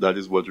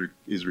what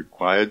is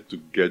required to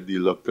get the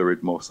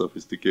electorate more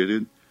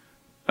sophisticated?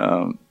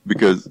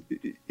 Because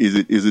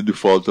is it the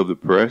fault of the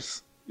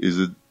press? Is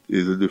it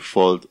the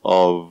fault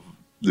of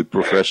the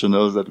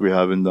professionals that we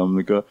have in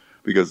Dominica?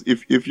 Because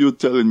if you're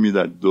telling me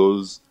that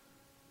those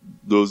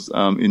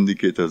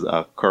indicators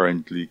are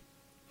currently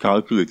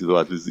calculated, or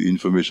at least the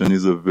information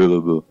is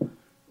available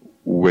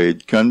where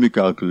it can be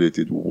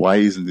calculated, why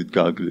isn't it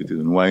calculated,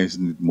 and why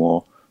isn't it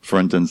more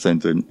front and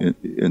center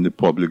in the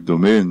public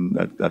domain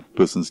that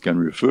persons can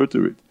refer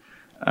to it?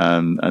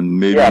 And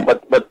maybe. Yeah,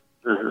 but.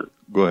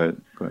 Go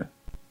ahead.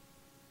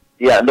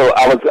 Yeah, no,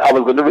 I was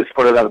going to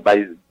respond to that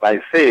by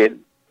saying,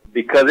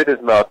 because it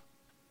is not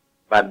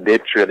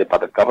mandatory on the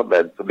part of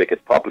government to make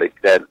it public,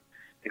 then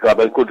the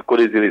government could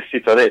easily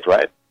sit on it,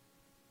 right?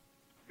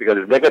 Because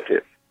it's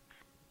negative.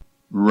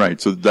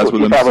 Right, so that's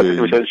what I'm saying. If I have a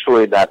situation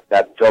showing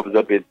that jobs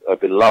have been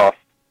lost,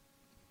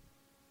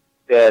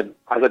 then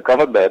as a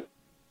government,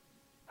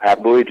 I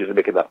have no interest in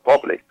making that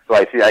public. So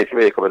I see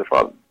where you're coming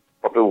from.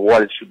 Probably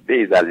what it should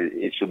be is that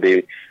it should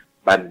be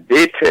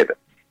mandated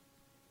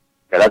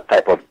that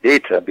type of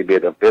data be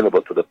made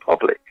available to the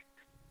public.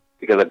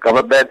 Because the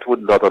government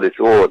would not on its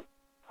own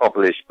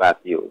publish bad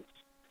news.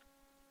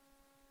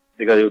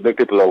 Because it would make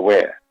people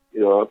aware.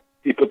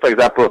 People, for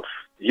example,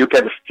 you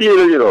can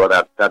feel,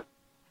 that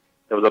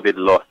there was a bit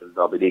lost in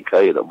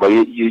Dominica, but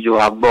you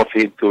have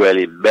nothing to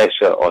really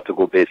measure or to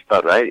go based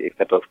on, right?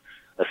 Except of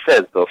a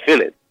sense or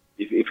feeling,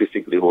 if you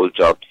think the whole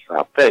jobs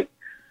are thing,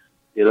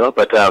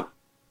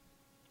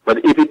 but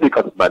if it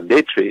becomes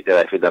mandatory, then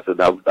I think that's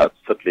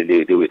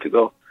certainly the way to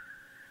go.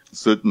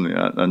 Certainly,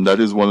 and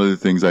that is one of the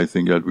things I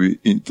think that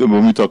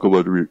when we talk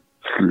about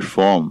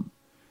reform,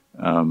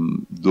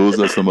 those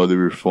are some of the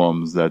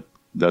reforms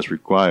that's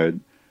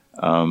required,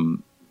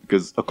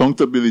 because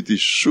accountability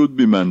should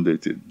be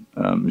mandated.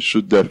 It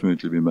should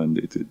definitely be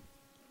mandated.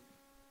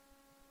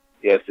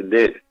 Yes,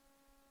 indeed.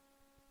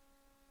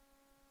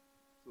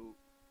 So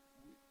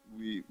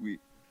we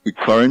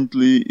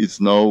currently,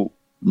 it's now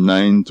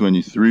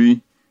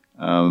 9:23.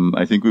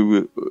 I think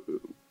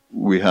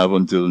we have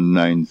until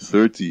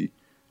 9:30.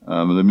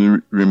 Let me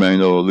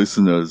remind our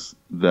listeners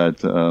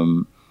that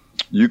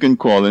you can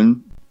call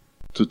in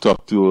to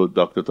talk to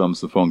Dr.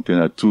 Thompson Fontaine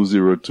at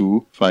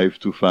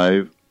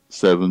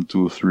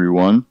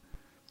 202-525-7231,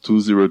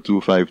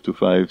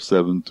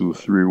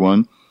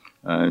 202-525-7231.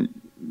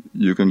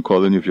 You can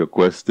call in if your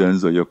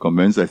questions or your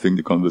comments. I think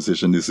the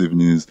conversation this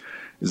evening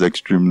is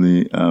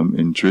extremely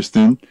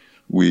interesting.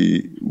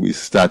 We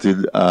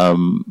started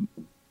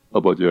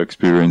about your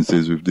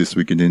experiences with This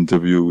Week in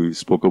Interview. We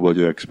spoke about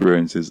your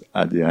experiences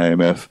at the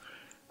IMF,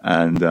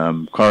 and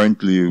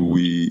currently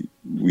we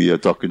are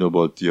talking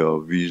about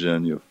your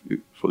vision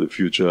for the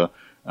future,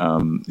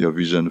 your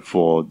vision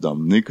for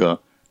Dominica,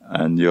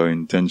 and your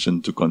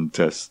intention to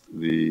contest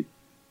the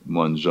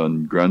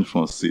Montjean Grand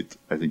Fonds seat,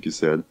 I think you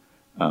said,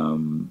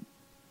 in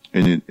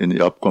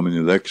the upcoming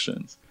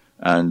elections.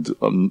 And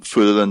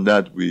further than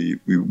that,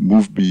 we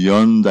move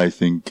beyond, I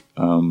think,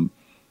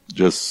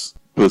 just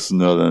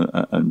personal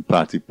and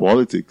party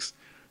politics,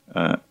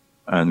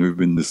 and we've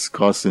been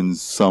discussing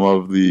some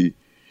of the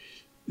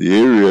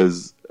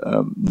areas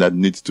that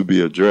needs to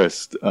be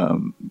addressed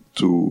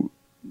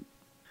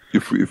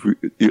if we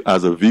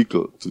as a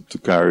vehicle to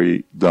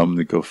carry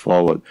Dominica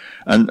forward.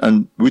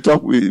 And we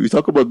talk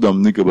about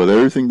Dominica, but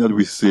everything that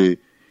we say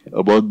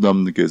about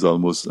Dominica is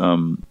almost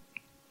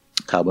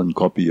carbon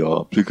copy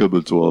or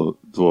applicable to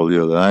all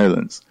the other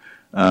islands.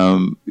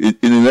 In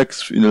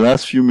the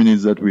last few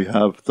minutes that we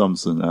have,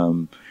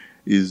 Thompson,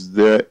 is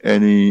there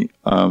any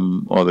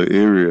other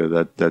area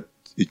that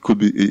it could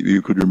be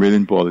you could remain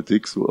in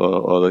politics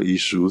or other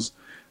issues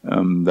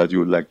that you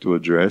would like to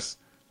address?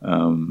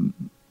 Have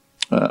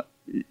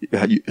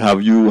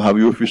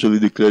you officially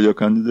declared your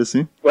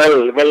candidacy?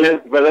 Well,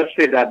 let's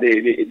say that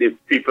the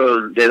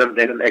people there's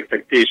an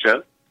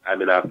expectation. I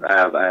mean, I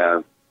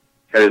have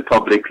said it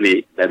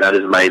publicly that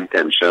is my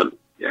intention,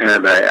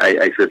 and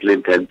I certainly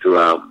intend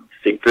to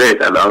stick to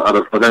it. And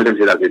of course, I can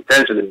say that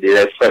intention in the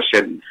next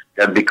question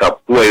can become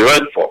who I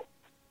run for.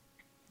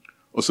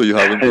 Oh, so you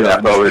haven't?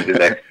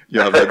 You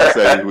haven't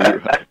decided who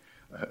you.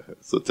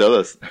 So tell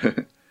us.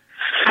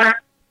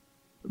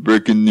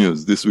 Breaking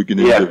news this week in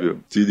the interview,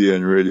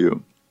 TDN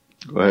Radio.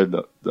 Go ahead,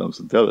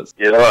 Thompson. Tell us.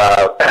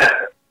 Well,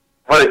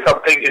 it's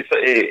something.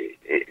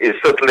 It's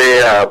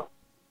certainly.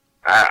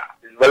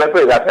 Well, let's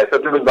say that I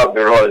certainly would not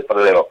be rolling for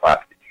the Labour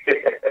Party.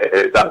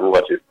 That's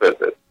what is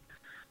certain.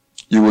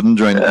 You wouldn't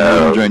join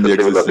the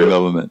existing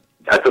government.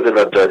 I certainly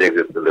not join the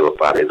existing Labour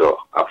Party. No,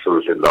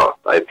 absolutely not.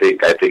 I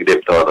think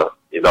they've done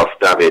enough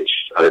damage,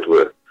 as it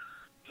were,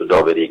 to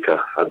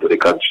Dominica and to the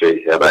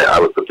country, and I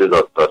would certainly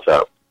not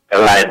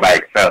align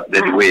myself in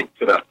any way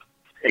to the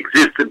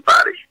existing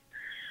party.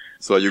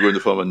 So, are you going to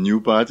form a new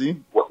party?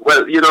 Well,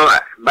 my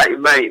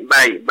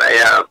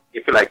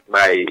if you like,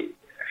 my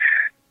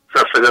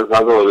preference has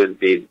always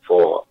been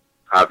for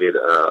having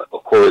a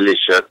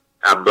coalition.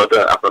 I'm not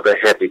a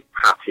heavy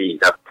party,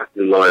 that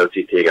party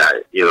loyalty thing.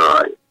 I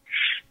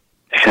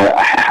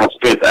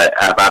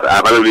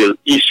have a real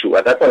issue,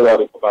 and that's a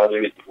lot of the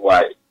reason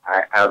why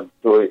I am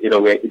so, in a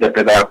way,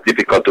 it's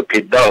difficult to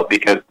pin down,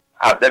 because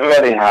I've never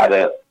really had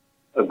a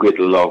great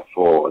love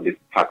for this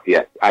party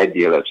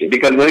ideology.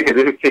 Because if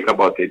you think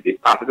about it, the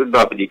party in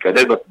Dominica,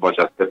 there's not much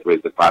that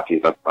separates the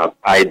parties as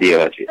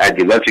ideology.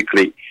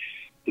 Ideologically,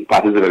 the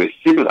parties are very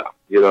similar,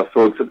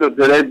 so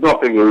there is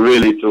nothing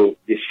really to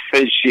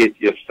differentiate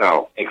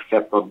yourself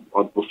except on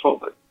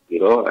performance,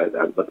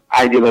 but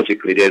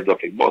ideologically there's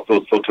nothing more. So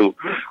to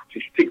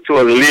stick to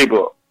a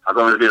label has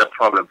always been a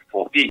problem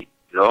for me,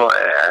 but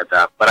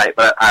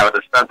I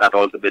understand that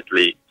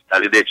ultimately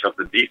that's the nature of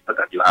the beast, but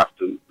that you have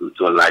to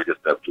align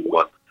yourself to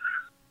one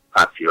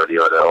party or the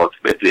other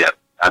ultimately.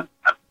 And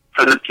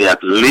presently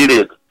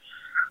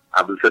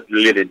I'm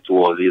certainly leaning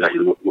towards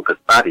the Workers'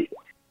 Party.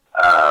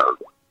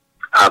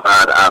 I've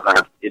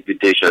had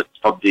invitations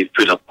from the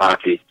Freedom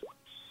Party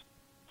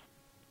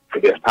to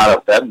be a part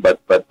of them,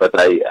 but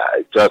I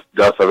just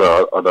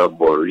on a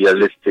more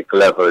realistic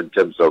level in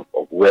terms of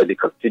where the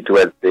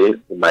constituency is.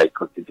 My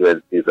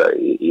constituency is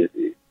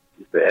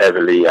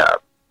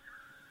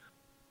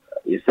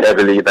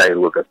heavily in the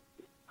Workers'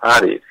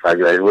 Party. In fact,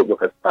 the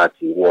Workers'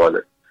 Party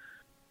won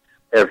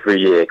every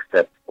year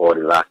except for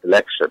the last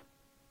election,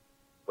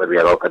 when we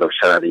had all kind of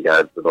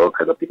shenanigans and all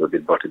kind of people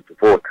being brought in to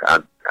vote,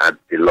 and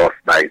they lost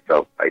by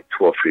 2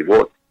 or 3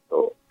 votes.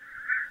 So,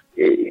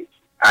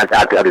 at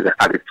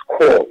its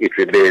core, it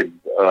remains,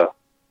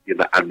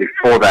 and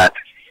before that,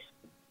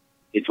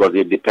 it was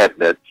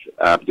independent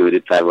during the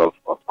time of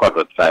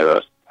Conrad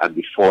Cyrus, and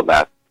before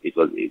that, it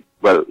was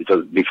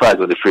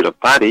the Freedom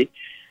Party,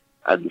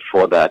 and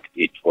before that,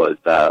 it was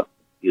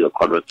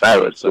Conrad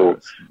Cyrus. So,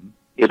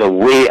 in a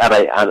way,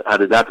 and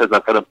that is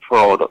I'm kind of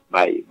proud of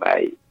my.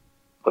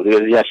 Because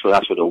the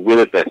actual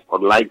willingness,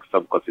 unlike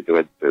some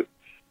constituencies,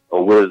 a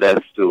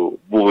willingness to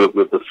move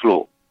with the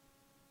flow,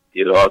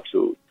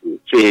 to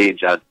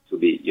change and to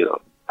be,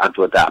 and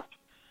to adapt.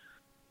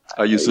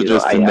 Are you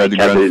suggesting that the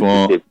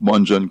Grand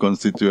Monjan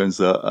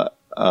constituents are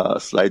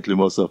slightly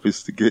more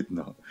sophisticated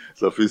now?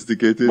 More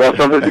sophisticated,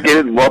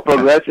 more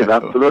progressive,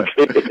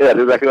 absolutely. That's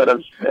exactly what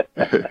I'm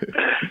saying.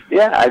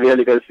 Yeah, I mean,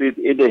 you can see it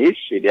in the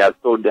history. They have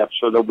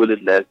shown a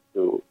willingness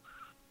to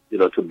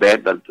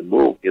bend and to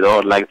move,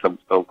 unlike some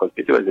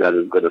constituencies that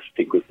is going to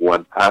stick with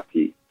one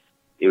party,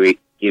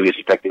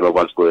 irrespective of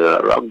what's going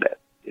on around them,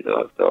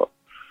 so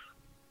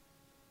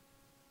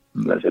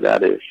that's what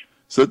that is.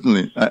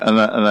 Certainly,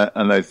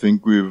 and I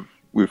think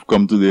we've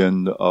come to the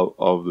end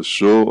of the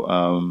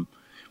show.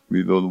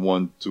 We don't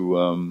want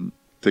to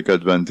take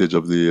advantage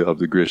of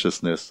the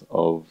graciousness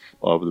of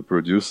the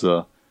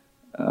producer,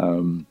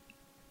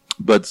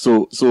 but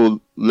so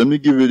let me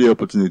give you the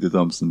opportunity,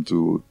 Thompson,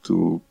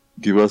 to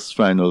give us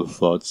final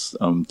thoughts.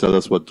 Tell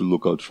us what to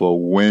look out for.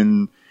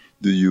 When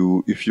do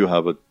you, if you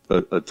have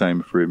a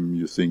time frame,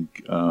 you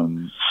think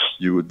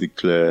you would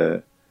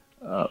declare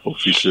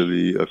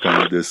officially a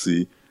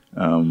candidacy?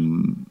 Are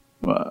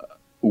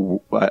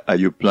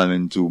you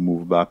planning to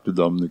move back to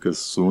Dominica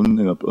soon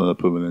on a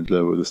permanent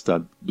level to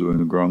start doing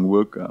the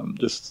groundwork?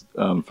 Just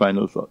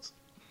final thoughts.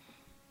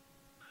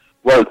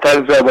 Well,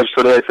 thanks very much,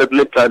 Tony. I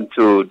certainly plan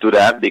to do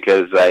that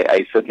because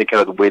I certainly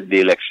cannot win the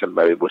election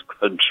by remote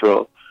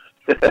control.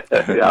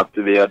 You have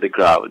to be on the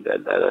ground.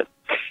 And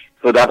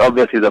so that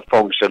obviously is a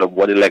function of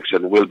what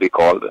election will be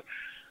called.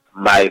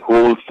 My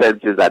whole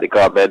sense is that the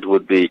government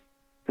would be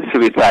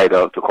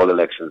suicidal to call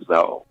elections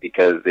now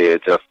because they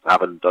just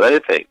haven't done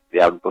anything. They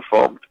haven't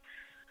performed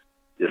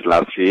these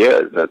last few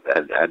years.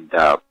 And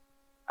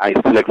I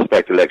still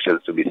expect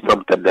elections to be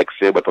sometime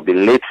next year, but probably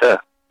later,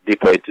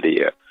 deeper into the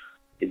year,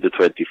 into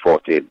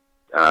 2014.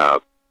 I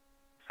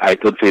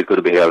don't think it's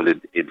going to be held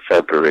in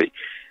February,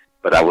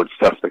 but I would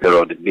suspect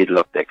around the middle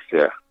of next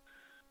year.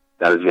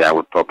 That is where I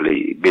would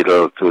probably,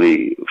 middle to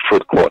the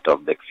fourth quarter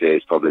of next year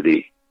is probably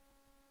the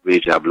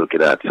region I'm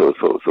looking at. So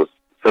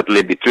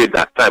certainly between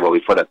that time or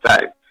before that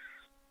time,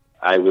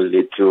 I will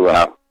need to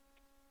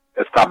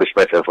establish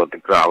myself on the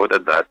ground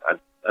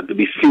and to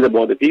be seen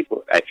among the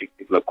people. I think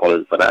people are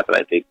calling for that, and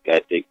I think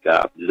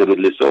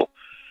deservedly so.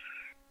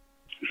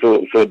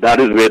 So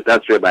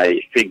that's where my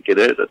thinking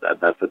is, and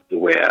that's the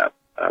way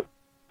I'm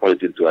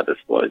pointing to at this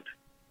point.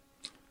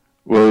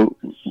 Well,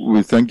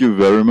 we thank you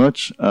very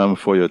much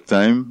for your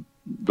time,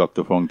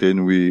 Dr.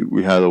 Fontaine.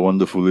 We had a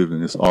wonderful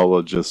evening. This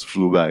hour just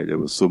flew by. There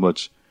was so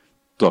much to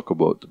talk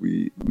about.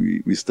 We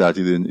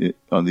started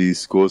on the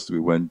East Coast. We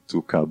went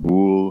to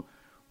Kabul.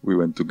 We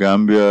went to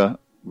Gambia.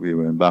 We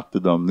went back to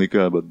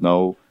Dominica. But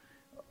now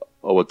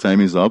our time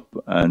is up,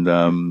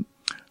 and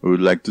we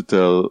would like to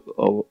tell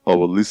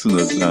our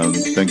listeners,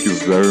 thank you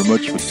very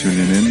much for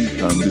tuning in.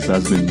 This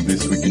has been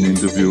This Week in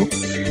Interview.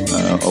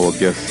 Our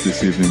guest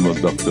this evening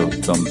was Dr.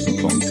 Thompson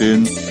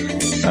Fontaine.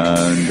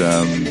 And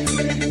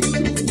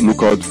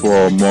look out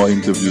for more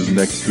interviews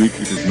next week.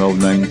 It is now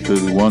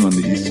 9:31 on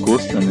the East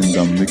Coast and in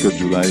Dominica,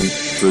 July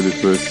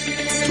 31st,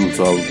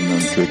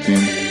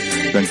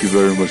 2013. Thank you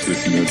very much,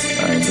 listeners,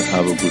 and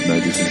have a good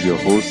night. This is your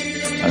host,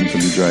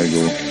 Anthony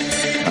Drago,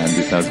 and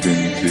this has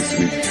been This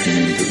Week in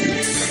Interview.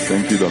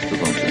 Thank you, Dr.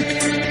 Fontaine.